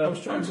 let's I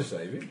was trying to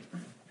save you.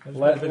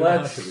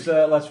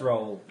 let's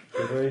roll.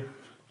 Should we?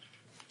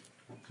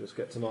 Just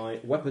get to my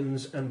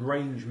weapons and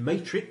range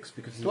matrix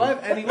because Do I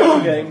have any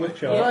weapons game with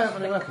Do I Charles.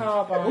 have any weapons?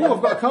 Carbine. Oh,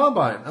 I've got a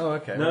carbine. Oh,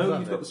 okay. No, What's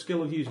you've that got the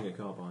skill of using a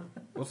carbine.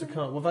 What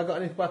have I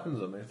got any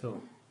weapons on me at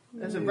all?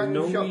 There's a No,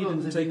 random you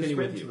shotguns didn't if take you any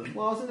with sprint you. to them.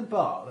 Well, I was in the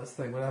bar. Let's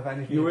think. Would I have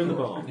anything? You were in the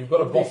bar. You've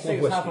got a What do these bottle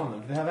of suits have whiskey. on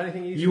them? Do they have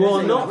anything useful? You are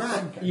There's a not.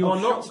 rank You are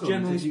of not, shotguns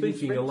generally if you can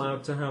speaking, sprint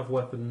allowed to have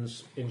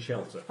weapons in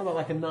shelter. How about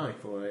like a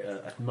knife or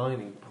a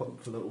mining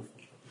pot for a little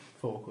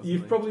fork or something?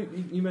 You've probably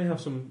you may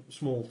have some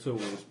small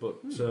tools,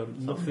 but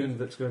nothing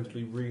that's going to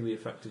be really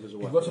effective as a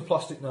You've weapon. got a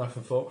plastic knife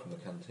and fork from the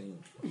canteen.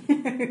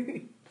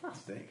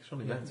 plastic. It's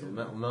probably metal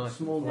knife.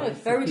 Small No, knife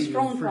it's very to keep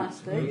strong them free.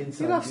 plastic. The You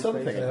inside have is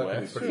something basically-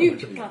 anyway.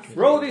 Huge plastic.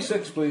 Roll a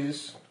d6,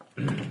 please.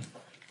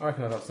 I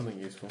reckon I'd have something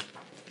useful.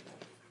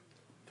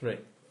 3.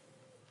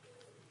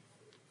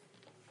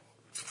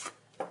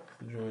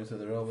 The joys of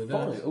the roll with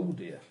dice. Oh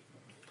dear.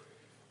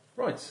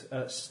 Right,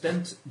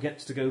 Stent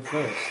gets to go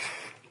first.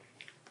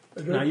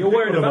 Now you're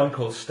worried One of about.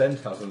 Uncle's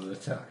stent has an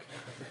attack.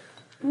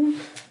 Well,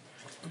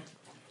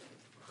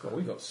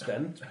 we've got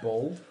Stent,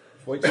 Ball.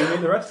 Wait till you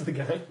meet the rest of the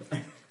gang.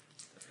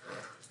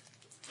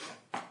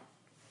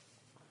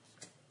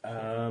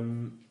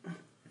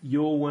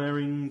 You're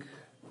wearing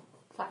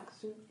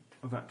Tracksuit.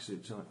 a vac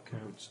suit, so that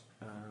counts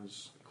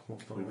as cloth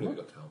We've armor. really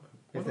got to help him.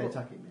 If they're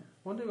attacking me.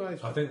 What do I...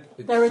 I think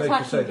it's They're safe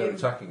to say attacking they're you.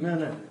 attacking you.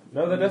 No.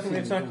 No, they're definitely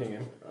attacking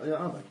him. Are they?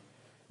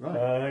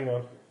 Right. Hang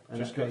on. In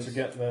Just that got to case,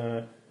 get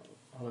the.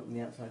 I'll open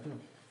the outside door.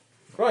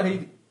 Right,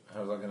 he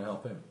How's that going to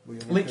help him?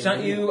 leaps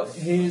at you.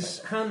 His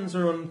hands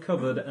are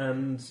uncovered,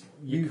 and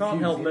you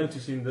can't help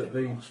noticing that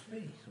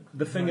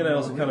the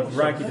fingernails are kind of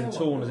ragged and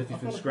torn as if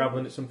you've been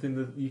scrabbling at something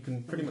that you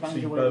can pretty much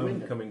see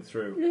bone coming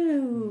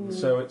through.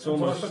 So it's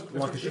almost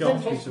like a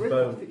sharp piece of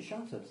bone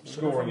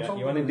scoring at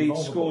you, and indeed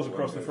scores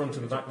across the front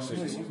of the vac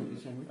suit.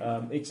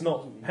 It's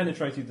not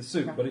penetrated the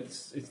suit, but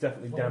it's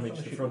definitely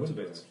damaged the front of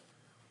it.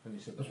 I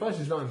suppose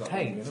he's not in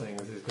pain, seeing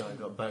as he's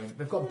got bone...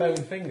 They've got bone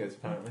fingers,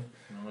 apparently.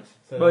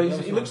 So But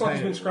that's he not looks like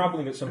he's pain. been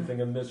scrabbling at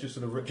something, and there's just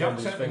sort of ripped one of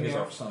Jack's his opening fingers the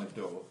off. outside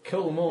door.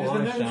 Kill them all, Is I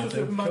there no sort shouted. of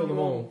Kill them all.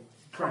 manual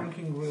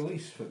cranking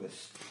release for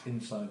this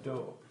inside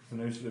door?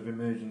 There's no sort of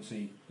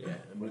emergency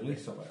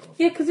release of it?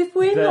 Yeah, because if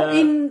we're not The-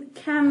 in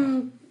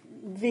cam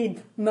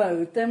vid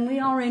mode, then we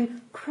are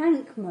in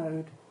crank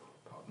mode.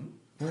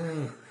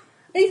 Pardon?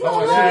 He's not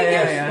Oh, allowing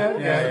us.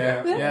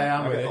 Yeah,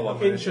 I'm I with get the you.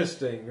 logic.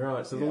 Interesting,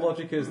 right. So the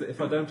logic is that if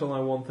I don't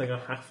allow one thing, I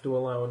have to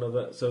allow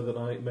another so that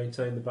I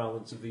maintain the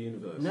balance of the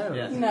universe. No.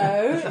 Yes. No,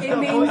 That's it not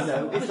the means point,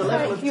 though. If the the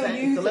level of tech you're tech,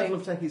 if the level using.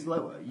 of tech is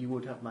lower, you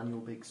would have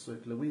manual big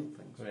circular wheel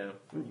things, Yeah.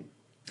 wouldn't you?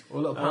 Or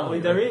a little I panel,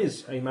 mean, there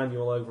is a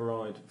manual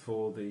override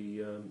for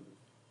the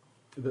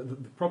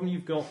problem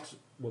you've got.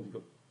 Well, you've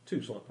got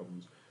two slight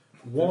problems.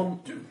 One,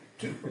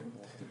 two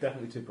problems.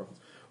 Definitely two problems.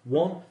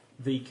 One,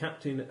 the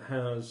captain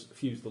has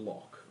fused the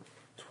lock.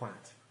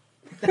 Twat.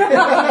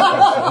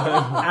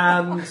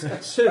 And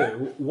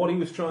two, what he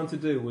was trying to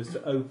do was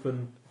to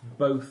open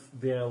both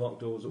the airlock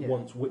doors at Yeah.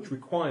 once, which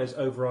requires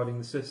overriding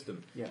the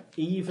system. Yeah.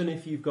 Even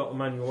if you've got a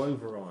manual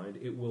override,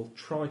 it will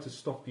try to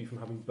stop you from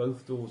having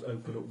both doors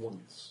open at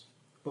once.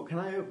 But can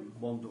I open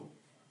one door?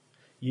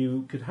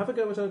 You could have a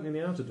go at opening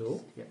the outer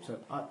door. Yeah. So,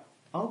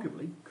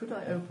 arguably, could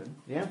I open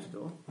the outer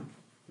door,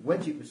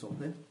 wedge it with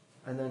something,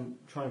 and then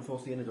try and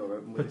force the inner door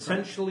open with a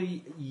crank?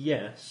 Potentially,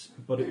 yes,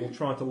 but it will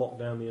try to lock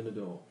down the inner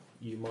door.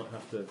 You might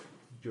have to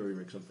jury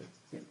rig something.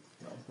 Yeah.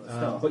 Well, let's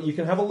start. But you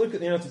can have a look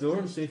at the outer door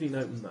and see if you can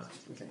open that.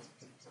 Okay.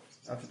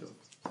 Outer door.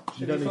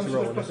 You don't need to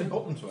roll press a anything.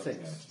 button to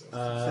open the 6.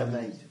 outer door.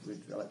 7, 8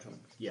 with electronic.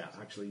 Yeah,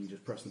 actually, you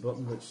just press the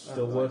button. It's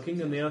still right.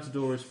 working, and the outer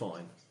door is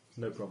fine.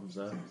 No problems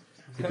there.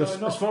 Because I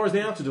not- as far as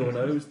the outer door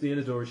knows, the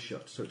inner door is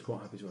shut, so it's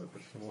quite happy to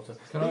open. Water.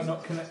 Can I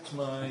not connect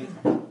my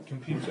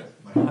computer,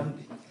 my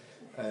handy,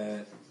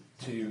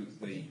 to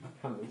the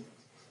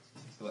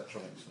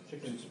electronics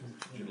and just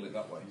jiggle it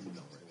that way?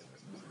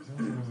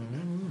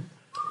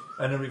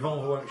 And a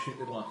revolver won't shoot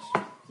the glass.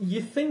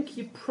 You think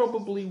you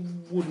probably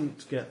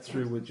wouldn't get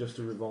through with just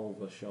a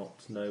revolver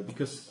shot, no,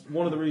 because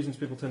one of the reasons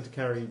people tend to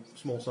carry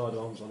small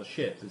sidearms on a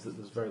ship is that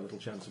there's very little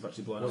chance of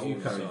actually blowing a What are hole you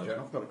in the carrying, side. Jack?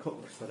 I've got a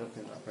cutlass, so I don't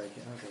think that'll break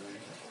it. I'll go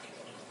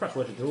Perhaps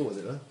wedge a door with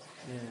it, though.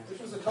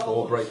 Yeah.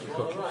 Or break the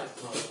cooker.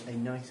 A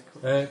nice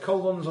cook.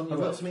 Cold ones on I've your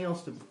got raft. something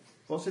else to...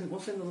 What's in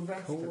the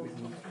raft that we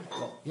can...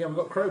 Yeah, we've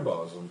got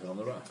crowbars on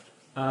the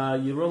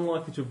raft. You're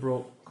unlikely to have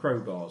brought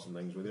crowbars and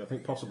things with you. I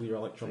think possibly your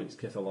electronics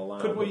kit will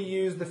allow. Could we but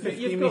use the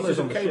 50 You've got metres those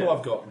on of the cable ship.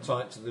 I've got and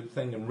tie it to the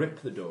thing and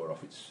rip the door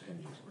off its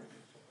hinges?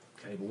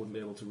 Cable wouldn't be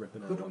able to rip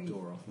an Could airlock we,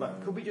 door off.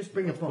 like, could we just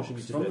bring a box Pushing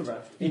you to from the bits.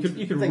 raft? You could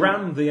into the thing?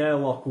 ram the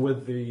airlock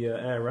with the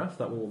air raft.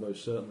 That will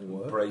almost certainly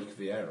work. Break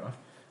the air raft.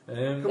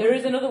 There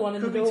is another one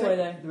in the Could we doorway take-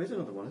 there. There is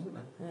another one, isn't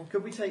there? Yeah.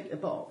 Could we take a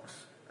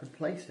box and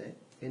place it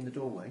in the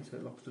doorway so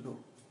it locks the door?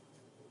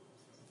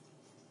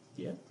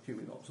 Yeah. Should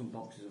we got some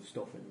boxes of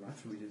stuff in the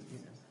raft? We do, you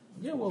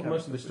know. Yeah, well,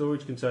 most of the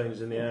storage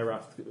containers in the air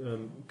raft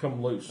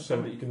come loose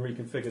so that you can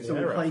reconfigure So the we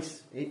air raft.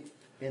 place it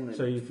in the...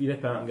 So if you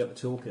nip out and get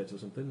the toolkit or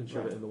something and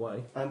shove it in the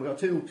way. And we've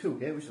got a tool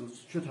here, which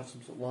should have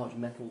some sort of large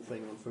metal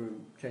thing on for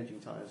changing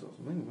tyres or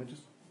something. We're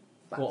just...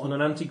 What, on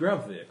an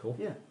anti-grav vehicle?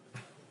 Yeah.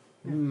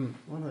 Mm.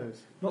 One of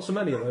those. Not so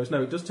many of those,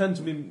 no. It does tend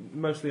to be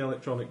mostly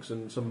electronics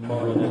and some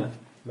minor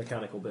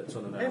mechanical bits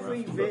on an air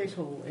Every raft, but-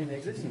 vehicle in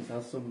existence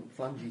has some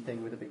flangey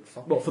thing with a big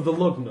socket. What, for the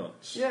lug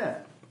nuts? Yeah.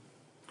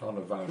 On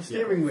a van. The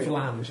steering wheel.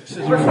 Flange.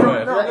 No,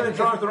 I'm going to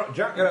drive the raft.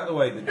 Jack, get out of the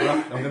way. I'm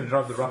going to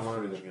drive the raft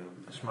through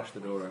the smash the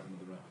door open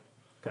with the raft.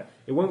 Okay.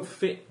 It won't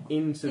fit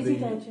into Is the it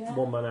down, Jack?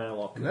 one-man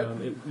airlock. No.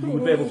 You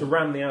would be able to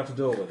ram the outer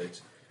door with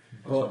it.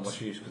 That's not But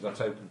much use because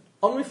that's open.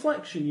 on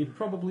reflection, you'd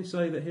probably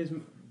say that his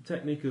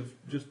technique of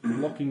just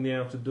locking the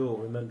outer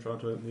door and then trying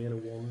to open the inner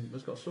one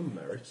has got some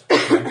merit.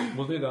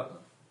 We'll do that.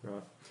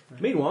 Right.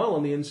 Meanwhile,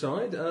 on the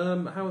inside,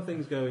 how are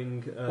things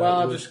going? Well,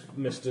 I with just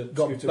Mr.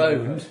 got Scooter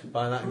boned Moorhead?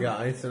 by that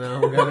guy, so now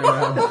I'm going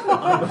around.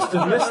 I must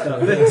have missed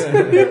that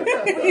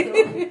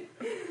bit.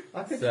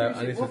 I think So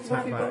I need to What attack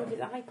have you back. done with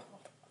the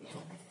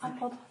iPod?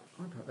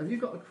 iPod. Have you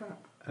got the crap?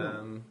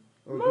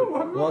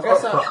 Well, I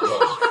guess that.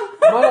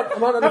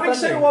 Am I not Having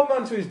sent defending? one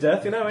man to his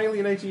death, you're now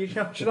alienating your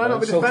captain. Should I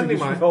not be by insulting defending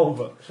his my-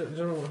 revolver? Do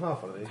you know what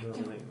half one of these? Have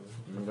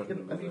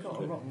you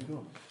got a rotten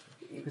gun?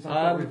 Because I've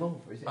Um, got a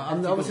revolver. Is it I'm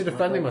empty obviously gun?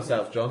 defending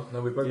myself, John. No,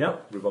 we've both Yep.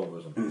 got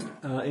revolvers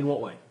on. In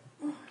what way?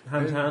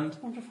 Hand to hand?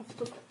 I wonder if I've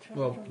still got the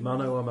Well,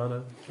 Mano a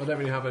mano? I don't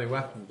really have any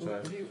weapons, so.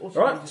 Have you also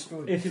Alright,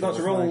 destroyed if you'd like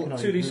to it? roll Can I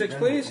 2d6 root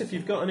please, down? if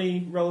you've got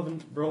any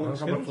relevant rolling I've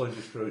skills. fully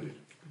destroyed it.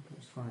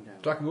 Let's find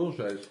out. Jack of all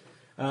trades.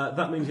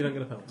 That means you don't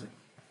get a penalty.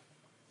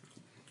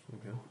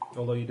 Okay.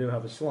 Although you do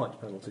have a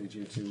slight penalty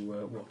due to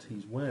what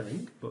he's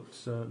wearing, but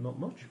not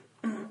much.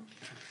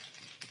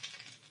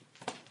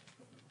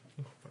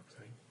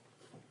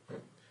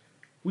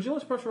 Would you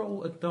like to perhaps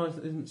roll a dice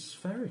that isn't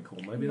spherical?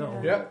 Maybe that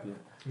will Yeah. help you.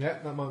 Yeah,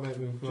 that might make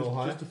me roll Just,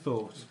 higher. just a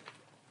thought.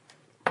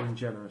 Being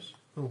generous.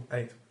 Oh,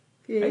 8.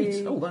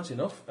 8. Oh, that's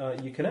enough.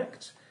 You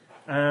connect.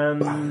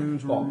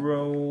 And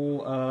roll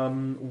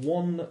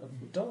 1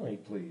 die,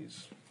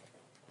 please.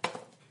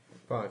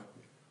 5.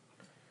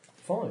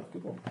 5,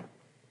 good one.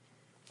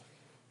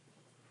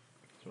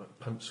 It's like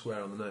punch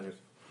square on the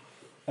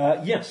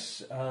nose.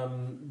 Yes,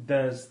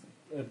 there's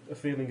a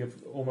feeling of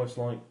almost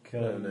like...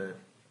 No.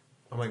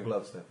 I'm wearing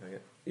gloves though, I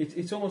get.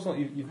 It's almost like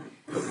you've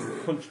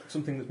punched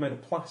something that's made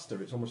of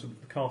plaster. It's almost like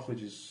the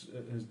cartilage has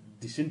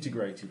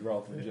disintegrated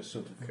rather than just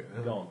sort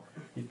of gone.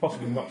 You've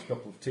possibly knocked a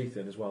couple of teeth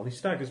in as well. He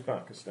staggers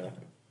back a step.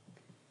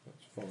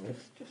 That's fine.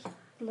 Just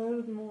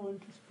load more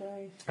into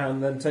space.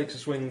 And then takes a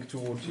swing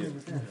towards you.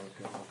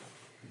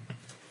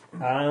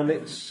 And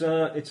it's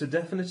a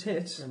definite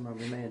hit. And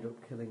we may end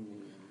up killing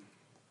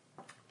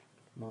the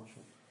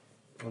Marshal.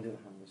 On the other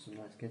hand, there's some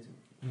nice getting.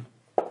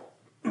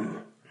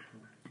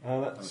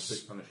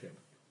 That's On a ship.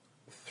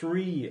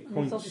 3 it's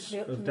points obviously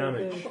up to of me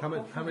damage. to- How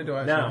many do I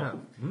actually Now,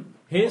 have?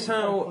 here's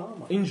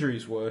how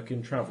injuries work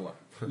in Traveller.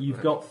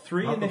 You've got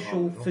 3 Not the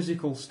initial hard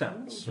physical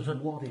stats. Just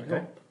wad it Okay.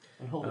 up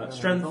and hold it around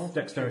Strength, the revolver.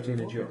 dexterity and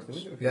Revolver endurance.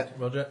 next to it. Yeah,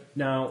 Roger.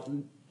 Now,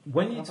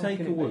 when you I thought take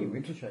a it wound,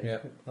 ricochet, Yeah.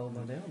 held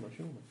by the armour,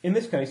 surely. in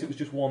this case it was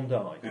just 1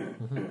 die.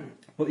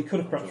 But you could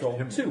have perhaps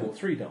rolled 2 or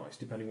 3 dice,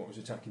 depending what was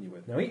attacking you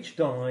with. Now, each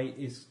die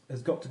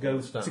has got to go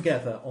Stats.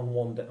 together on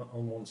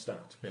one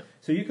stat. Yeah.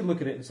 So you could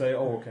look at it and say,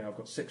 oh, okay, I've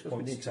got 6 Because we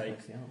points need to to take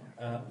place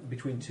the armour.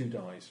 between 2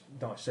 dice.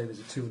 Say there's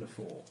a 2 and a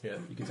 4. Yeah.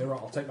 You can say, right,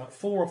 I'll take that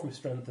 4 off my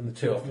strength and the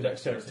 2 off my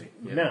dexterity.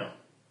 Yeah. Now,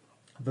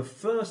 the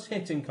first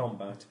hit in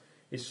combat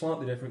is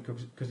slightly different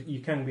because you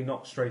can be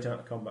knocked straight out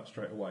of combat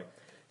straight away.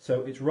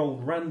 So it's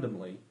rolled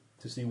randomly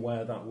to see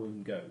where that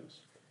wound goes.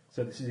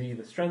 So this is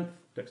either strength,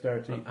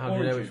 dexterity, How or do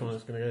you know endurance. which one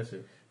it's going to go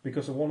to?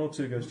 Because a 1 or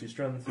 2 goes to your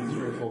strength, a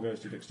 3 or 4 goes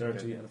to your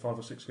dexterity, and a 5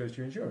 or 6 goes to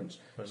your endurance.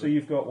 Right. So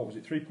you've got,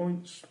 3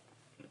 points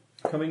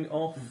coming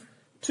off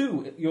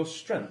to your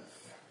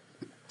strength.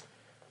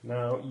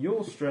 Now,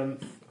 your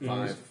strength is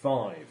 5.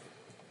 5.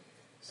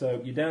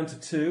 So you're down to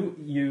 2.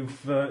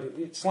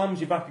 It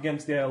slams you back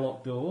against the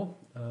airlock door.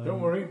 Don't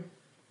worry,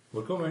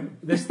 we're coming.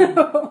 This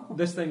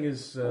thing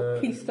is...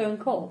 Keystone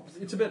Corpse.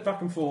 it's a bit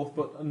back and forth,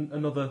 but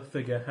another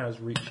figure has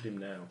reached him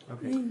now.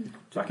 Okay.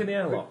 Back in the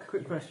airlock.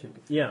 Quick question.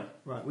 Yeah,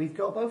 Right, we've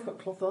both got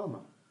cloth armour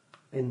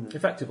in the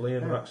effectively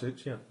in the Yeah. back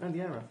suits, yeah. and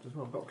the air raft as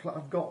well.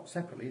 I've got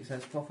separately. It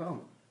says cloth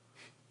armour.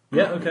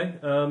 Yeah, okay.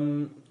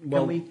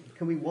 Well,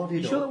 Can we wad you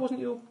it sure that up? wasn't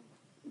your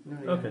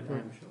No, Okay, I cool.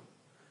 am sure.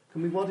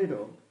 Can we wad it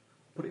up,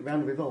 put it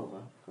round a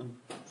revolver, and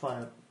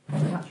fire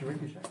catch a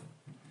ricochet?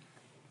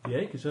 Yeah,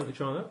 you can certainly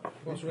try that.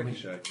 What's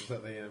ricochet? Is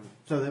that the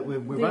So that we're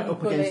The right up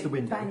bullet against the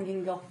window.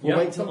 Banging off. We'll Yeah.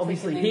 wait till something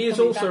obviously. and then He is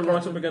coming also back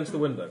right at up against the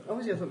window.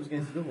 Obviously, I thought it was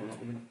against the door, not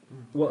the window.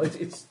 Well,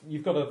 it's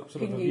you've got a sort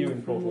of a Pinging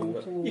viewing from portal. wall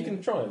But to wall. you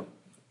can try and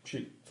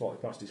shoot slightly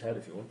past his head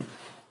if you want.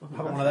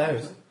 How about one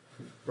of those?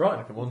 Right,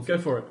 Like a one- go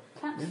for it.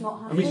 Cat's not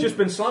I happy. mean, he's just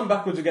been slammed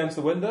backwards against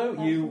the window.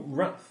 You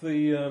wrap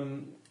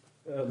the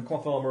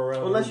cloth armour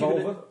around Unless the you're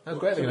revolver. gonna- That's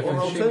great. They're Or going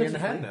to shoot you in the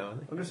head alternatively- now,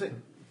 aren't I'm going to say,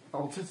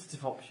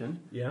 alternative option.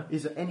 Yeah.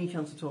 Is there any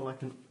chance at all I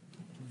can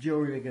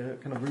jury rig a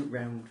kind of route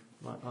round,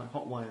 like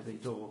hot wire the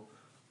door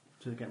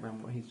to get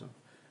round what he's done?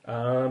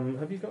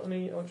 Have you got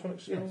any electronic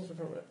skills? Yes. I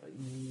can't remember.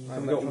 You've I've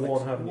only got electronics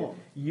one, haven't you? one.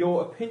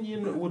 Your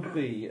opinion would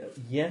be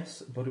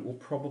yes, but it will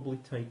probably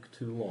take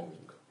too long.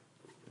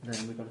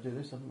 Then we've got to do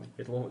this, haven't we?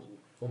 It'll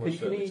almost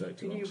certainly take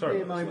too Can long. you Sorry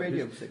hear about my this,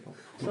 radio ladies. signal?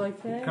 It's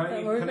okay. Can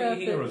Don't worry he about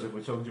hear it. us if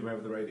we're talking to him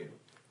over the radio?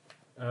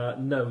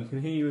 No, he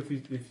can hear you if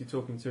you're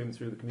talking to him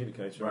through the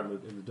communicator Right.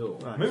 in the door.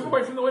 Right. Move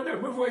away from the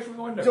window! Move away from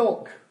the window!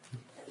 Duck!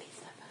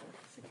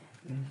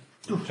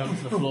 Jump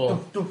to the floor.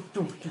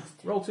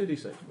 Roll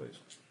 2d6, please.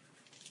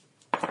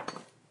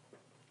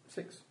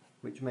 6,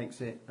 which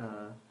makes it, I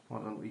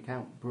don't know what you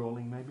count,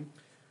 brawling maybe?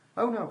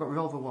 Oh no, I've got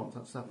revolver 1, so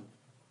that's 7.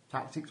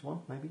 Tactics 1,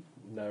 maybe?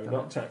 No,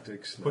 not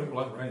tactics. No. Point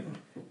blank range.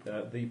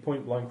 The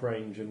point blank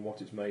range and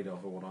what it's made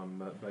of are what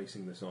I'm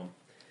basing this on.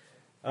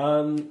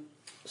 What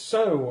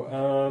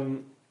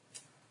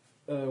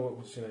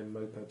was your name?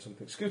 Moped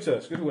something.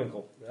 Scooter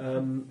Winkle.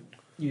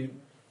 You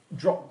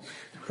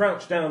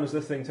crouch down as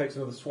this thing takes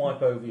another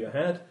swipe over your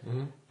head,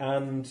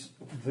 and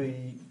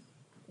the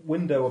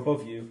window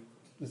above you,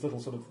 there's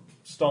little sort of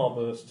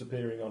starbursts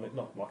appearing on it,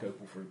 not like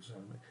opal fruits,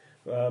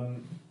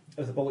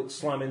 as the bullets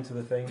slam into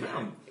the thing.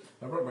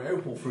 I brought my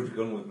opal fruit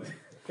gun with me.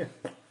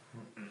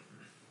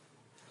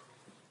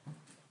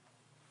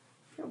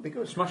 That would be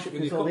good. Smash it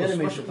with Because your all the cutlass,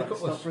 enemies smash it should with like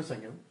your stop for a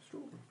second.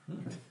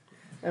 Strawberry.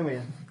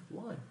 Anyway,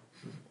 Why?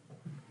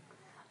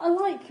 I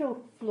like your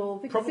floor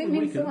because Probably it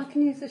means that weakened. I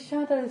can use the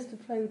shadows to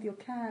play with your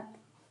cat.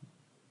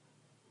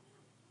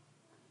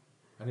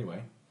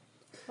 Anyway.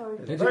 Sorry.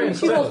 Very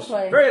She was entertaining.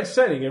 playing. Very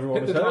entertaining, everyone.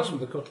 Hit the has glass heard.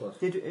 with the cutlass.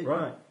 did it?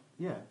 Right.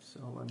 Yeah, so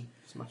I'll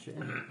smash it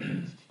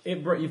in.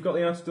 You've got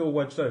the outer door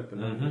wedged open.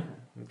 haven't you?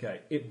 Okay,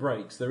 it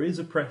breaks. There is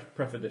a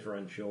pressure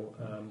differential,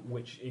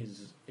 which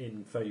is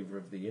in favour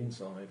of the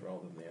inside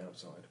rather than the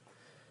outside.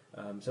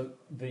 So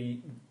the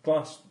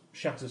glass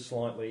shatters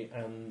slightly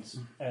and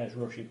air's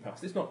rushing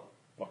past. It's not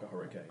like a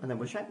hurricane. And then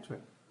we'll shack to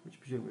it, which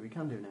presumably we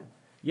can do now.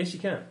 Yes, you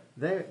can.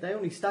 They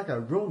only stagger,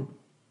 run.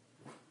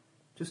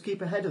 Just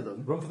keep ahead of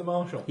them. Run for the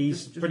marshal.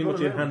 He's Just pretty run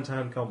much in around.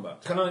 hand-to-hand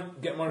combat. Can I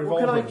get my Well,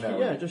 revolver can I, now?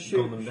 yeah, and just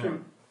gun shoot, them shoot.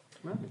 down?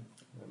 Right.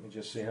 Let me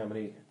just see how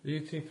many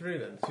You 2-3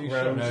 then. 2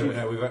 rounds. shots.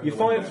 No, we've opened You the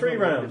fired window. 3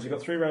 rounds. You've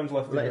got 3 rounds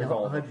left in Letting your hot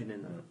revolver. hydrogen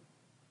in there.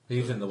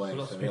 He's in the way. So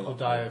lots of so he'll people have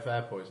die to- of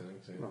air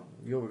poisoning too. Well,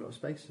 you've already got a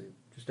spacesuit.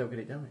 Just don't get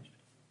it damaged.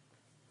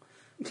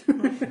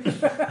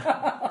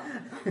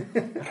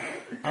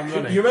 I'm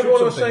running. You remember Shoot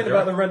what I was something, saying about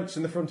Jack. the rents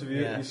in the front of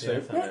your Yes,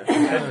 suit? yes,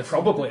 I know.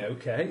 Probably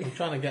okay. I'm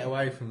trying to get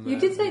away from. You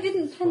did say it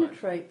didn't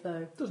penetrate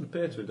though. Doesn't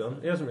appear to have done.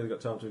 He hasn't really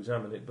got time to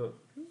examine it, but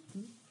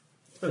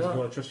depends if you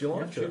want to trust your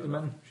Yeah, life. shoot to the it.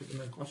 men. Shoot the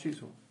men. I'll shoot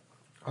someone.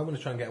 I'm going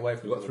to try and get away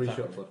from. We've got 3 the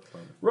shots left.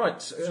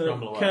 Right,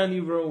 Scramble away. can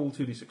you roll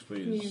 2d6,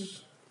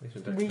 please?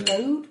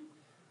 Reload.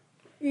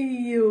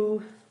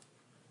 Ew.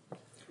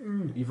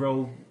 You've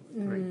rolled.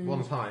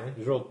 One's high.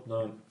 He's rolled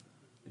 9.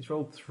 He's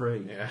rolled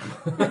 3. Yeah.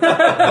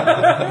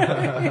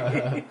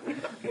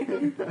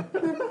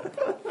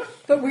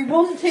 But we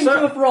want him So-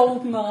 to have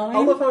rolled I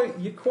 9. love how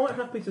you're quite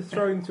happy to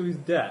throw him to his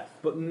death,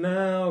 but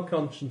now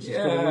conscience is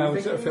Yeah, going I to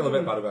would sort of feel a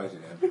bit bad about it.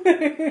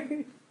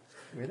 Yeah.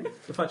 Really?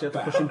 the fact you had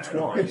to push him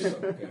twice.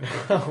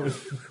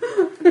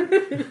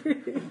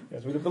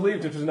 Yes, we'd have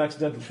believed it was an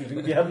accidental shooting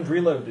if you hadn't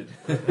reloaded.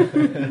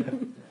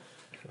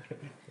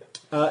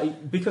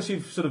 Because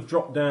you've sort of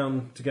dropped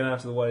down to get out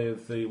of the way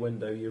of the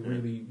window, you're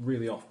really,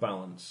 really off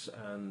balance,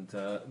 and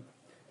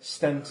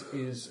Stent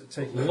is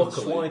taking a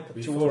Luckily, swipe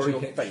before towards he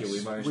your hits face. you,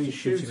 we managed We to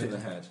shoot shoot him in it.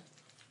 the head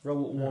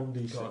Roll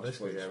 1d6. God, this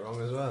could please. go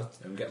wrong as well.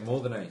 and get more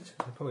than 8.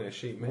 They're probably going to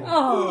shoot me.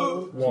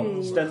 Oh,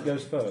 1. geez. Stent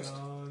goes first.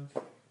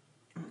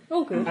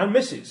 Oh, good. And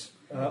misses.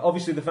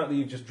 Obviously, the fact that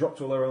you've just dropped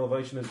to a lower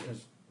elevation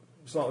has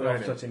slightly Right.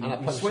 offset him. And I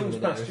He punched swings him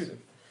in the past nose. you.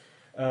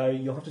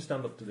 You'll have to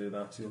stand up to do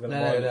that. You're No,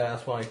 going no, to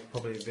that's why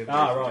probably.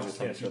 right.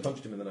 Yes, you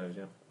punched him in the nose.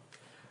 Yeah.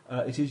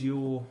 It is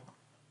your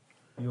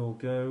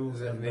go.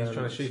 Is it, and he's then trying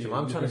to it's shoot him. you.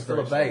 I'm You've trying to been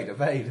still very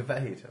evade.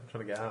 I'm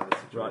trying to get out of this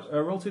Right.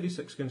 situation. Roll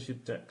 2d6 against your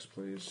dex,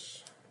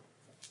 please.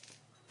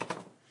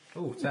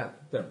 Oh, 10.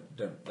 Don't.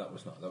 That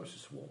was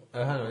just a wall.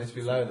 Oh, hang on, it needs to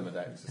be lower than my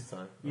dex this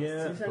time.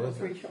 Yeah. You've only got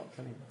 3 shots,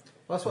 haven't you?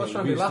 Well, that's what I was Yeah,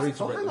 trying to you do last used 3 to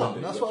time. break Hang the on,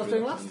 window, that's you what I got was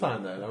doing 3 last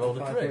time then. I rolled a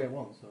 5, 3. 3 at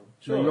once, so.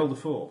 So you rolled a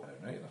 4.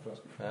 No, the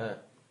first.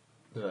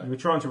 Did I? You were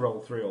trying to roll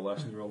 3 or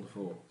less, and you rolled a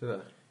 4. Did I?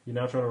 You're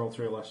now trying to roll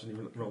 3 or less, and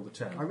you rolled a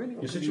 10. I really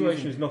want Your to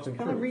situation use is not Can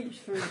I improved. reach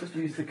through and just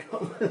use the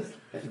cutlass?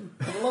 I'm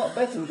a lot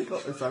better with the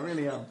cutlass, I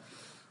really am.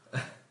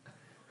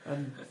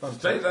 And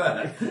Stay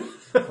there.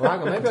 Well,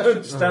 hang on, maybe I Don't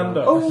should stand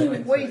up.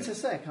 Oh, wait a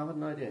sec, I've had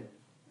an idea.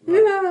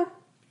 Yeah.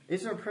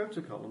 Is there a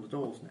protocol on the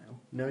doors now,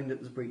 knowing that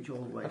there's a breach all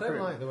the way I through? don't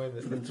like the way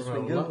that for them it's to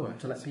around swing over lower.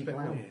 to let It's a people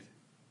bit out. weird.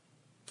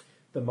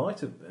 There might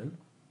have been.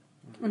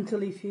 Until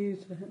he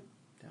fused it.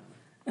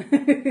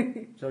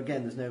 So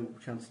again, there's no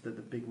chance that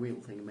the big wheel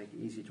thing will make it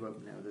easier to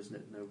open now. There's no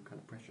kind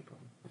of pressure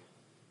problem.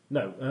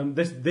 No,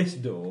 this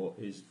door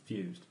is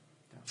fused.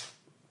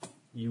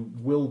 You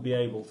will be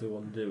able to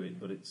undo it,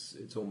 but it's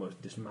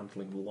almost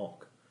dismantling the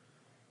lock.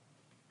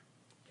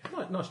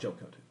 Nice job,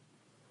 Cody.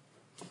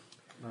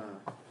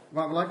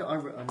 Right, well,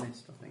 I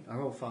missed, I think. I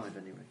rolled 5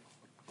 anyway.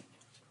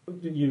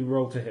 You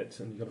rolled to hit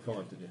and you got a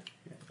 5, did you?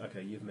 Yeah.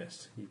 Okay, you've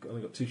missed. You've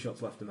only got 2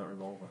 shots left in that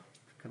revolver.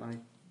 Can I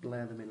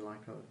layer them in like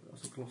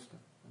as a cluster?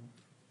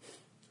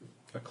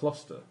 A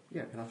cluster?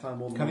 Yeah, can I find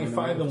more than Can one you in a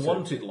fire row? them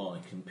wanted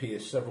like and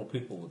pierce several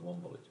people with one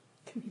bullet?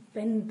 Can you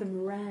bend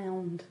them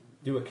round?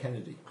 Do a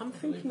Kennedy. I'm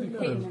thinking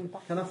Hitting no. them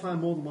back. Can I find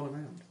more than one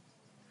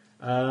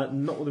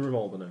around? Not with a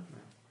revolver, no.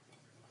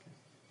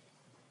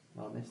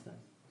 Well, I missed that.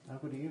 How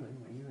good are you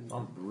anyway? You and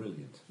I'm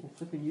brilliant. Well,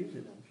 flipping use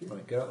it then. Phew.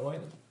 Right, get out of the way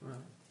then. Right.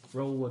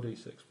 Roll a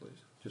d6, please.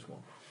 Just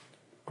one.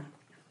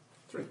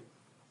 3.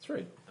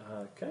 3.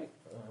 Okay.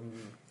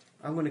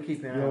 I'm going to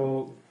keep it out.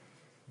 You're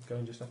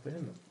going just after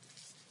him then.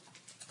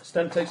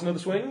 Stent takes another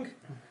swing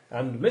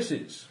and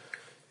misses.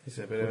 It's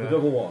a bit With of a a...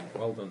 double 1.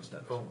 Well done,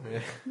 Stent. Yeah.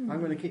 I'm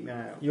going to keep my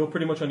eye out. You're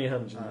pretty much on your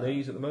hands and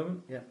knees at the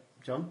moment. Yeah,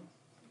 John.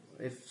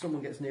 If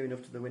someone gets near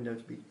enough to the window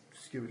to be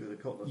skewered with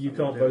a cutlass, You I'm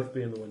can't gonna do both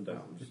be in the window.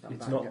 No, I'm just stand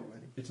It's back not. and get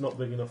ready. It's not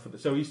big enough for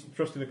this. So he's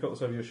thrusting a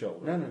cutlass over your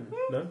shoulder. No,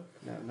 No.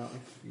 not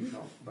if you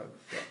can't both.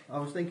 I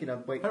was thinking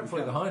I'd wait.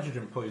 Hopefully the until-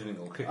 hydrogen poisoning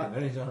will kick in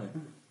any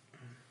time.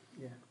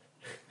 Yeah.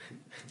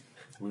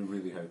 We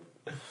really hope.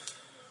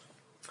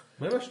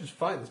 Maybe I should just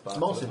fight this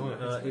bastard. Martin, I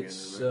don't know if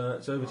it's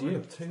over to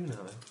you. 2 now.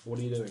 What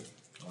are you doing?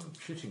 I'm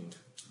shooting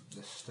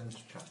this stent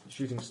chap.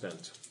 Shooting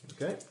Stent.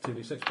 Okay.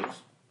 2d6, please.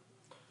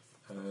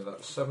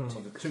 That's 7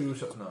 with a 2,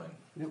 so that's 9.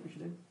 You know what we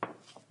should do?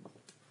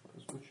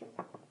 That's a good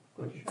shot.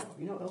 Good shot.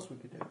 You know what else we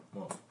could do?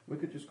 What? We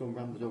could just go and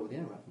ram the door with the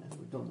air raft now.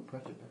 We've done the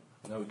pressure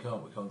bit. No, we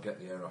can't. We can't get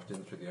the air raft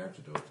in through the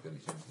outer door to get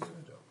it into the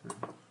inner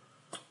door.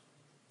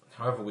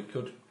 However, we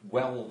could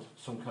weld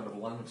some kind of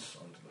lance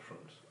onto the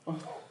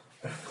front.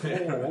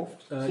 Or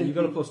You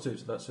got a +2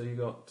 to that, so you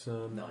got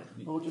 9.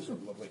 Or just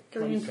Lovely.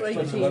 Going into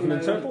 11 in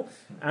 18 total.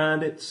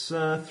 And it's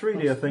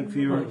 3D, I think, for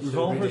your Right, so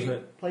revolver, 3D. isn't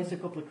it? place a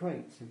couple of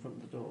crates in front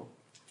of the door.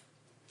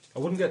 I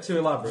wouldn't get too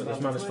elaborate.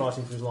 This man is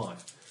fighting for his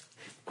life.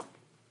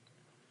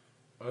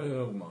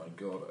 Oh my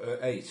god.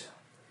 8.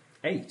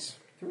 8.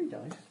 3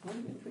 dice. Why do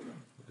you get 3 dice?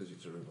 Because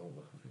it's a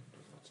revolver. I think it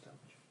does lots of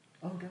damage.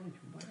 Oh, damage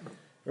from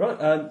where?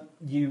 Right,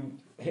 you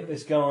hit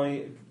this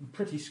guy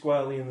pretty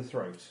squarely in the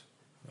throat,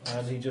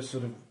 and he just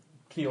sort of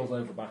keels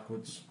over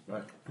backwards.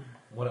 Right.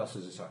 What else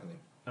is attacking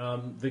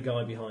him? The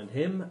guy behind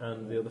him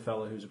and the other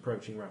fellow who's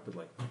approaching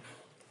rapidly.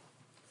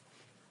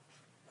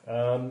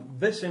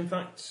 This, in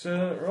fact,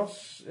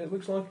 Ross, it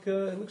looks like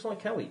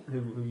Kelly,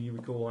 who you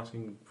recall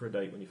asking for a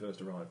date when you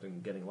first arrived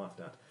and getting laughed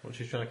at. What,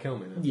 she's trying to kill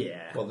me now?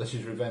 Yeah. Well, this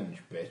is revenge,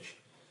 bitch.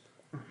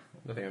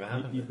 Nothing ever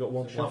happened. You've got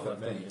one shot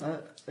Laugh left. at me.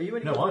 haven't you? Are you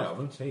any No, good I with-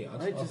 haven't. He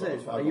has. I hate to I've say got-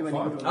 it, but I've are you got any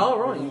 5. good with- Oh,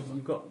 right,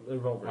 you've got a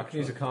revolver. I can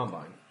use a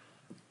carbine.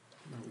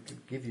 No, we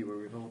could give you a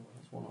revolver.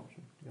 That's one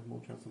option. You have more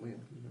chance than we have.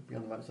 You'll be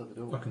on the right side of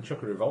the door. I can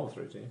chuck a revolver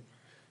through to you.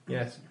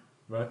 Yes.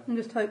 Right. And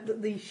just hope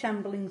that the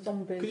shambling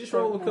zombies. Could you just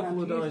roll a don't know how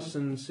couple of to use dice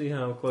them. and see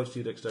how close to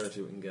your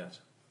dexterity we can get?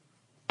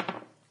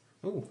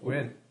 Ooh, we're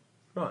in.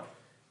 Right.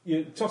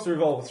 You toss the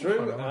revolver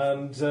through, and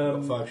I've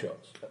got 5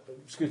 shots.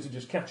 Scooter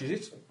just catches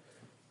it,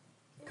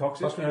 cocks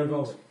Pass it, me a and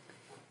revolver.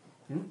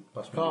 Pass me a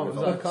Is that a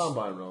revolver.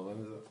 carbine roll then,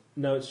 is it?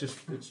 no, it's just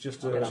Okay,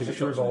 a, that's just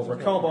two a revolver. A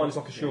shots. carbine is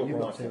like a Yeah, short you've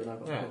got rifle. 2 and I've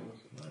got Yeah. 2.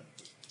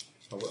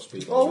 I've got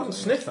speed. Oh, I wouldn't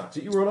sniff at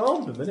it. You were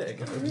unarmed a minute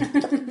ago.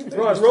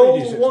 right, It's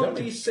roll 3d6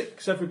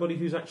 1d6. Everybody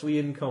who's actually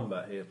in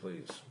combat here,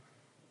 please.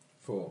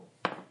 4.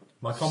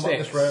 My combat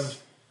 6. this round.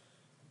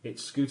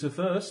 It's Scooter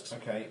first.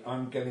 Okay,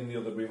 I'm getting the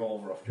other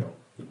revolver off John.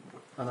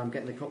 And I'm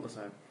getting the cutlass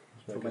out.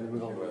 For when the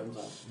revolver runs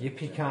out.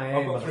 Yippee-ki-yay,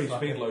 I've got 3 motherfucker.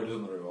 speed loaders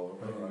on the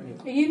revolver.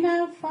 Right. Are you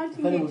now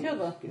fighting Anyone- each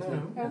other? No,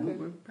 Okay.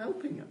 we're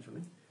helping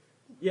actually.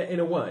 Yeah, in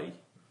a way.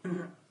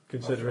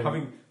 Considering.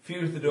 Having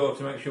fused the door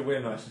to make sure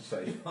we're nice and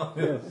safe on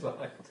the other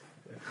side.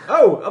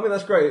 Oh, I mean,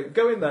 that's great.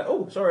 Go in there.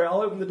 Oh, sorry,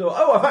 I'll open the door.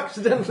 Oh, I've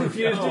accidentally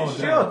fused Oh, it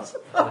no.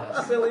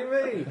 shut. Silly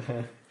me.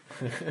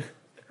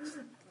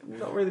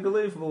 Not really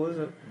believable, is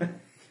it?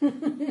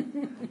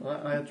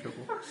 I had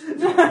trouble.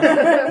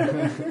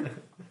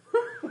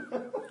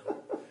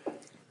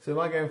 So am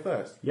I going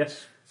first?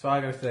 Yes. So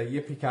I'm going to say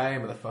yippee-ki-yay,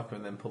 motherfucker,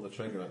 and then pull the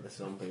trigger at the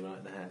zombie right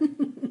in the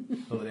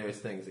head. Or the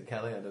nearest thing. Is it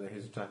Kelly? I don't know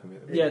who's attacking me.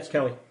 Yeah, it's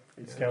Kelly.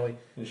 It's Kelly.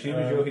 And she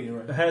was your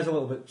hero. The hair's a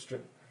little bit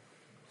strict.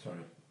 Sorry.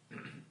 You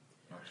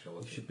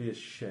Actually. should be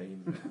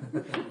ashamed.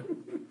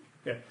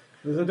 Yeah.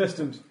 There's a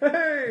distant.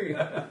 Hey!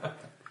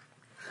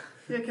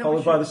 Yeah, can Followed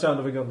we by shot, the sound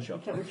of a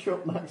gunshot. can we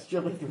shot Max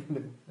Jelly through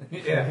him?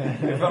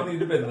 Yeah, if only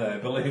you'd have been there,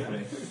 believe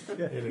me.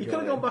 Yeah. You could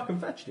have gone back and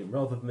fetched him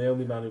rather than the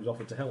only man who's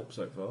offered to help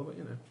so far, but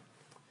you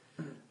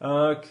know.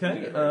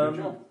 Okay, Good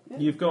job.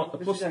 you've got a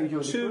This plus is how you do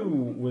it. 2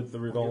 with the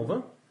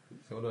revolver.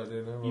 So what do I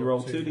do now? You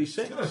roll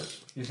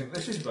 2d6. You think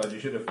this is bad? You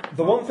should have.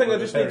 The one thing I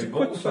just need to Very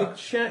quickly bullseye.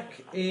 check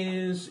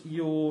is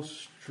your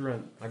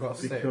strength. I got a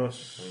 6.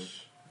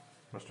 Because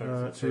My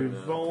strength is to 2 now.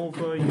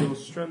 revolver, your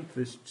strength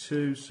is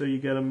 2, so you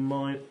get a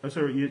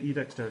your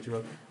dexterity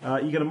roll.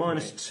 You get a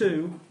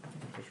 -2,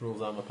 Which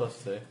rules out my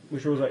 +2.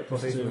 which rolls out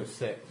plus Plus 2.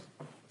 6.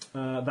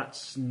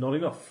 That's not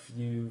enough.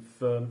 You've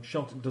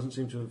shot. It doesn't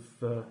seem to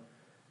have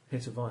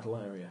hit a vital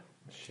area.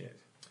 Shit.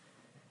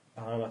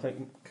 And I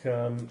think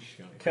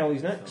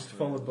Kelly's next,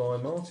 followed by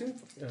Martin.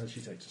 She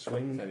takes a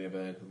swing. Maybe a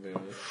bird.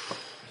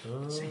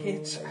 It's a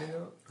hit.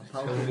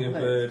 Tell me a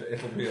bird,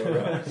 it'll be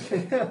alright.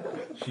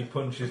 She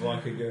punches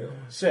like a girl.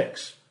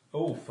 6.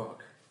 Oh,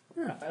 fuck.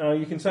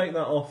 You can take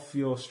that off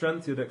your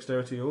strength, your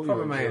dexterity, or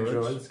Probably your my endurance.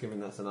 endurance, given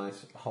that's a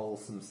nice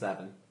wholesome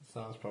 7. So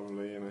that's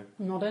probably,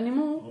 Not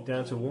anymore.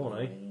 Down to 1,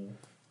 eh?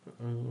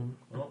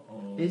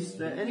 Is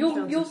there any You're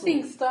chance you're at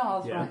seeing all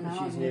stars Yeah. right now,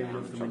 she's aren't near you?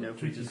 enough for me now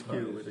for me to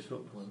skew with a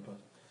cup?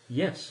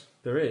 Yes,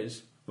 there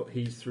is, but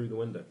he's through the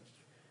window.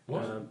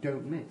 What?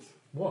 Don't miss.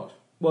 What?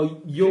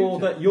 Well, you're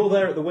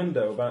there at the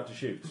window about to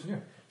shoot. Yeah.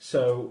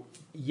 So,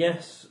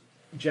 yes,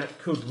 Jack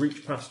could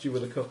reach past you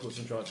with a cutlass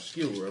and try to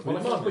skewer her, but Well,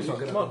 it might put, it's not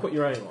gonna might put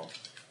your aim off.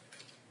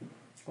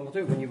 Well, I'll do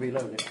it when you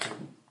reload it.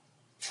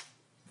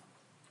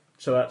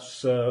 So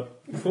that's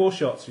 4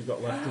 shots you've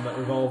got left in that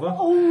revolver.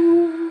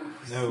 Oh,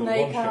 No,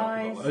 snake one shot.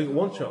 eyes. Oh, you've got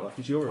 1 shot left.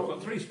 It's your I've roll.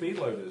 got 3 speed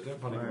loaders,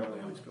 don't panic about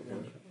It's that. got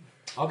one.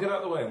 I'll get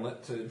out of the way and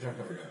let Jack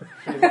have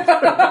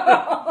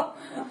a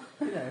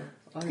go. You know,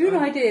 Good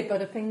idea,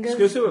 Butterfingers.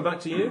 Skirtua, back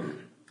to you.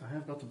 I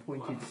have got a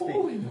pointed stick.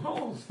 Holy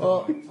balls!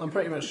 Well, I'm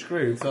pretty much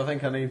screwed, so I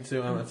think I need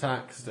to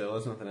attack still.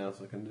 There's nothing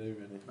else I can do,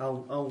 really.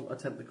 I'll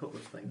attempt the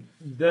cutlass thing.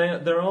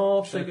 There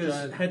are Should I figures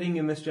try and- heading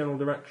in this general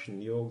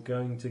direction. You're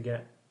going to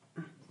get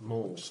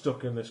More.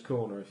 stuck in this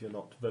corner if you're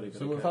not very good.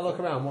 So at if I look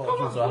around, what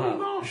options do I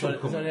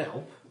have? Is there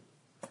any-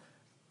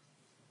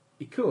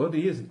 He could,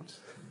 he isn't.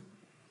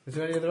 Is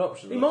there any other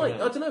options? He might, I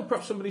don't know,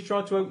 perhaps somebody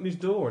tried to open his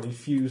door and he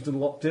fused and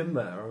locked in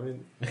there. I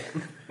mean,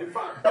 In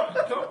fact,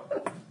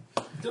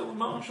 Dylan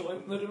Marshall,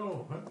 open the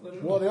door. Open the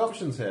door. What are the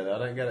options here, though? I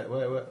don't get it.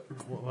 What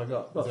have I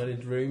got? Is there any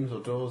rooms or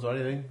doors or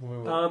anything?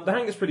 the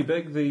hangar's pretty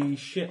big. The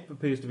ship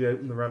appears to be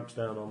open. The ramp's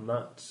down on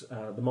that.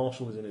 The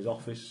marshal is in his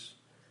office.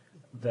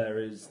 There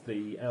is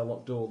the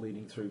airlock door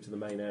leading through to the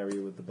main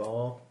area with the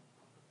bar.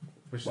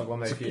 Which Well, is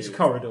one it's, they a, it's a fuse.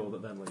 corridor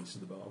that then leads to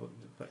the bar.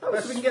 But Oh,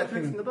 so we can get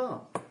through from the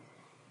bar.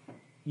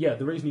 yeah,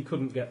 the reason he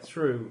couldn't get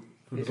through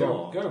from the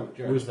bar Go,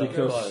 Jack. was That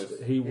because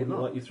closed. he wouldn't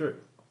locked. let you through.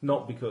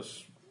 Not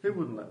because Who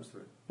wouldn't let us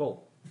through?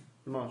 Bull.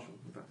 The marshal,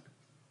 in fact.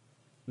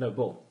 No,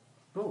 Bull.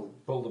 Bull.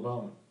 Bull the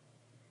barman.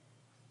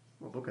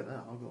 Well, look at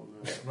that. I'll go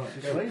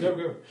on Right,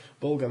 go.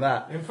 Bulk of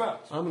that. In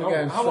fact, I'm gonna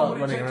go and how start long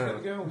would it running take to around.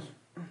 get the girls?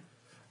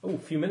 Oh, a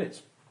few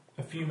minutes.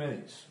 A few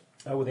minutes.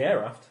 With the air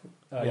raft.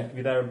 Yeah. You can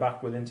be there and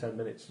back within 10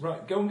 minutes.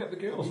 Right, go and get the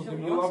girls. You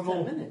don't You'll last have 10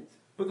 more. minutes.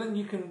 But then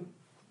you can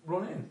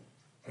run in.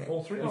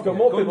 All 3 You've of got you.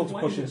 more Guns people to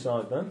push blazing.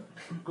 inside then.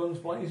 Guns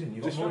blazing.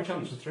 You've got more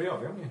chance of 3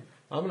 of you, haven't you?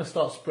 I'm going to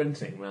start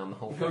sprinting around the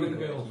whole Go thing. get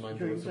the girls. Mind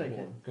Go you, and it's take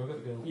important. Go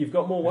get the girls. You've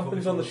got more Before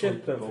weapons they on the fall ship,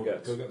 asleep, don't go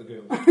forget. get the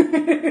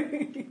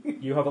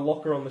girls. You have a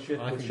locker on the ship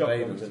I with think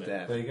shotguns Baden's in it.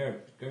 dead. There you go.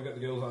 Go get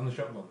the girls and the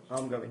shotguns.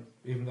 I'm going.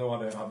 Even though I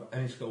don't have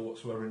any skill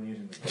whatsoever in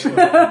using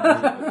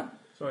them.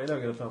 Sorry, you don't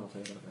get a penalty.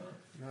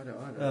 I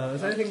don't.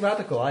 Is there anything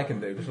radical I can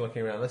do just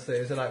looking around? Let's say,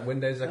 is there like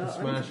windows I can I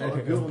smash, think anything I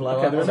I'll can go blow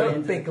Okay, up? there are Is there no-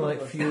 any big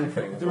like fuel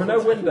things? There are no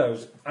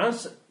windows.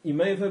 As you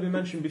may have heard me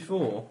mention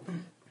before,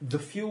 the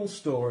fuel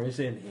store is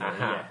in here.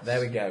 Aha, yes.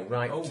 there we go.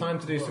 Right, Oh, time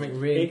to do God. something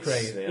really It's,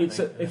 crazy. I it's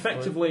think.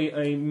 effectively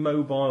a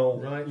mobile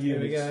Right,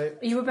 unit. here we go.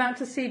 Are you about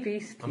to see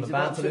Beast? I'm He's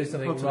about to do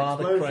something put an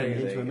rather explosion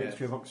crazy. into a yeah.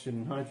 mixture of oxygen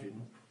and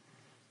hydrogen.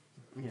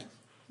 Yes.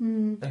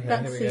 Okay,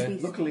 That's here we go. sea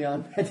beast. Luckily,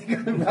 I'm heading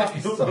going back.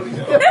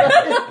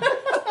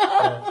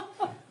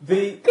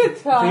 The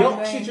timing.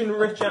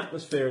 oxygen-rich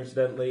atmosphere,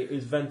 incidentally,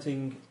 is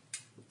venting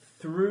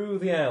through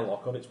the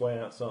airlock on its way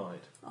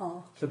outside.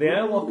 Oh. So the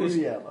airlock is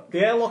the airlock. the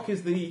airlock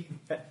is the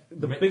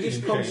Mixing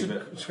biggest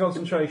chamber.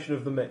 concentration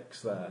of the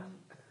mix there.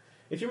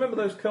 If you remember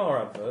those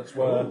car adverts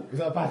where Is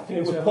that a bad thing?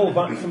 it would pull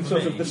back from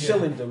sort of the Yeah.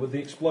 cylinder with the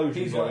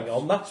explosion He's going left.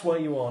 on, that's where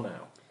you are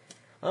now.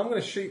 I'm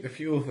going to shoot the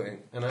fuel thing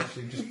and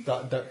actually just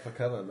duck for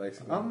cover,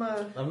 basically. I'm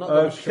not got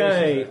much choice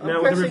Okay, in it. I'm now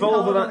with the pressing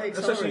revolver, hard on that,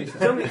 the that's actually.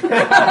 accelerator.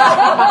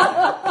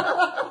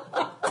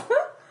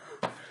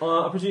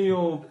 I presume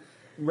you're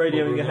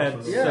radioing ahead.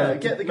 Yeah,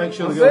 get the make guns.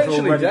 sure the I'm girls are all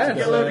virtually ready dead. to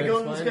Get a go. load of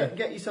So guns, it's fine.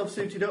 get yourself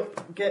suited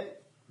up,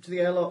 get to the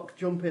airlock,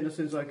 jump in as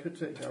soon as I could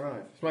to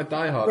arrive. It's my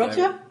Die Hard.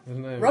 Roger? name,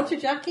 isn't it? Roger,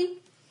 Jackie.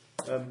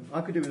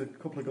 I could do with a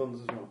couple of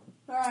guns as well,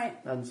 All right.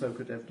 and so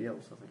could everybody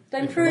else, I think.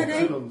 Then If you want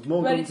Trudy, guns,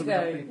 more ready guns to than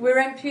go. happy. We're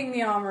emptying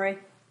the armoury.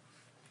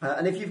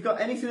 And if you've got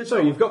anything at So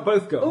all... you've got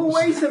both guns. Oh,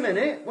 wait a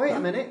mined. Wait a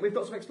minute. We've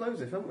got some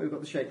explosive, haven't we? We've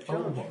got the shaped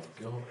charge. Oh my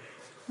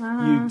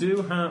god. You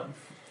do have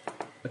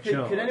a Can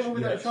charge. anyone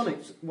with yes.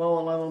 electronics, while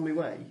I'm on my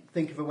way,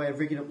 think of a way of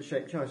rigging up the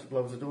shaped charge that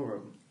blows the door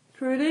open?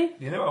 Trudy?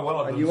 You know how well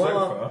I've And done you so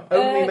are far.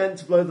 only meant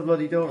to blow the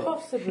bloody door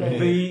off.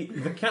 Possibly.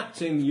 The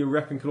captain, you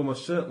reckon, could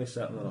almost certainly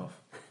set that off.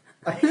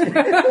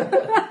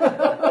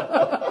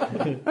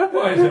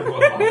 Why is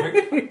everyone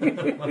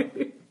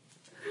laughing?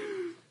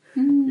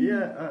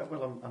 Yeah,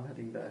 well, I'm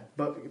heading there.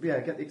 But yeah,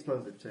 get the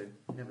explosive too.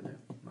 You never know.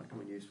 Might come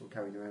in useful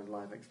carrying around a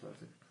live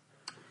explosive.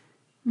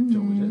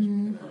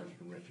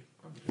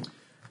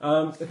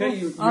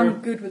 Okay,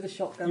 I'm good with the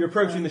shotgun. you're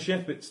approaching the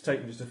ship. It's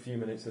taking just a few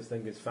minutes. This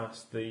thing is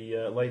fast.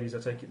 The ladies, I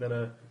take it, then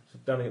are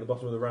standing at the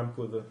bottom of the ramp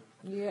with a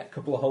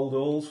couple of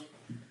holdalls.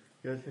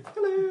 Good.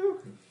 Hello.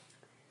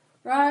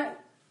 Right,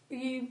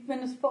 you been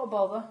a spot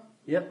bother?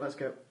 Yep, let's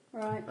go.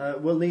 Right.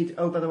 We'll need,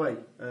 by the way,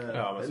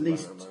 that's at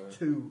least fine,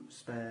 2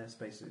 spare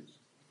spacesuits.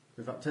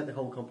 In fact, take the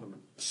whole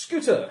complement.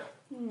 Scooter!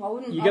 I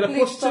wouldn't. You get a I'd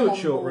plus leave 2 some at on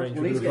short board. range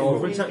Well, with he's the getting-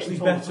 revolver. It's he's actually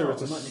getting better torn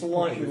at a apart.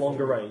 slightly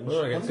longer range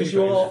Well, I get because two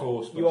you times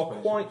four are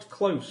spaces. quite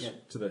close Yeah.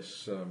 to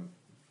this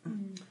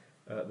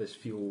this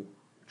fuel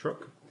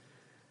truck.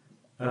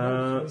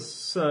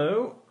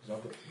 So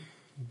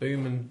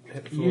Boom and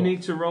hit the floor. you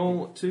need to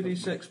roll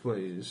 2d6,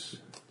 please.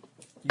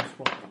 You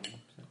swap them.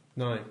 So.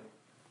 9.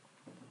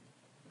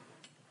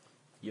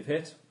 You've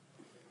hit.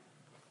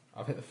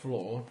 I've hit the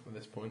floor at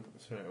this point,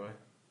 straight away.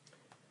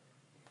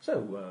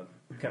 So,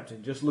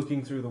 Captain, just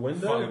looking through the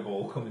window,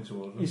 Fireball coming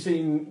towards you me. see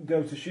him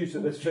go to shoot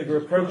at this figure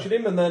approaching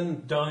him, and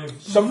then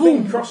Dive.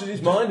 something crosses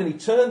his mind, and he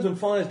turns and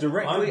fires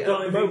directly I'm at the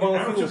diving mobile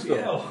out fuel of the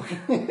store.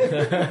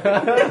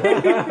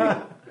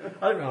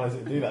 I didn't realise it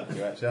would do that to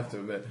you, actually, I have to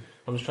admit.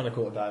 I'm just trying to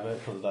call a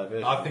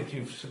diversion. I think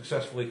you've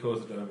successfully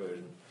caused the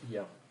diversion.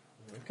 Yeah.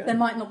 There Okay.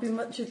 might not be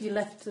much of you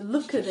left to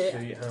look at it.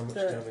 See how much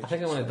but- damage. I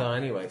think I want to die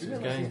anyway, so You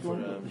it's realise going he's for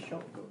lined up the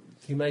shotgun.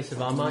 He may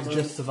survive. I might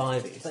just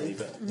survive it, you see,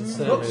 but there's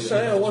Not certainly to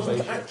say I wasn't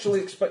situation. actually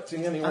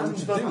expecting anyone And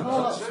to the do that.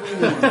 parts.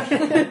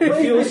 The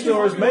fuel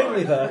store is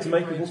mainly there to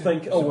make people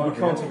think, oh, well, we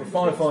can't have a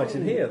firefight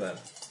in here then.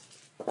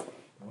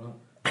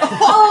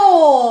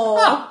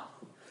 Oh!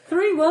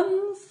 3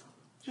 ones.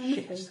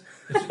 Okay. It's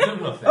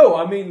done nothing. Oh,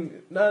 I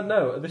mean,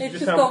 no, this It's is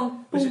just just how.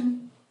 gone. This is,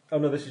 Boom. oh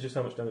no, this is just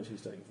how much damage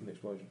he's taking from the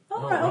explosion.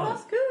 All right, well,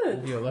 that's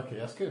good. You're lucky,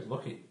 that's good.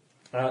 Lucky.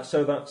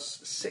 So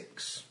that's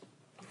 6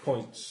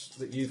 points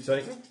that you've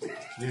taken.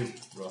 You,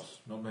 Ross,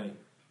 not me.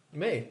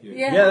 Me? You.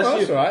 Yeah. Yeah, that's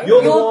that's you. right.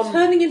 You're the You're one.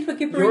 turning into a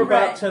gibbering You're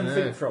about wreck. 10 Yeah.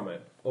 feet from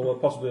it, or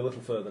possibly a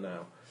little further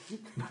now.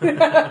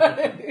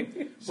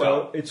 So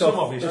Well, it's some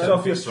off, of it's it's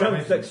off your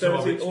strength, strength, some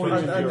of dexterity, it's or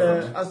strength. your And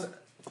endurance. as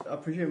I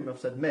presume I've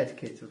said med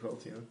kit as well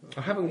to you.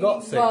 I haven't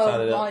got 6 Well,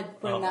 added up I'd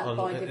bring that on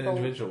by default.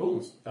 individual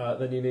ones.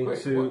 Then you need Wait,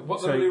 to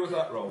what the take. bloody was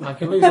that roll? I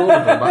can lose all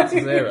of them back to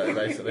 0,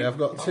 basically. I've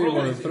got 2,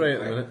 1 and 3 at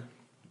the minute.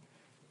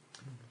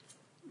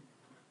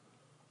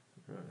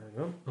 Right,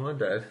 hang on. I'm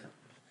dead.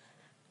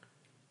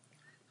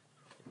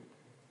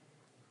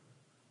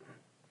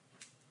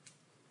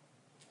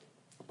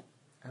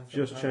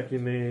 Just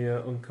checking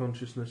the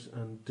unconsciousness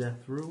and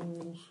death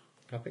rules.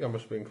 I think I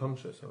must have been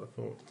conscious, I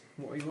thought.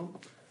 What do you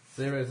want?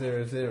 0,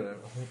 0, 0.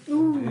 I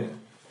think.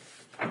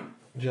 Yeah.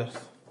 Just.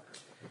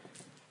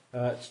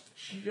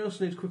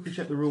 Just need to quickly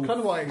check the rules. Kind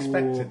of what I for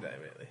expected there,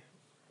 really.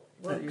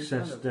 Well, you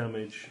excess kind of-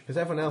 damage. Because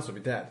everyone else will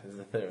be dead, is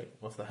the theory.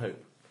 What's the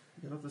hope?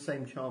 You'll have the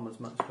same charm as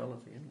Matt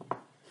Strelity, isn't it?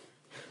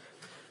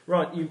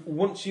 Right,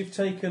 once you've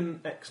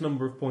taken X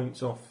number of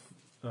points off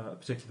a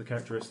particular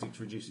characteristic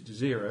to reduce it to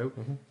 0,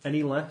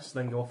 any less,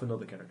 then go off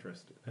another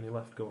characteristic. Any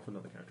left, go off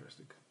another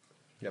characteristic.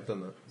 Yeah, I've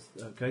done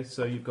that. Okay,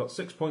 so you've got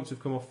 6 points have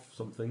come off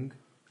something,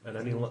 and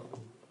any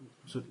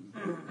so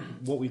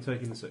what were you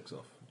taking the 6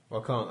 off?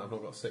 Well, I can't. I've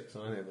not got 6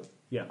 on any of them.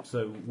 Yeah,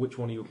 so which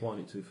one are you applying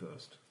it to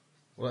first?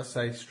 Well, let's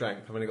say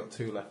strength. I've only got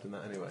 2 left in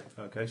that anyway.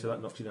 Okay, so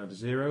that knocks you down to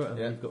 0, and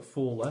Yeah. then you've got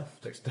 4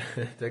 left.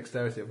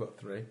 Dexterity, I've got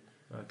 3.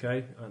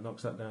 Okay, that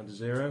knocks that down to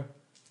 0,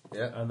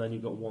 Yeah. and then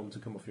you've got 1 to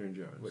come off your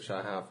endurance. Which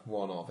I have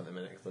 1 of at the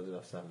minute because I did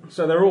have 7.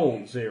 So they're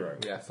all 0.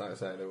 Yes, like I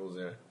say, they're all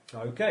 0.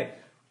 Okay,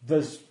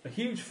 there's a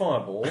huge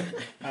fireball,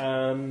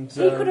 and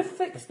So you could have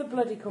fixed the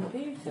bloody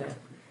computer.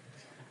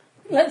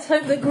 Let's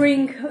hope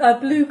that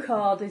blue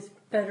card is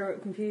better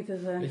at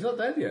computers then. He's not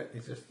dead yet.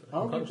 He's just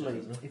unconscious, Arguably,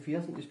 isn't he? if he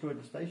hasn't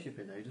destroyed the spaceship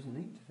in there, he doesn't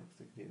need to fix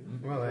the computer.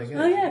 Well, there you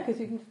go. Oh yeah, because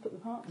you can just put the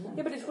parts in.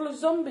 Yeah, but it's full of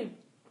zombie.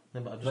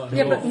 No, but I just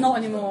Yeah, but not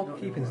anymore.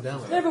 keeping us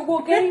down with No, it. but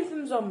what gave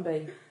them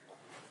zombie?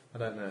 I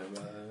don't know.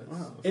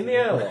 Wow. in the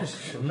airlock,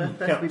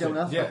 Best we don't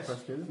ask Yes. that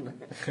question, isn't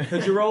it?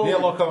 could you roll? The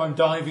airlock, I'm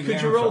diving Could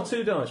out you roll of.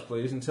 2 dice,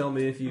 please, and tell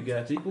me if you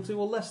get equal to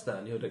or less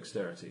than your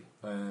dexterity?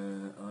 I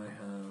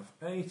have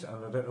 8,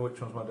 and I don't know which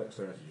one's my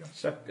dexterity,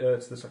 John.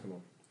 It's the second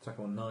one.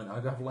 Second one, 9.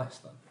 I have less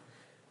than.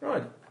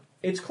 Right,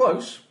 it's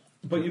close,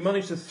 but you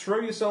manage to throw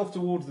yourself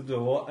towards the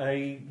door.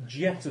 A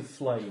jet of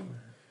flame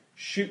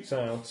shoots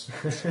out,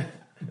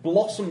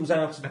 blossoms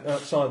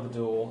outside the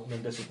door, and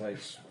then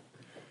dissipates.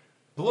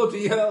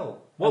 Bloody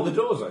hell! Well, the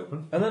door's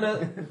open. And then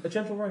a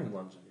gentle rain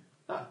lands on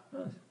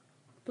you.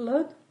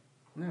 Blood?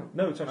 No.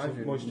 No, it's actually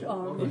Hydrogen. moisture.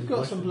 Oh, You've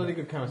got some bloody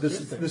good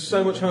characteristics. There's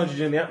so much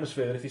hydrogen in the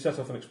atmosphere that if you set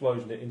off an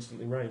explosion, it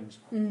instantly rains.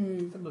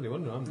 It's a bloody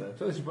wonder I'm dead.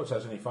 So this puts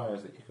out any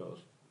fires that you cause.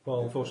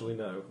 Well, unfortunately,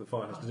 no. The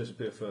fire has to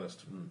disappear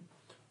first.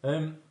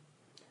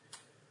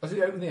 Has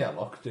he opened the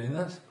airlock doing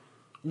that?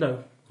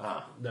 No.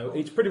 No,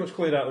 it's pretty much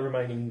cleared out the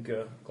remaining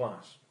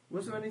glass.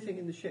 Was there anything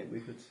in the ship we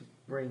could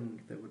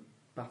bring that would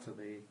batter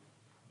the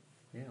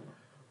airlock?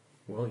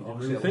 Well, you didn't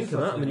Obviously, really think of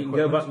I'll that. I mean, you can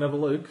equipment. go back and have a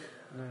look.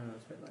 No,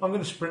 that's a bit like I'm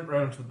going to sprint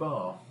round to the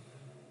bar.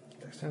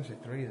 Essentially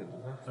 3 of them.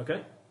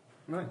 Okay.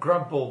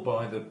 Grab Bull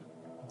by the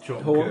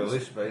short Horns.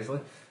 girlish, basically.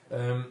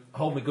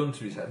 Hold my gun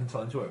to his head and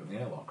tell him to open the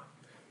airlock.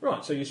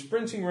 Right, so you're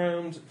sprinting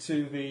round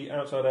to the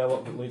outside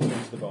airlock that leads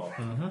into the bar.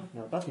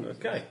 No, bad news.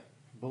 Okay.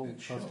 Bull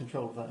has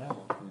control of that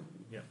airlock.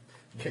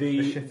 Kick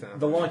the shit out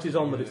The of it. light is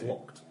on that it's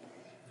locked.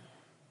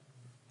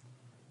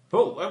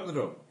 Bull, open the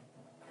door.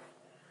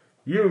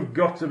 You've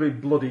got to be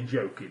bloody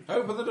joking.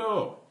 Open the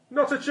door.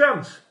 Not a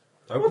chance.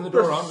 Open What the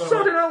door. the I'm going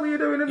sodding hell are you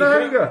doing in the You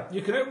hangar?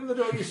 can open the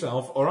door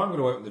yourself, or I'm going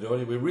to open the door, and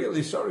you'll be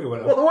really sorry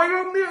when What, the way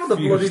on the other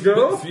bloody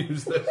door?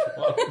 fuse this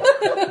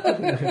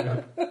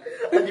one.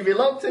 And you'll be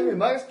locked in with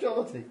Max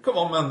Jollity. Come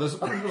on, man. There's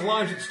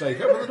lives at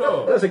stake. Open the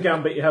door. There's a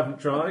gambit you haven't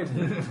tried.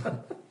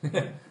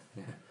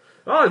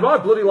 Oh, it's my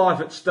bloody life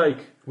at stake.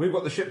 We've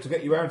got the ship to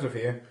get you out of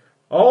here.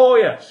 Oh,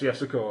 yes,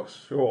 of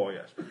course. Oh,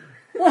 yes.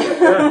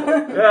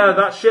 Yeah,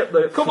 that ship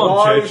that Come on,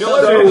 flies Churchill.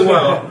 Let's so open the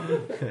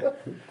well. door.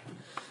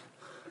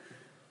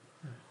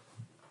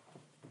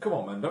 Come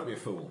on, man. Don't be a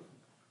fool.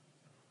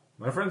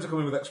 My friends are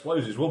coming with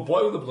explosives. We'll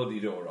blow the bloody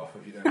door off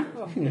if you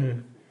don't do it.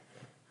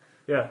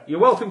 Yeah, you're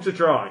welcome to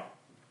try.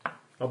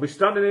 I'll be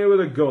standing here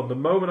with a gun. The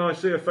moment I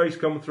see a face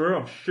come through,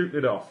 I'm shooting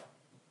it off.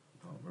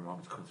 Don't remind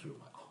me to come through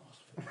my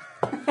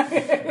arse.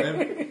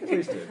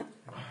 Please do.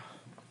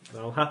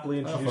 I'll happily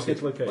introduce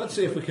its location. Let's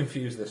see if we can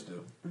fuse this door.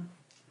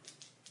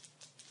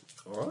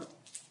 Alright.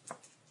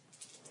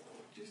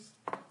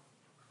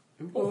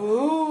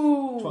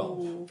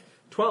 Ooh.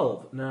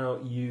 12. Now,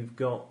 you've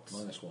got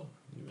 -1.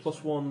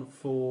 plus 1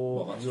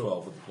 for... Well, that's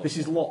 12 with the plus This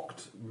is one.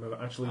 locked,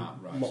 actually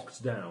right.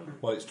 locked down.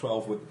 Well, it's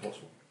 12 with the plus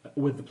 1.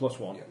 With the plus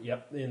 1. Yeah.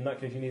 Yep. In that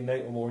case, you need an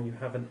 8 or more, and you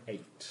have an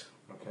 8.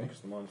 Okay. Because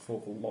the -4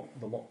 for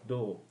the locked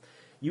door.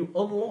 You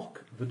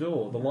unlock the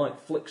door. The light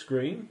flicks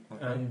green,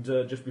 Okay. and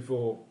just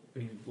before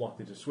he's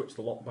likely to switch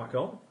the lock back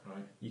on,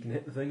 Right. you can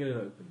hit the thing and it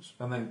opens.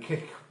 And then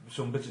kick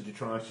some bits of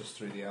detritus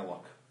through the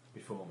airlock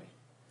before me.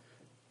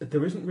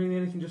 There isn't really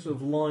anything just sort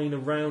of lying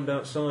around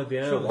outside the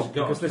Sure, airlock, there's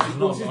because this guards. is,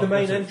 There's this is not the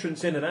main like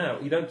entrance in and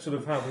out. You don't sort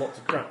of have lots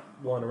of crap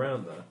lying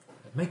around there.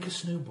 Make a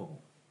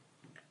snowball.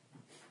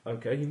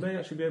 Okay, you may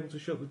actually be able to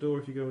shut the door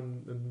if you go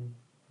and...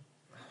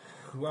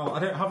 Well, I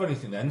don't have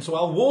anything then, so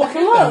I'll walk A in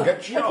and glove. get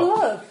A shot.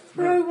 glove.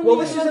 Throw one Well, of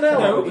this your is an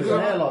gloves. airlock. It's an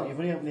airlock, you've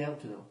only opened the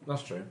outer door.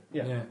 That's true.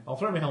 Yeah. I'll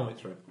throw my helmet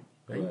through.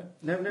 Hey.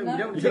 No, No. you don't.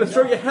 You're take going to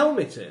throw that. your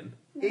helmet in?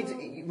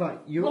 Right,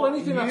 you're, Well,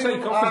 anything I you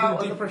take off is are in on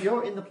the- depression.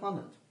 You're in the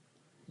planet.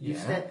 You Yeah.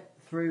 step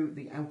through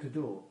the outer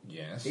door.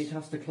 Yes. It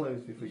has to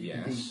close before you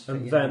can Yes. take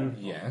And it then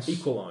Yes.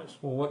 equalise.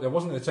 Well, what, I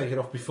wasn't going to take it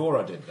off before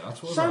I did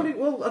that, was Sounded,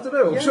 well, I don't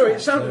know. I'm Yeah. sorry,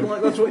 it sounded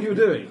like that's what you were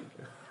doing.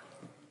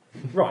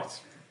 Right.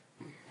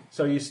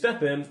 So you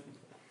step in,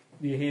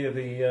 you hear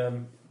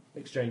the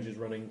exchanges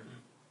running,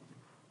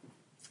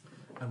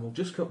 and we'll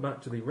just cut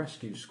back to the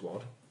rescue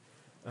squad,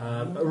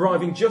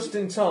 arriving just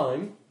in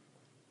time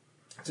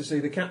to see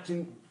the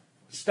captain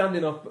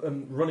standing up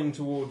and running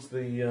towards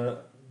the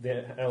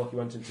airlock he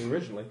went into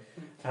originally,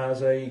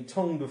 as a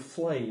tongue of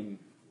flame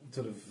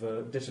sort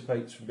of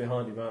dissipates from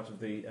behind him out of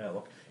the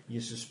airlock. You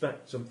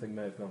suspect something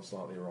may have gone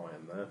slightly awry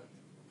in there.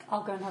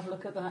 I'll go and have a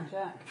look at that,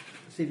 Jack.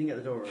 See if you can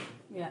get the door open.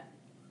 Yeah.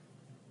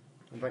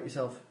 And break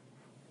yourself.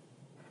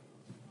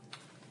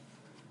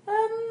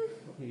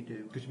 What can you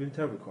do? Because you've been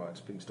terribly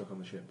quiet, being stuck on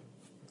the ship.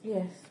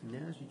 Yes.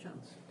 Now's your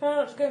chance. Can I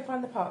not just go and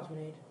find the parts we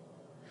need?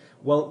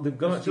 Well, they've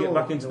got There's to a get door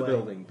back in into the the way.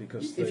 building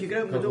because If they've you could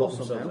open the kind of door locked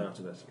themselves somehow. out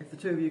of it. If the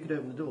two of you could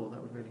open the door,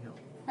 that would really help.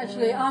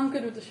 Actually, I'm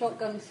good with the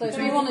shotgun, so if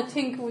you want to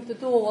tinker with the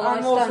door while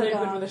I'm I also stand good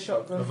guard. with a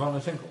shotgun. Havana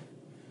Tinkle.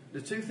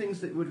 The two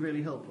things that would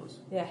really help us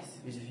Yes.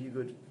 is if you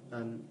could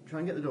try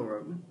and get the door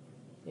open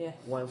Yes.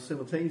 while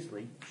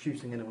simultaneously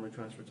shooting anyone who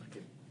tries to attack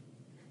you.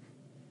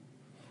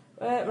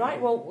 Right,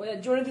 well,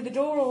 do you want to do the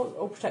door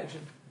or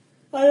protection?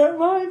 I don't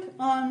mind.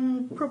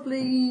 I'm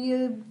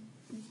probably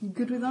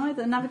good with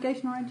either.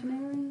 Navigation or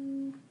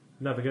engineering?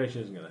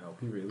 Navigation isn't going to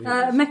help you, really. is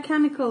it?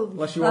 Mechanical,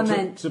 Unless you I want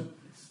meant. to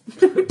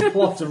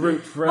plot a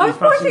route for I any was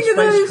passing pointing at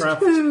those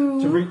spacecraft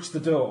two. to reach the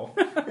door.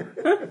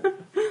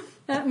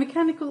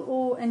 Mechanical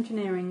or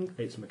engineering?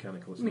 It's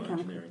mechanical, it's not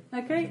Mechanical. engineering.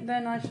 Okay,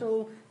 then I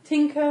shall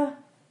tinker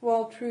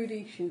while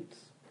Trudy shoots.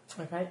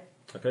 Okay.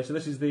 Okay, so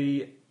this is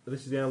the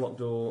airlock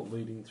door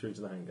leading through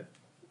to the hangar.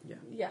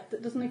 Yeah,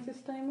 that doesn't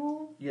exist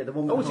anymore. Yeah, the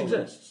one with Oh, the it hole.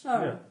 exists.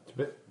 Oh. Yeah. It's a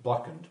bit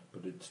blackened,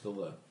 but it's still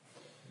there.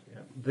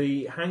 Yeah.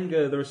 The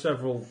hangar, there are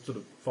several sort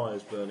of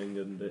fires burning,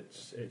 and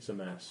it's a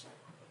mess.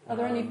 Are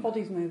there any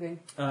bodies moving?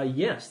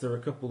 Yes, there are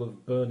a couple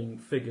of burning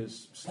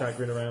figures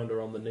staggering around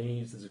or on the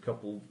knees. There's a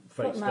couple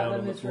face Put them out down of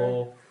on the misery.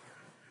 floor.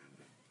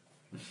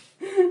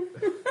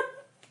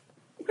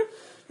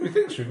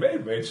 Methinks we may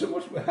have made so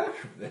much of a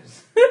hash of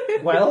this.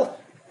 Well,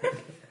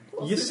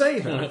 you say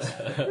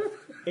that.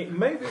 It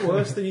may be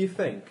worse than you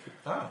think.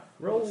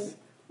 Roll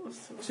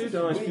 2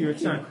 dice for your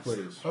attack,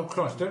 please. Oh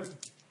Christ, don't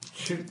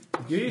shoot.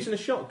 You're using a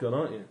shotgun,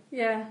 aren't you?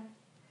 Yeah.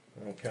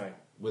 Okay.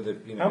 with a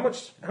How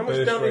much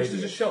burst damage does a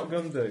radius.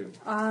 shotgun do?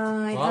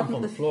 I I'm haven't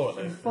on the floor at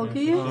least.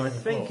 foggy. I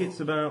think it's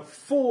about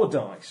 4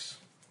 dice.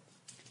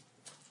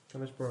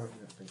 Can I borrow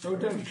that? Oh,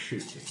 don't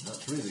shoot him.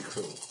 That's really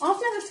cruel. I've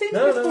never seen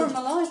No, this before no. in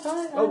my life.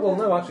 Oh, well,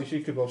 no, actually,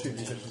 she could well shoot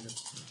you.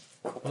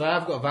 Well, I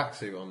have got a vac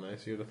suit on though,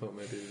 so you'd have thought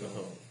maybe it was a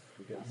whole.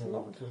 That's a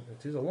lot.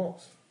 It is a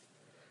lot.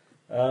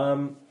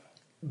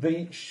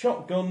 The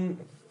shotgun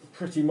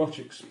pretty much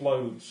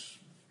explodes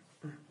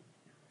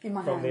in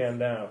my from the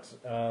hand. end out.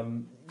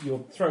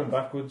 You're thrown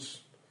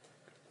backwards.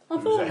 I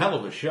It was a thought. hell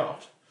of a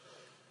shot.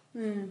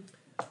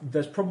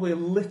 There's probably a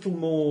little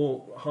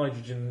more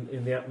hydrogen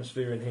in the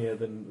atmosphere in here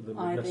than would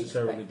I'd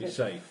necessarily be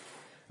expect safe.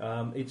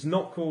 It's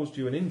not caused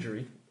you an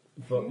injury,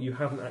 but you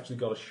haven't actually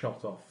got a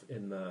shot off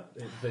in there.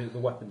 The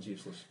weapon's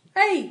useless.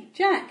 Hey,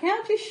 Jack,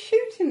 how do you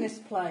shoot in this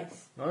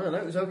place? I don't know,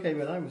 it was okay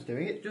when I was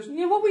doing it, just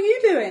Yeah, what were you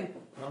doing?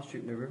 I was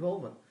shooting a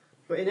revolver.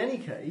 But in any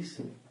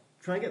case,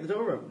 try and get the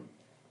door open.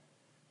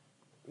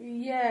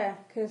 Yeah,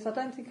 because I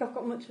don't think I've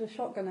got much of a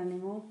shotgun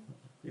anymore.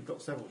 You've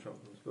got several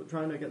shotguns, but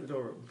try and get the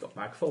door open. Got a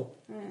bag full.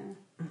 Yeah.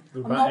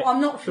 There are I'm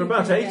not there are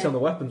about shooting 8 again. on the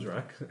weapons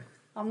rack.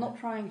 I'm not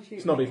trying to shoot.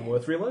 It's not even again.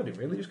 worth reloading,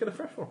 really. Just get a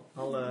fresh one.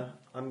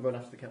 I'm going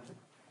after the captain.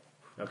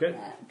 Okay.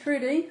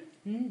 Trudy,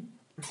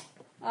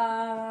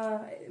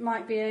 it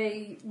might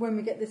be when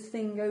we get this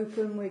thing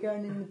open, we're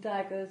going in with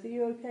daggers. Are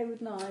you okay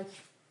with knives?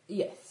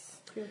 Yes.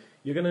 Good.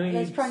 You're going to need.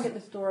 Let's try and get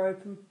this door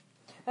open.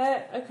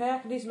 Okay, I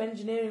can do some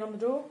engineering on the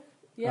door.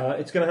 Yeah.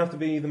 It's going to have to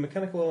be the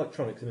mechanical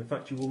electronics, and in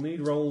fact, you will need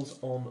rolls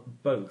on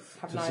both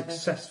Have to neither.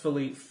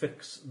 successfully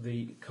fix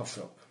the cock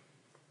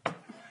up.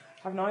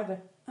 Have neither.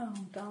 Oh,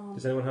 darn.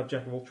 Does anyone have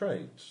jack of all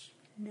trades?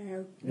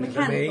 No. Yeah,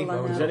 Mechanical, me,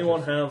 I Does know.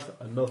 anyone have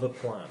another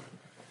plan?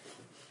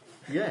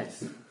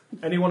 Yes.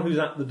 Anyone who's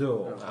at the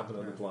door have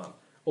another plan,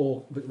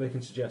 or they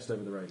can suggest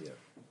over the radio.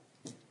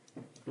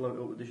 Blow it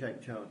up with the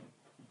shape charge.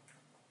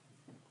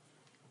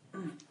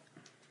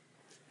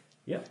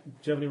 Yeah. Do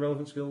you have any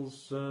relevant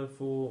skills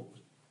for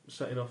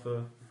setting off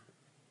a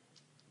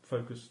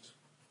focused,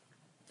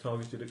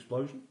 targeted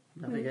explosion?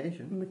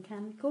 Navigation.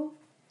 Mechanical?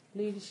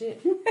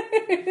 Leadership.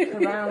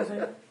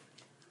 Carousing.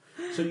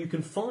 So you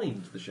can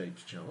find the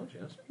shape's charge,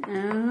 yes.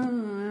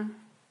 Ah.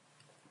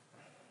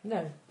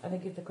 No, I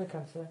think it's a quick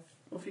answer.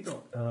 What have you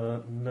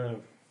got?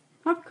 No.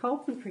 I've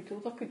carpentry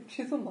tools. I could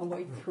chisel my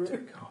way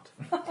through.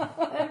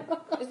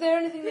 God. Is there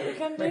anything that we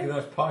can Make a do?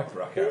 nice pipe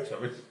rack out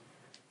of it.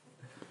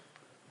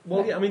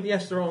 Well, yeah, I mean,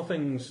 yes, there are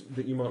things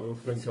that you might be able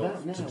to think It's of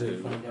about now to we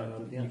do. find out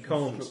that the You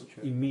actual can't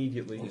structure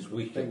immediately It's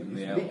weaker than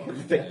the It's airlock.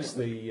 fix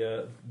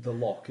the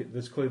lock.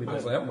 There's clearly been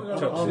Actually, haven't we got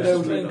touch a- I'll Yes,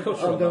 system. main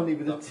cutter on only that.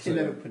 with a That's tin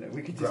a opener.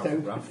 We could just gravel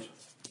open raft. it.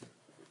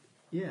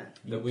 Yeah.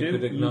 That we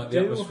could ignite the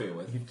atmosphere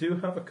with. You do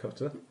have a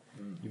cutter.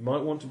 You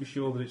might want to be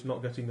sure that it's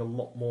not getting a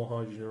lot more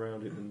hydrogen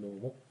around it than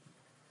normal,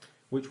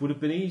 which would have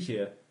been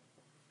easier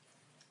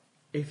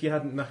if you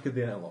hadn't knackered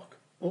the airlock.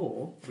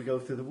 Or we go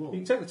through the wall. You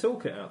can take the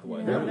toolkit out of the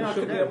way. Yeah. Then We you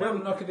haven't shut knocked the- we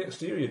haven't knocked the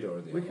exterior door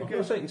of the We airlock. could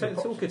I'm saying, take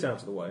the toolkit out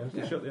of the way and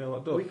Yeah. shut the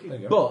airlock door. We could, There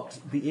you go. But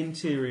the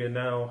interior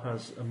now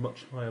has a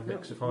much higher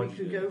mix of we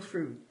hydrogen. could go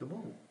through the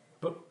wall.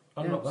 But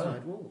The I'm not there.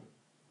 outside wall.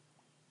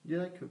 Yeah,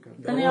 they could go.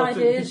 Any Well, you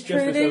can ideas,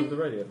 suggest this Trudy? over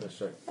the radio if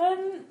necessary.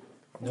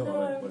 No,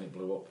 No. when it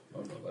blew up.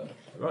 I'm not there.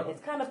 Right.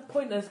 It's kind of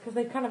pointless because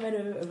they've kind of made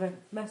a bit of a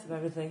mess of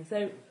everything.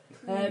 So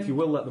If you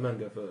will let the men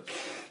go first.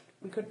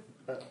 we could.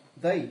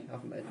 They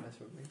haven't made a mess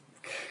with me.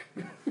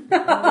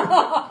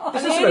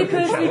 And the only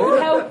person who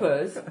could help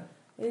us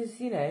is,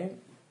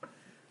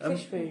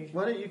 fish food.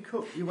 Why don't you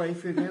cook your way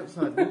through the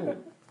outside wall?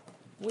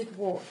 With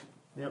what?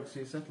 The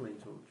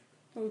oxyacetylene torch.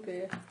 Oh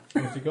dear.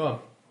 What's he gone?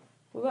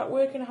 Will that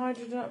work in a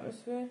hydrogen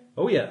atmosphere?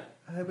 Oh, yeah.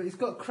 But he's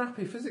got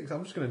crappy physics.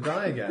 I'm just going to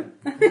die again.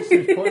 It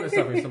seems pointless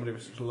having somebody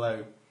with such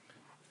low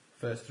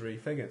first 3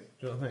 figures.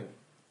 Do you know what I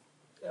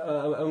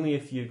think? Only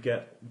if you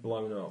get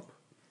blown up.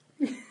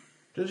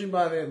 Judging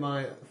by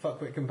my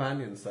fuckwit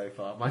companions so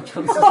far, my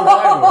chance of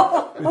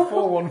survival with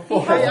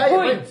 414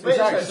 Wait, is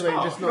actually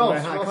just not very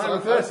high. Ross, Can I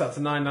reverse that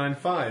to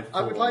 995?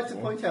 I would like to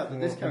 414? point out that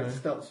this What, character you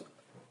starts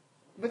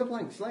with a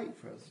blank slate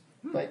for us.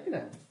 Like,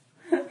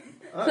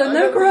 So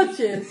no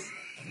grudges.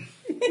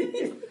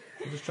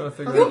 I'm just trying to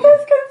figure You're out.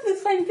 both going for the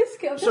same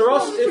biscuit. I've So just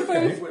Ross, watched you if-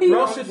 both if- eat.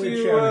 Ross, if We're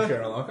you, sharing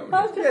Sherlock, haven't we?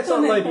 I've just Yeah, it's done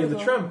on it Lady and as the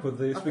well. Tramp with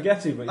the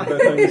spaghetti, but you're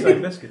both having the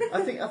same biscuit.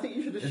 I think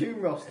you should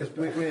assume, Ross, that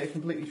we're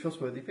completely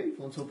trustworthy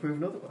people until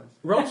proven otherwise.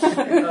 Ross,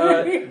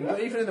 But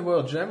even in the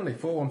world generally,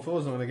 414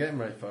 is not going to get him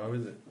very far,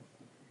 is it?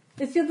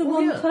 Is the other Oh,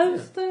 one yeah,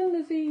 toast then?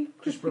 Is he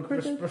Just crispy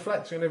critters?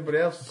 reflecting on everybody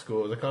else's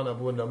scores. I can't have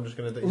one. I'm just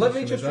going to do. let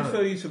me just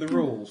refer you to the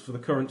rules for the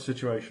current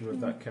situation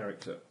with that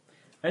character.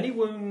 Any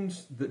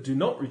wounds that do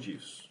not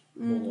reduce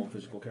more than one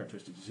physical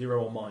characteristic to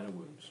 0 or minor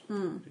wounds.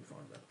 Do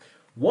find that.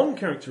 One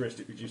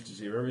characteristic reduced to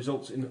 0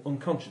 results in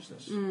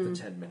unconsciousness for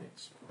 10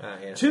 minutes.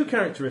 Yeah. 2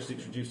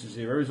 characteristics reduced to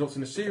 0 results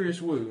in a serious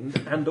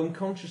wound and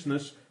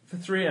unconsciousness for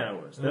 3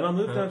 hours. Then I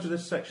move down to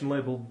this section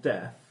labelled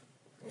death.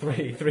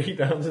 Three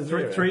down to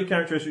 0. 3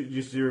 characteristics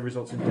reduced to 0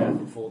 results in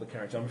death for the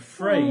character. I'm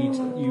afraid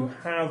you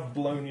have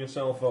blown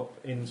yourself up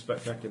in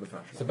spectacular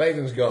fashion. So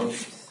Baden's gone.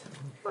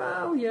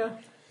 Well, yeah.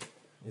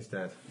 He's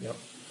dead. Yep.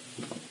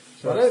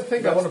 So I don't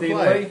think I that's want to the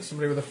play delay.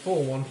 somebody with a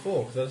 4-1-4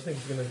 because I just think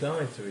he's going to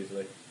die too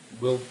easily.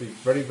 We'll be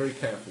very, very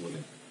careful with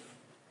him.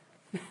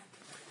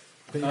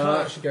 But you can't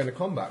actually go into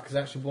combat because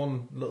actually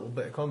one little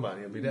bit of combat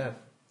and you'll be dead.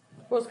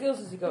 What skills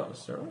has he got?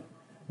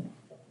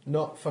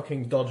 Not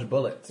fucking dodge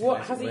bullets. What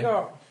has basically. he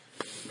got?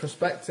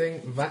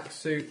 Prospecting, vac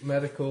suit,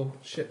 medical,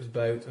 ship's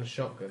boat, and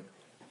shotgun.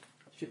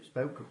 Ship's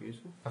boat could be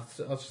useful. I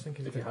was just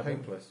thinking If if you you had one.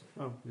 hopeless.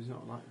 Oh, it's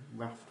not like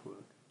raft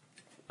work.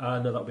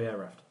 No, that'd be air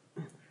raft.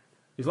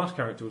 His last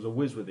character was a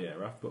whiz with the air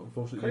raft, but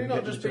unfortunately... Can you didn't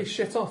not get just be into-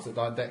 shit off at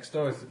like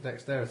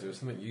dexterity or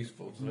something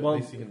useful so Well,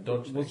 at least you can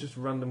dodge well, things? just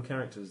random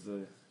characters,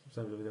 the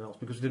same as everything else,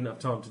 because we didn't have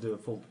time to do a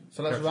full...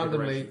 So let's character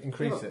randomly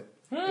configuration.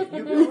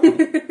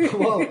 increase it.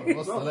 Well,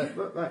 What's the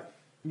limit? right.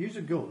 Use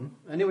a gun.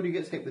 Anybody who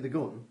gets hit with a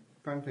gun,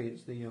 frankly,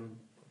 it's the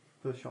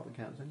first shot that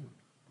counts anyway.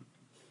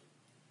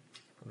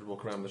 I'll just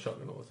walk around with a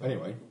shotgun all the time.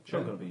 Anyway,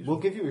 Shotgun would be useful.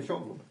 We'll give you a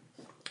shotgun.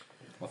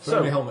 I'll throw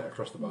So- my helmet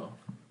across the bar.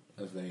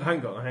 As they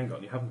Hang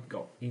on, you haven't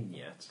got in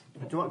yet.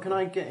 Can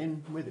I get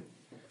in with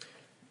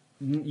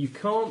him? You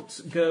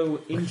can't go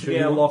into sure the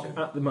you airlock want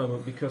to. at the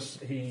moment because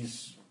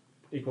he's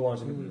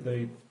equalising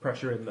the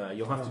pressure in there.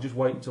 You'll have to just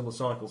wait until the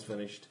cycle's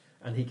finished,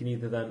 and he can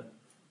either then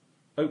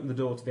open the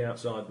door to the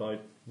outside by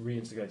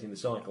reinstigating the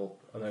cycle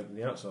and open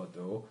the outside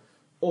door,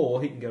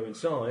 or he can go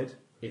inside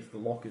if the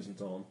lock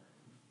isn't on,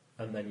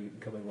 and then you can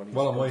come in when he's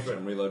While I'm gone waiting, through.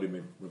 I'm reloading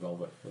my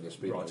revolver with a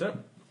speed.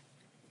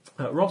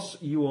 Right, Ross,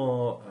 you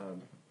are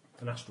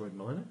an asteroid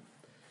miner,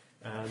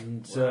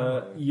 and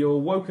you're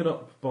woken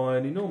up by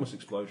an enormous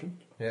explosion.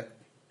 Yeah.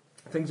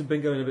 Things have been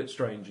going a bit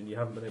strange, and you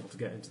haven't been able to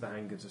get into the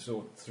hangar to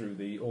sort through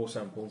the ore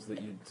samples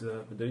that you'd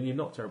been doing. You're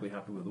not terribly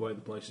happy with the way the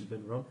place has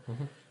been run.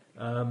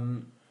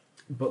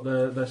 But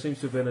there seems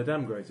to have been a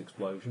damn great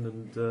explosion,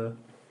 and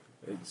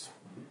it's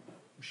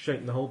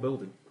shaking the whole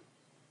building.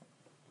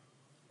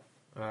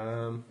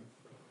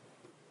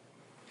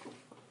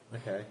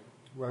 Okay.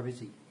 Where is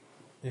he?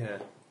 Yeah.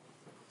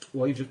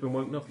 Well, you've just been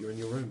woken up. You're in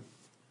your room.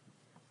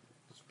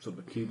 It's sort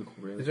of a cubicle,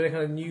 really. Is there any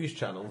kind of news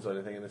channels or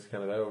anything in this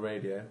kind of or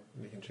radio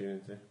you can tune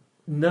into?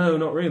 No,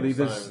 not really.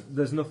 Silence.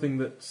 There's nothing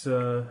that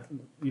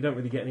you don't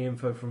really get any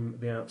info from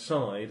the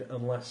outside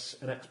unless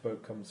an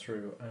X-boat comes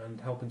through, and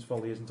Halpin's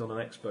Folly isn't on an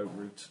X-boat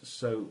route,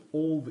 so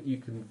all that you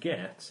can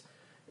get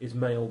is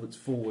mail that's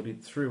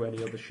forwarded through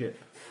any other ship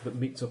that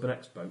meets up an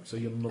X-boat, so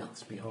you're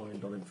months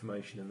behind on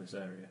information in this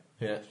area.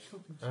 Yeah.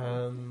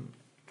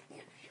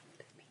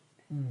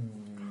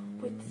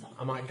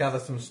 I might gather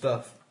some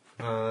stuff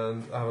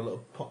and have a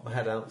little pop my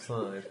head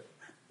outside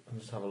and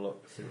just have a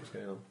look, see what's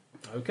going on.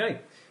 Okay.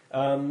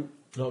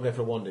 Not go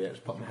for a wander yet,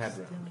 just pop my head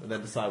round and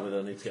then decide whether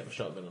I need to get my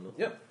shotgun or not.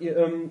 Yep.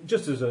 Yeah,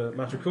 just as a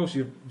matter of course,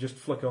 you just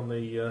flick on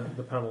the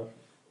panel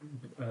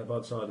by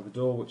the side of the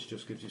door, which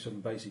just gives you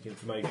some basic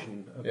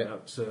information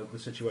about the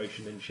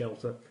situation in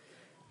shelter,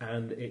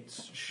 and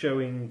it's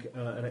showing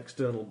an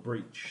external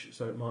breach,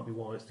 so it might be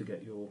wise to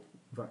get your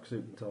vac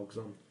suit and togs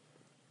on.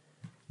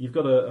 You've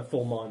got a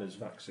full miner's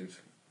vac suit,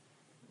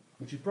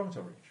 which is bright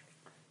orange.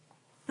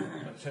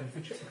 That's only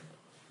for children.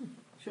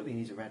 Surely he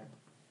needs a red.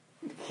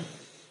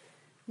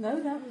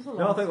 No, that was a lot.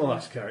 No, I think the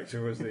last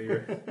character was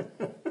the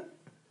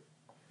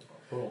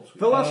All sweet.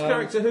 the last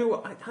character who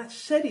I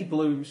said he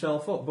blew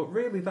himself up, but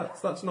really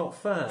that's not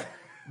fair.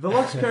 The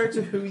last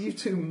character who you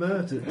two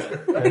murdered.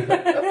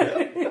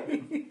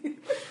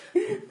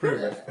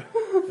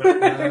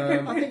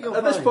 I think you'll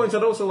At this find- point,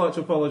 I'd also like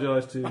to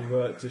apologise to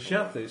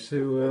Shathis,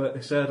 who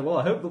said, "Well,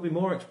 I hope there'll be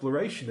more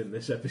exploration in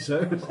this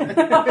episode."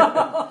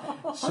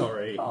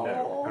 Sorry,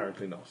 no,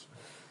 apparently not.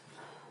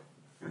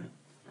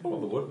 Well,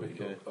 there would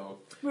be. Oh,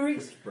 We're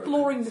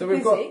exploring the So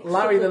we've physics. got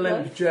Larry of the the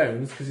Limp place.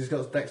 Jones because he's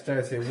got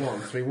dexterity of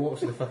 1, so he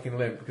walks with a fucking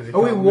limp because he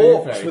Oh, he can't move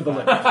walks very with the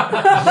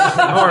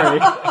fast. limp. Sorry.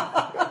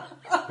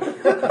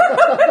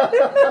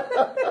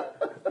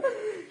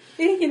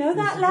 You know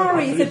that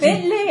Larry's a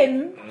bit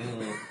limp.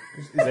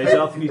 There's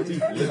arthritis.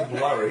 Limp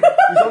Larry.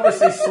 He's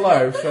obviously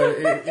slow, so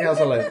he has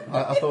a limp.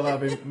 I thought that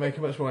would make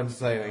it much more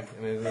entertaining.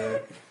 And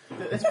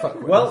it's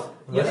Well,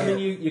 yeah, I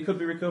mean, you could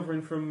be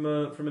recovering from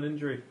an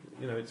injury.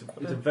 You know, it's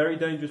a very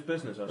dangerous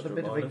business. Got a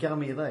bit of a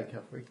gammy leg,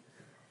 have we?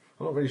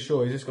 I'm not really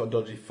sure. He's just got a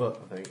dodgy foot,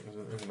 I think,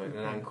 an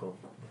ankle.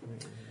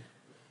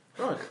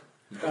 Right.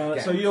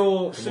 So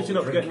you're sitting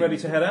up, getting ready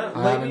to head out.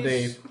 I am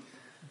Ladies, indeed.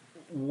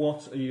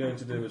 what are you going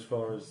to do as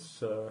far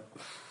as...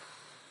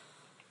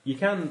 you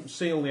can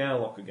seal the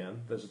airlock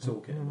again. There's a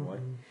toolkit in the way.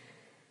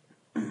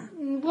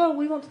 Well,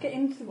 we want to get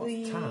into What's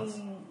the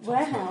Taz?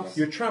 warehouse.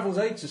 You're a Travels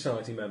Aid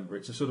Society member.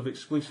 It's a sort of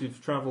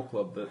exclusive travel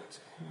club that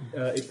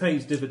it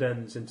pays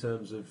dividends in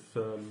terms of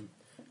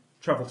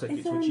travel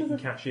tickets, there which you can another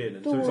cash in.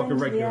 And door so it's like a into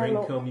the regular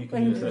airlock income. You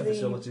can use into their the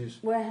facilities.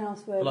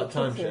 Warehouse where Like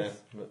the kit timeshare.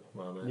 is. But,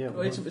 well, no. Yeah,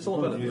 Well, it's a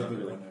lot better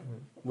than that.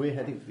 We're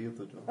heading for the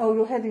other door. Oh,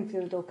 you're heading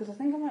to the door because I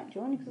think I might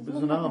join you. Cause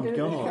There's an armed You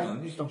guard.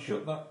 can, you can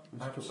shut that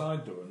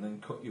outside door and then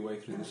cut your way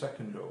through the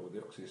second door with the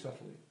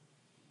oxyacetylene.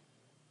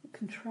 I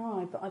can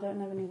try, but I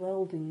don't have any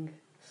welding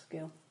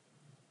skill.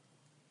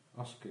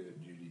 Ask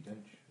Judy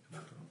Dench.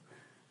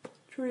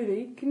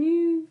 Trudy, can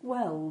you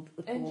weld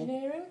at all?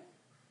 Engineering?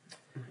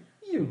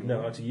 You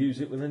know how to use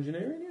it with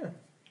engineering, yeah.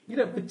 You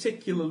don't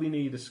particularly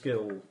need a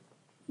skill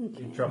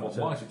in travel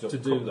Why is it to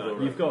just do cut the that.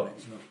 door You've got, open?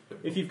 It's not-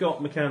 if you've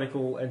got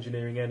mechanical,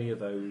 engineering, any of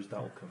those,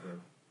 that'll cover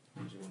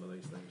using one of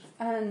these things.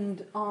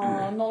 And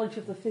our knowledge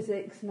of the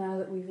physics, now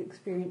that we've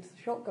experienced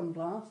the shotgun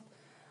blast,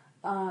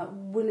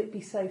 will it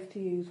be safe to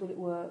use? Will it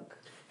work?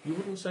 You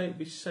wouldn't say it'd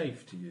be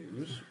safe to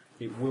use.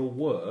 It will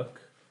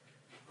work.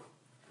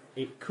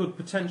 It could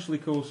potentially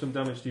cause some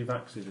damage to your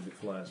vaxes if it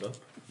flares up.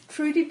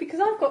 Trudy, because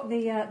I've got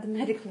the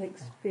medical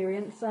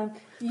experience,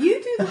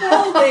 you do the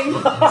welding,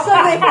 so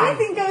that if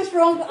anything goes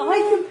wrong, I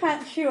can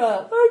patch you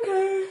up.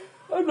 Okay.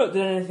 I'm not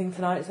doing anything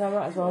tonight, so I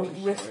might as well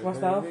risk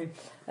myself.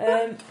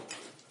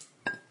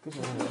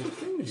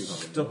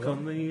 Stuck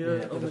on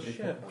the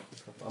ship.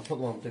 I'll put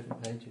them on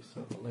different pages, so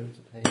I've got loads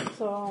of pages.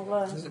 So I'll...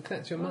 Does it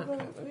connect to your Mac? What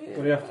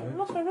do you have to do? I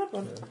lost my red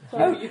one.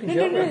 You can No,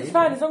 jump it's in.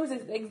 fine, as long as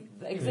it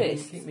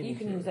exists, keep me you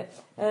can in use it.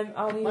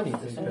 I'll Mine use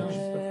is this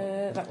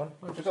that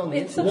one.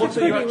 It's such What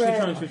a are you pretty actually rare...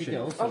 trying to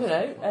achieve? I don't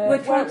know.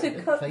 We're trying to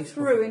Facebook. cut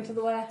through into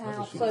the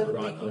warehouse so that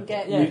Right, we can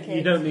get Yeah. the kids.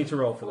 You don't need to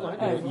roll for that.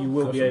 Oh. You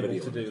will be That's able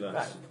video. to do that.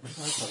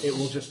 Right. It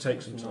will just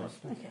take some time.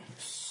 Okay.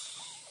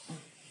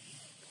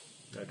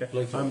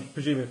 Okay. I'm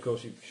presuming, of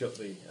course, you've shut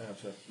the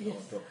outer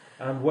door.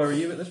 And where are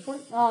you at this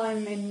point?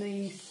 I'm in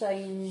the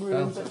same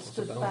room but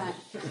stood back,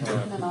 just keeping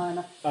an eye on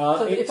her. So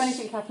that if It's-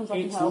 anything happens, I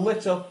can It's help.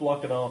 lit up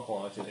like an arc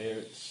light in here.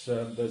 It's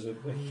there's a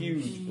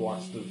huge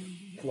blast of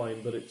flame,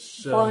 but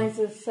it's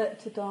Visors set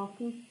to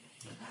darken.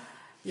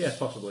 yeah,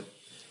 possibly.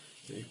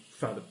 You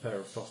found a pair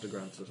of foster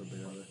grants or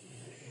something like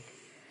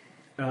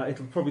that.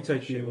 It'll probably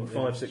take you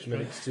 5-6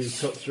 minutes to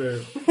cut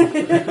through.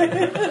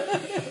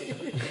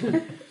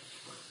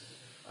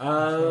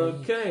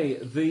 Okay,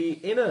 the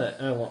inner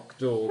airlock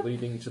door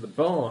leading to the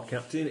bar,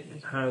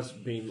 Captain, has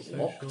been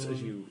locked,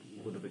 as you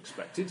would have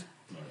expected.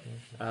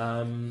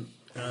 And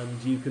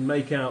you can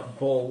make out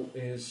Bull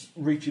is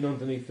reaching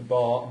underneath the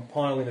bar and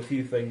piling a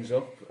few things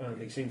up,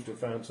 and he seems to have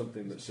found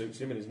something that suits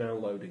him and is now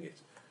loading it.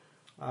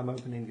 I'm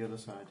opening the other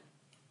side,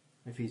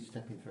 if he's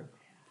stepping through.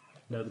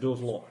 No, the door's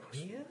locked.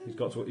 He's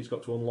got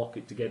to unlock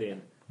it to get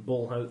in.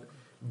 Bull has...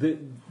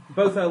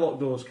 both airlock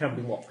doors can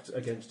be locked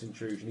against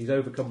intrusion. He's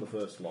overcome the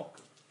first lock.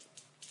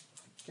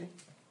 Okay.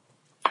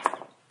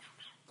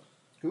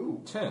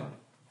 Ooh. 10.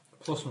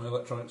 Plus my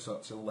electronics,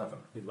 that's 11.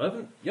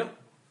 11, yep.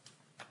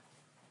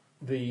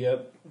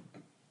 The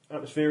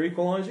atmosphere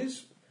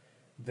equalises,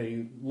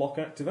 the lock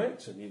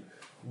activates, and you,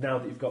 now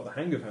that you've got the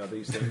hang of how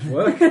these things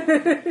work,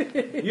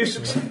 you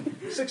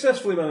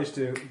successfully managed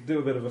to do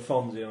a bit of a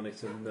Fonzie on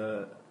it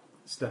and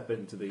step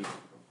into the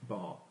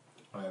bar.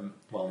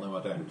 Well, no,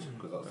 I don't,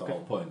 because that's the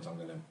whole point. I'm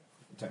going to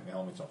take my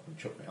helmet off and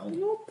chuck my helmet.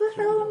 Not the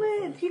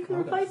helmet! You can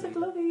replace it a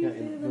lot easier Get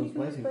in than you those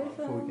can blazing replace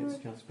bar before he gets a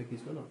helmet. chance to pick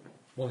his gun up.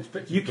 Well, he's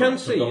picked You his can gun,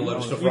 so see I've got a load him.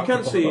 of stuff You wrapped can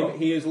up see on the him.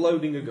 He is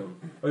loading a gun.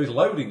 Oh, he's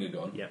loading a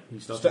gun? Yeah, he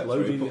starts Step through,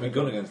 loading put my a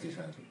gun gun. against his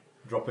head.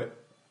 Drop it.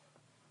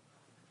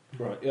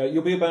 Right,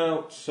 you'll be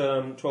about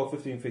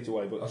 12-15 feet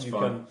away, but That's you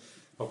fine. can.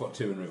 I've got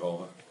 2 in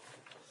revolver.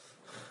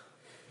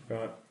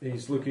 Right,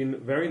 he's looking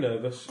very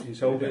nervous. He's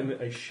holding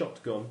a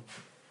shotgun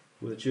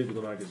with a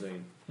tubular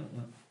magazine.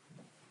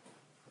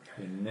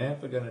 You're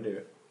never going to do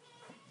it.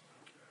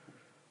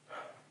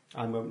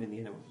 I'm opening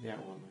the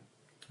outer one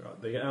now.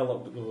 Right, the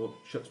airlock door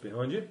shuts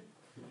behind you,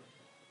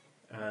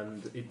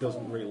 and it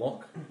doesn't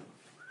relock.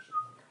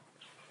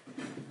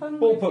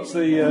 Bull puts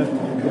the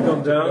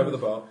gun down, Over the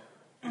bar.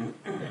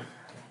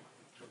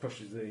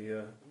 pushes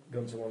the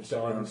gun to one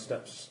side and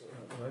steps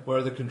out the way. Where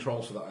are the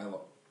controls for that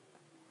airlock?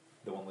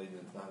 The one leading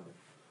into the hangar.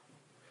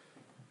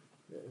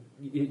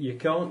 You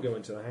can't go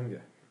into the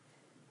hangar.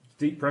 It's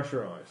deep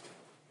pressurised.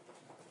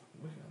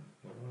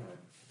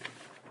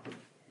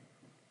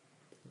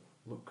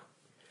 Look,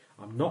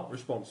 I'm not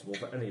responsible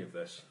for any of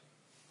this.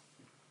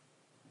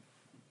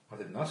 I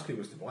didn't ask who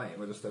was to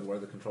blame. I just said where are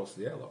the controls to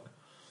the airlock.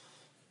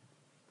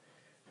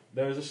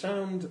 There is a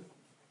sound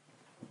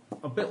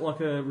a bit like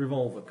a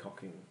revolver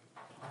cocking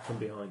from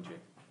behind you.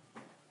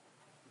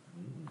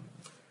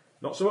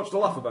 Not so much to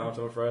laugh about,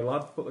 I'm afraid,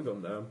 lad. Put the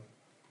gun down.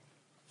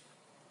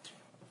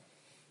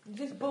 Is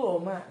this Bull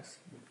or Max?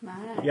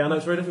 Max. Yeah, I know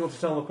it's very difficult to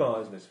tell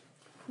apart, isn't it?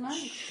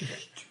 Nice.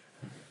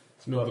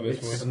 It's not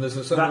this one. And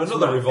there's another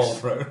Max.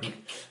 revolver.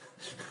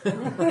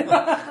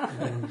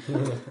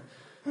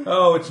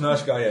 Oh, it's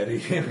nice guy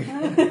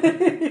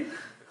Eddie.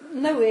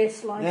 No ear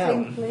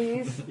slicing, Now.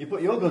 please. You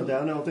put your gun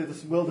down and I'll do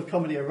this world of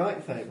comedy a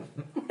right favour.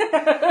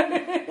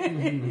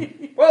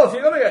 Well, if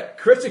you're going to get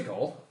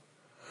critical,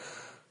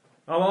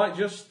 I might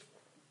just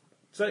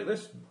take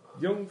this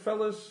young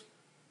fella's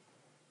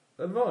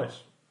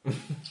advice.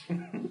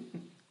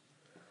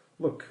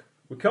 Look,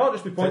 we can't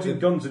just be pointing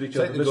guns at each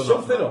other. take the There's gun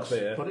off, something Max. up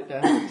here. Put it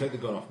down. Take the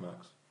gun off,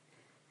 Max.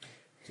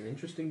 It's an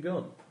interesting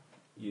gun.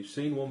 You've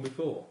seen one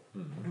before.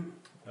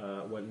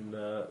 When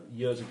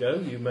years ago,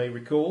 you may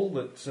recall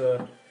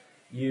that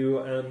you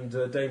and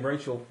Dame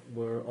Rachel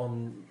were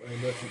on a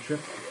merchant ship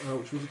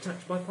which was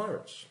attacked by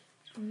pirates.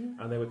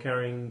 And they were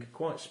carrying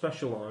quite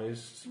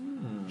specialised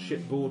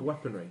shipboard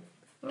weaponry.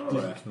 All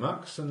right,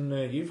 Max, and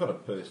you've had a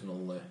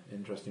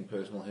interesting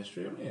personal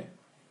history, haven't you?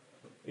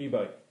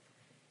 eBay.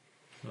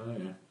 Oh,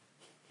 yeah.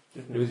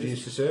 Who was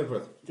used to serve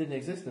with? Didn't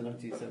exist in the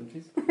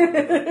 1970s.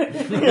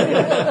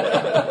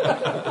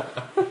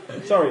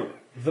 Sorry,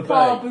 the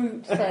Car Bay.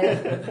 boot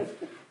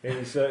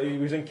sale. He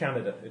was in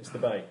Canada. It's the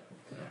Bay.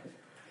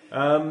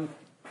 No,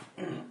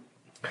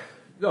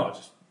 I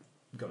just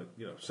got a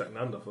second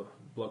hand off a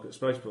bloke at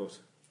Spaceport.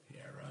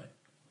 Yeah, right.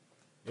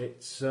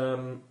 It's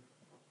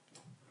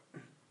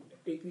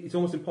it's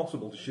almost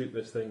impossible to shoot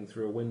this thing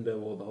through a window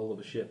or the hull of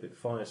a ship. It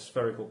fires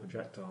spherical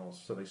projectiles,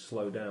 so they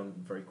slow down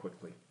very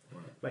quickly.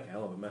 Right. Make a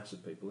hell of a mess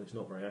of people. It's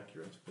not very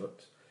accurate,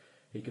 but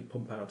he could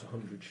pump out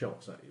 100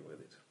 shots at you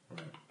with it.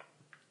 Right.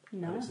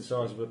 And No. it's the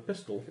size of a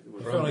pistol.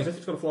 Right. As if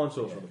it's got a flying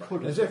saucer on the back.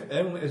 As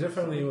if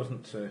only he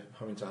wasn't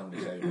having to hand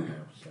his own now,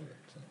 so that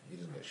he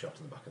doesn't get shot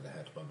in the back of the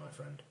head by my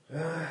friend.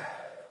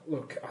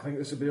 Look, I think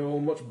this would be all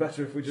much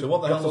better if we just. So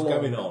what the got hell's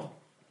along. going on?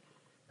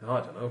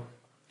 I don't know.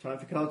 Time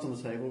for cards on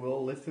the table. We'll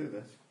all live through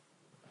this.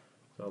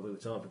 So I'll do the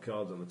time for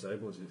cards on the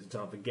table. It's the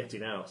time for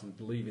getting out and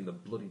leaving the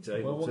bloody Well,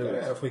 table we'll to get it.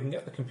 it out. If we can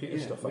get the computer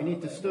stuff we out need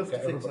of the there, stuff we'll to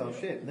get fix our everybody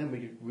out. ship, and then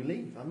we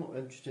leave. I'm not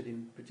interested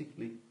in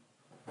particularly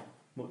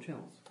much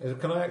else.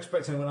 Can I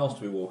expect anyone else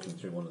to be walking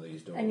through one of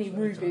these doors? Any anytime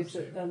rubies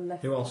soon? that are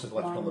left. Who else is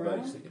left on the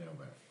lying base around? that you know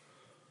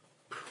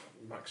about?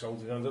 Max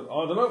holds his hands up.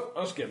 I don't know.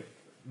 Ask him.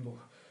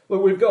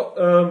 Look, we've got,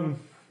 I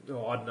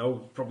don't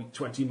know, probably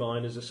 20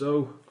 miners or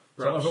so.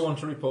 Tell Perhaps. everyone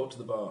to report to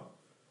the bar.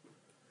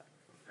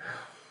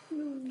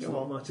 It's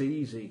not that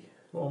easy.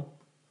 Go on.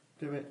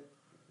 Do it.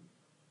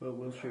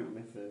 We'll shoot him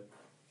if they're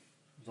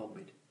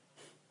zombied.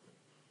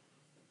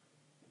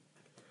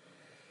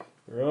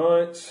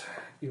 Right.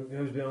 He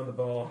goes behind the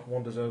bar,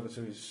 wanders over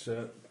to his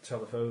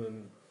telephone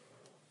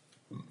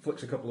and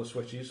flicks a couple of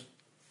switches.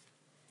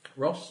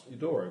 Ross, your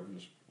door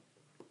opens.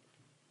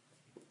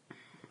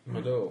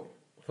 My door.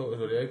 I thought it was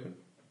already open.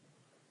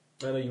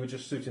 I know you were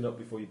just suiting up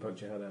before you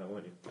poked your head out,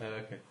 weren't you?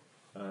 Okay.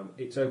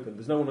 It's open.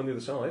 There's no one on the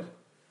other side,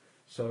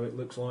 so it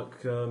looks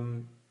like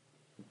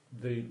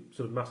the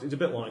sort of master. It's a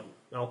bit like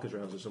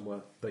Alcatraz or somewhere.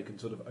 They can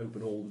sort of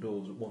open all the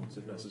doors at once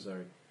if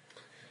necessary.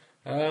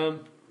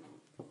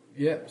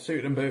 Yeah,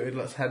 suited and booted.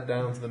 Let's head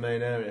down to the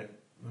main area,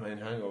 the main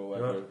hangar or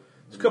whatever. Right.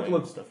 There's a the couple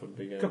main of- stuff would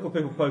be going. A couple of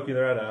people poking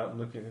their head out and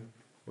looking.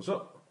 What's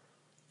up?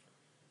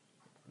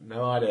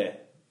 No idea.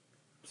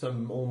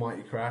 Some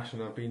almighty crash,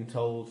 and I've been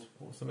told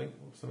something.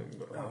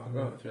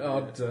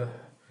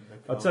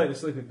 I'd take the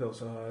sleeping pill,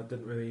 so I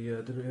didn't really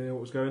know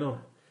what was going on.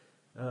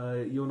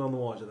 You're none the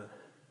wiser then.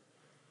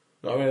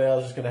 Not really. I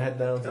was just going to head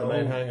down to the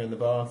main Oh. hangar in the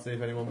bar, see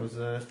if anyone was,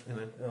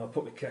 I'll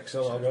put my kicks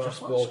on. I'll go ask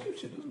Just like Paul.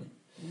 Scooter, doesn't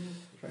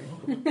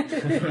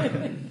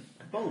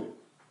Oh,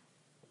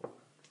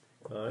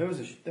 Right.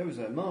 there was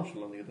a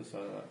marshal on the other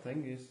side of that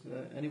thing. Is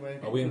anyway?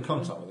 Are we in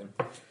contact with him?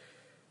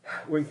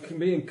 We can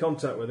be in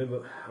contact with him,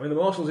 but I mean the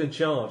marshal's in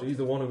charge. He's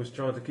the one who was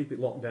trying to keep it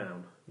locked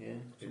down. Yeah.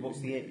 So what's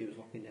the it he was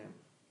locking down?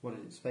 What is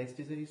it? Space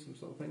disease? Some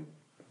sort of thing?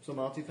 Some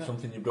artifact?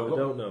 Something you I brought up?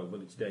 don't know,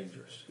 but it's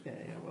dangerous. Yeah.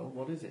 Well,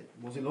 what is it?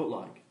 What does it look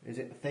like? Is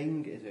it a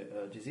thing? Is it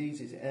a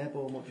disease? Is it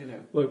airborne? What do you know?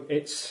 Look,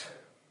 it's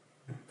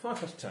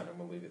 10:05, and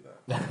we'll leave it there.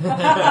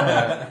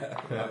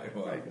 Right,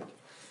 well, Very good.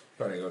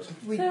 very good.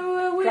 We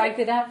So dragged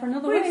it out for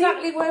another we're week.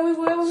 exactly where we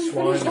were when we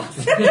Swine.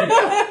 finished.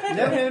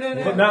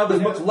 No. But now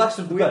there's much less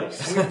of the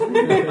base.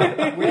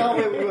 We are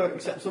where we were,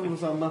 except some of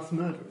us are mass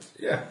murderers.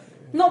 Yeah.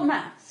 Not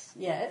mass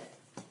yet.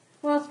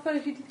 Well, I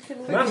suppose you did kill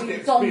all Mass the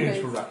Experience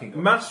zombies. for racking up.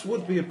 Mass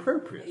would be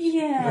appropriate.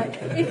 Yeah,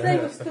 if they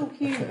were still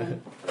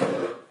human.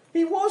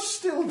 He was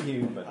still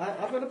human. I've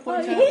got to Well,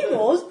 point out. he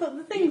was,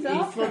 but the He things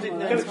after flooded were.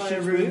 an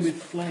entire room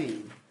with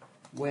flame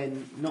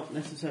when not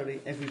necessarily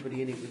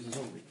everybody in it was a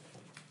zombie.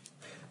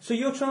 So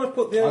you're trying to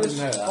put the I onus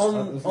didn't know that.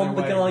 on There's on no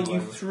the way guy in the you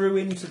world. threw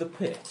into the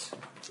pit.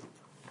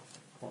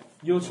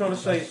 You're trying to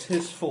say it's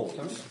his fault.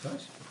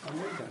 Nice. I'm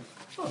really going.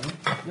 Oh,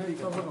 No, you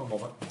no, can't. no,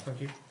 no,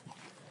 thank you.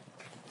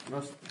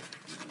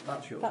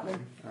 That's your That thing.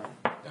 one.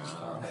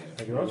 Ah,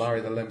 Thank you, Ross.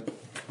 Larry the limp.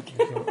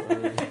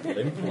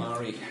 Limp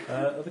Larry.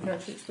 Other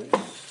characters, please.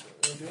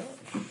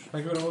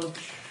 Thank you very much.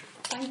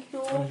 Thank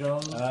you.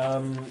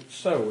 John.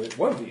 So it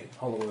won't be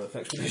Hollow Earth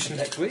Expedition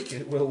next week.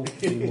 It will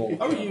be more.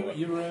 Oh,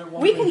 you're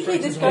We can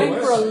keep this going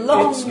for a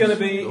long It's going to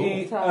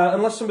be time.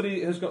 unless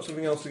somebody has got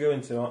something else to go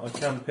into. I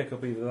can pick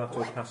up either that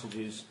or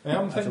passages. I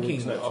am at a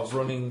week's thinking notice. of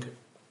running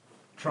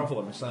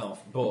Traveller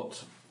myself,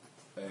 but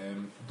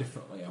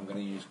differently. I'm going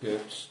to use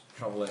Gert's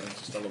Traveller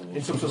Interstellar Wars.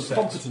 in some sort of set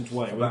competent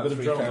way. about with a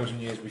bit of drama. 3,000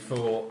 years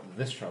before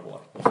this Traveller,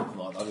 or something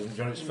like that. It's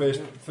John's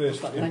first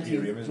Like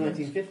Imperium, isn't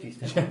it?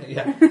 1950s. stuff.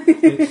 Yeah,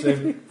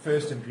 it's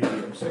first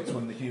Imperium, so it's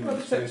when the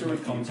humans first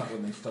make contact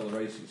with the stellar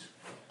races.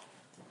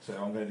 So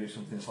I'm going to do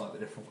something slightly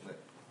different with it.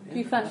 Do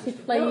you fancy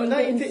playing No,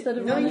 it instead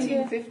of running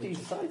it? 1950s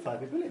sci-fi.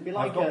 It'd be I've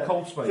like got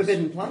Cold Space.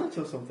 Forbidden Planet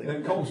or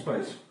something. Cold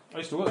Space. I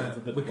used to work for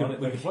the We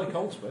can play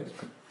Cold Space.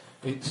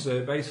 It's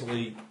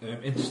basically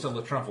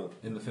interstellar travel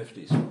in the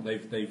 50s.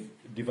 They've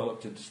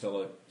developed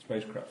interstellar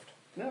spacecraft.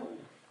 No.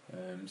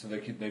 So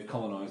they've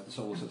colonised the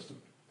solar system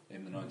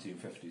in the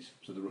 1950s.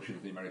 So the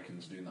Russians, the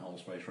Americans doing the whole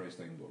space race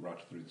thing, but right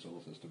through the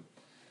solar system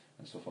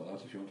and stuff like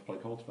that. If you want to play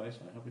Cold Space,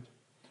 I have it.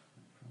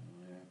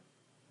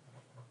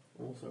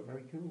 Also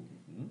very cool.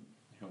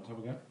 If you want to have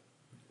a go.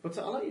 But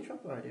I like your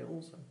trapper idea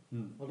also.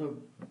 Although,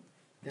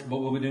 yeah. But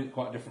we'll be doing it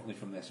quite differently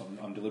from this.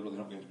 I'm deliberately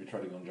not going to be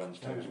treading on John's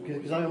toes.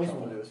 Because I also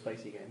want to do a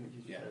spacey game, which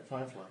is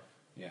Firefly.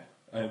 Yeah.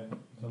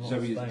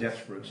 Zoe is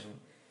desperate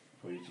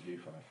for you to do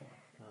Firefly.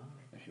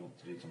 If you want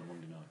to do it on a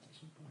Monday night at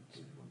some point. I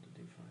want to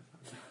do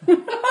Firefly.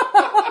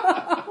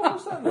 What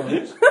was that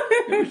noise?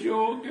 It was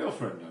your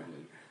girlfriend, I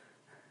believe.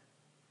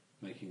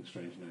 Making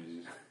strange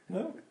noises.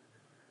 No?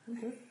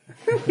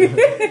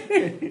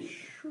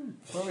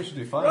 Well, we should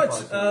do Firefly.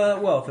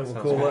 Right, well, I think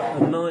we'll call it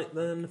a night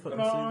then. Good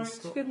night.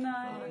 Good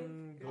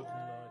night. Good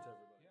night.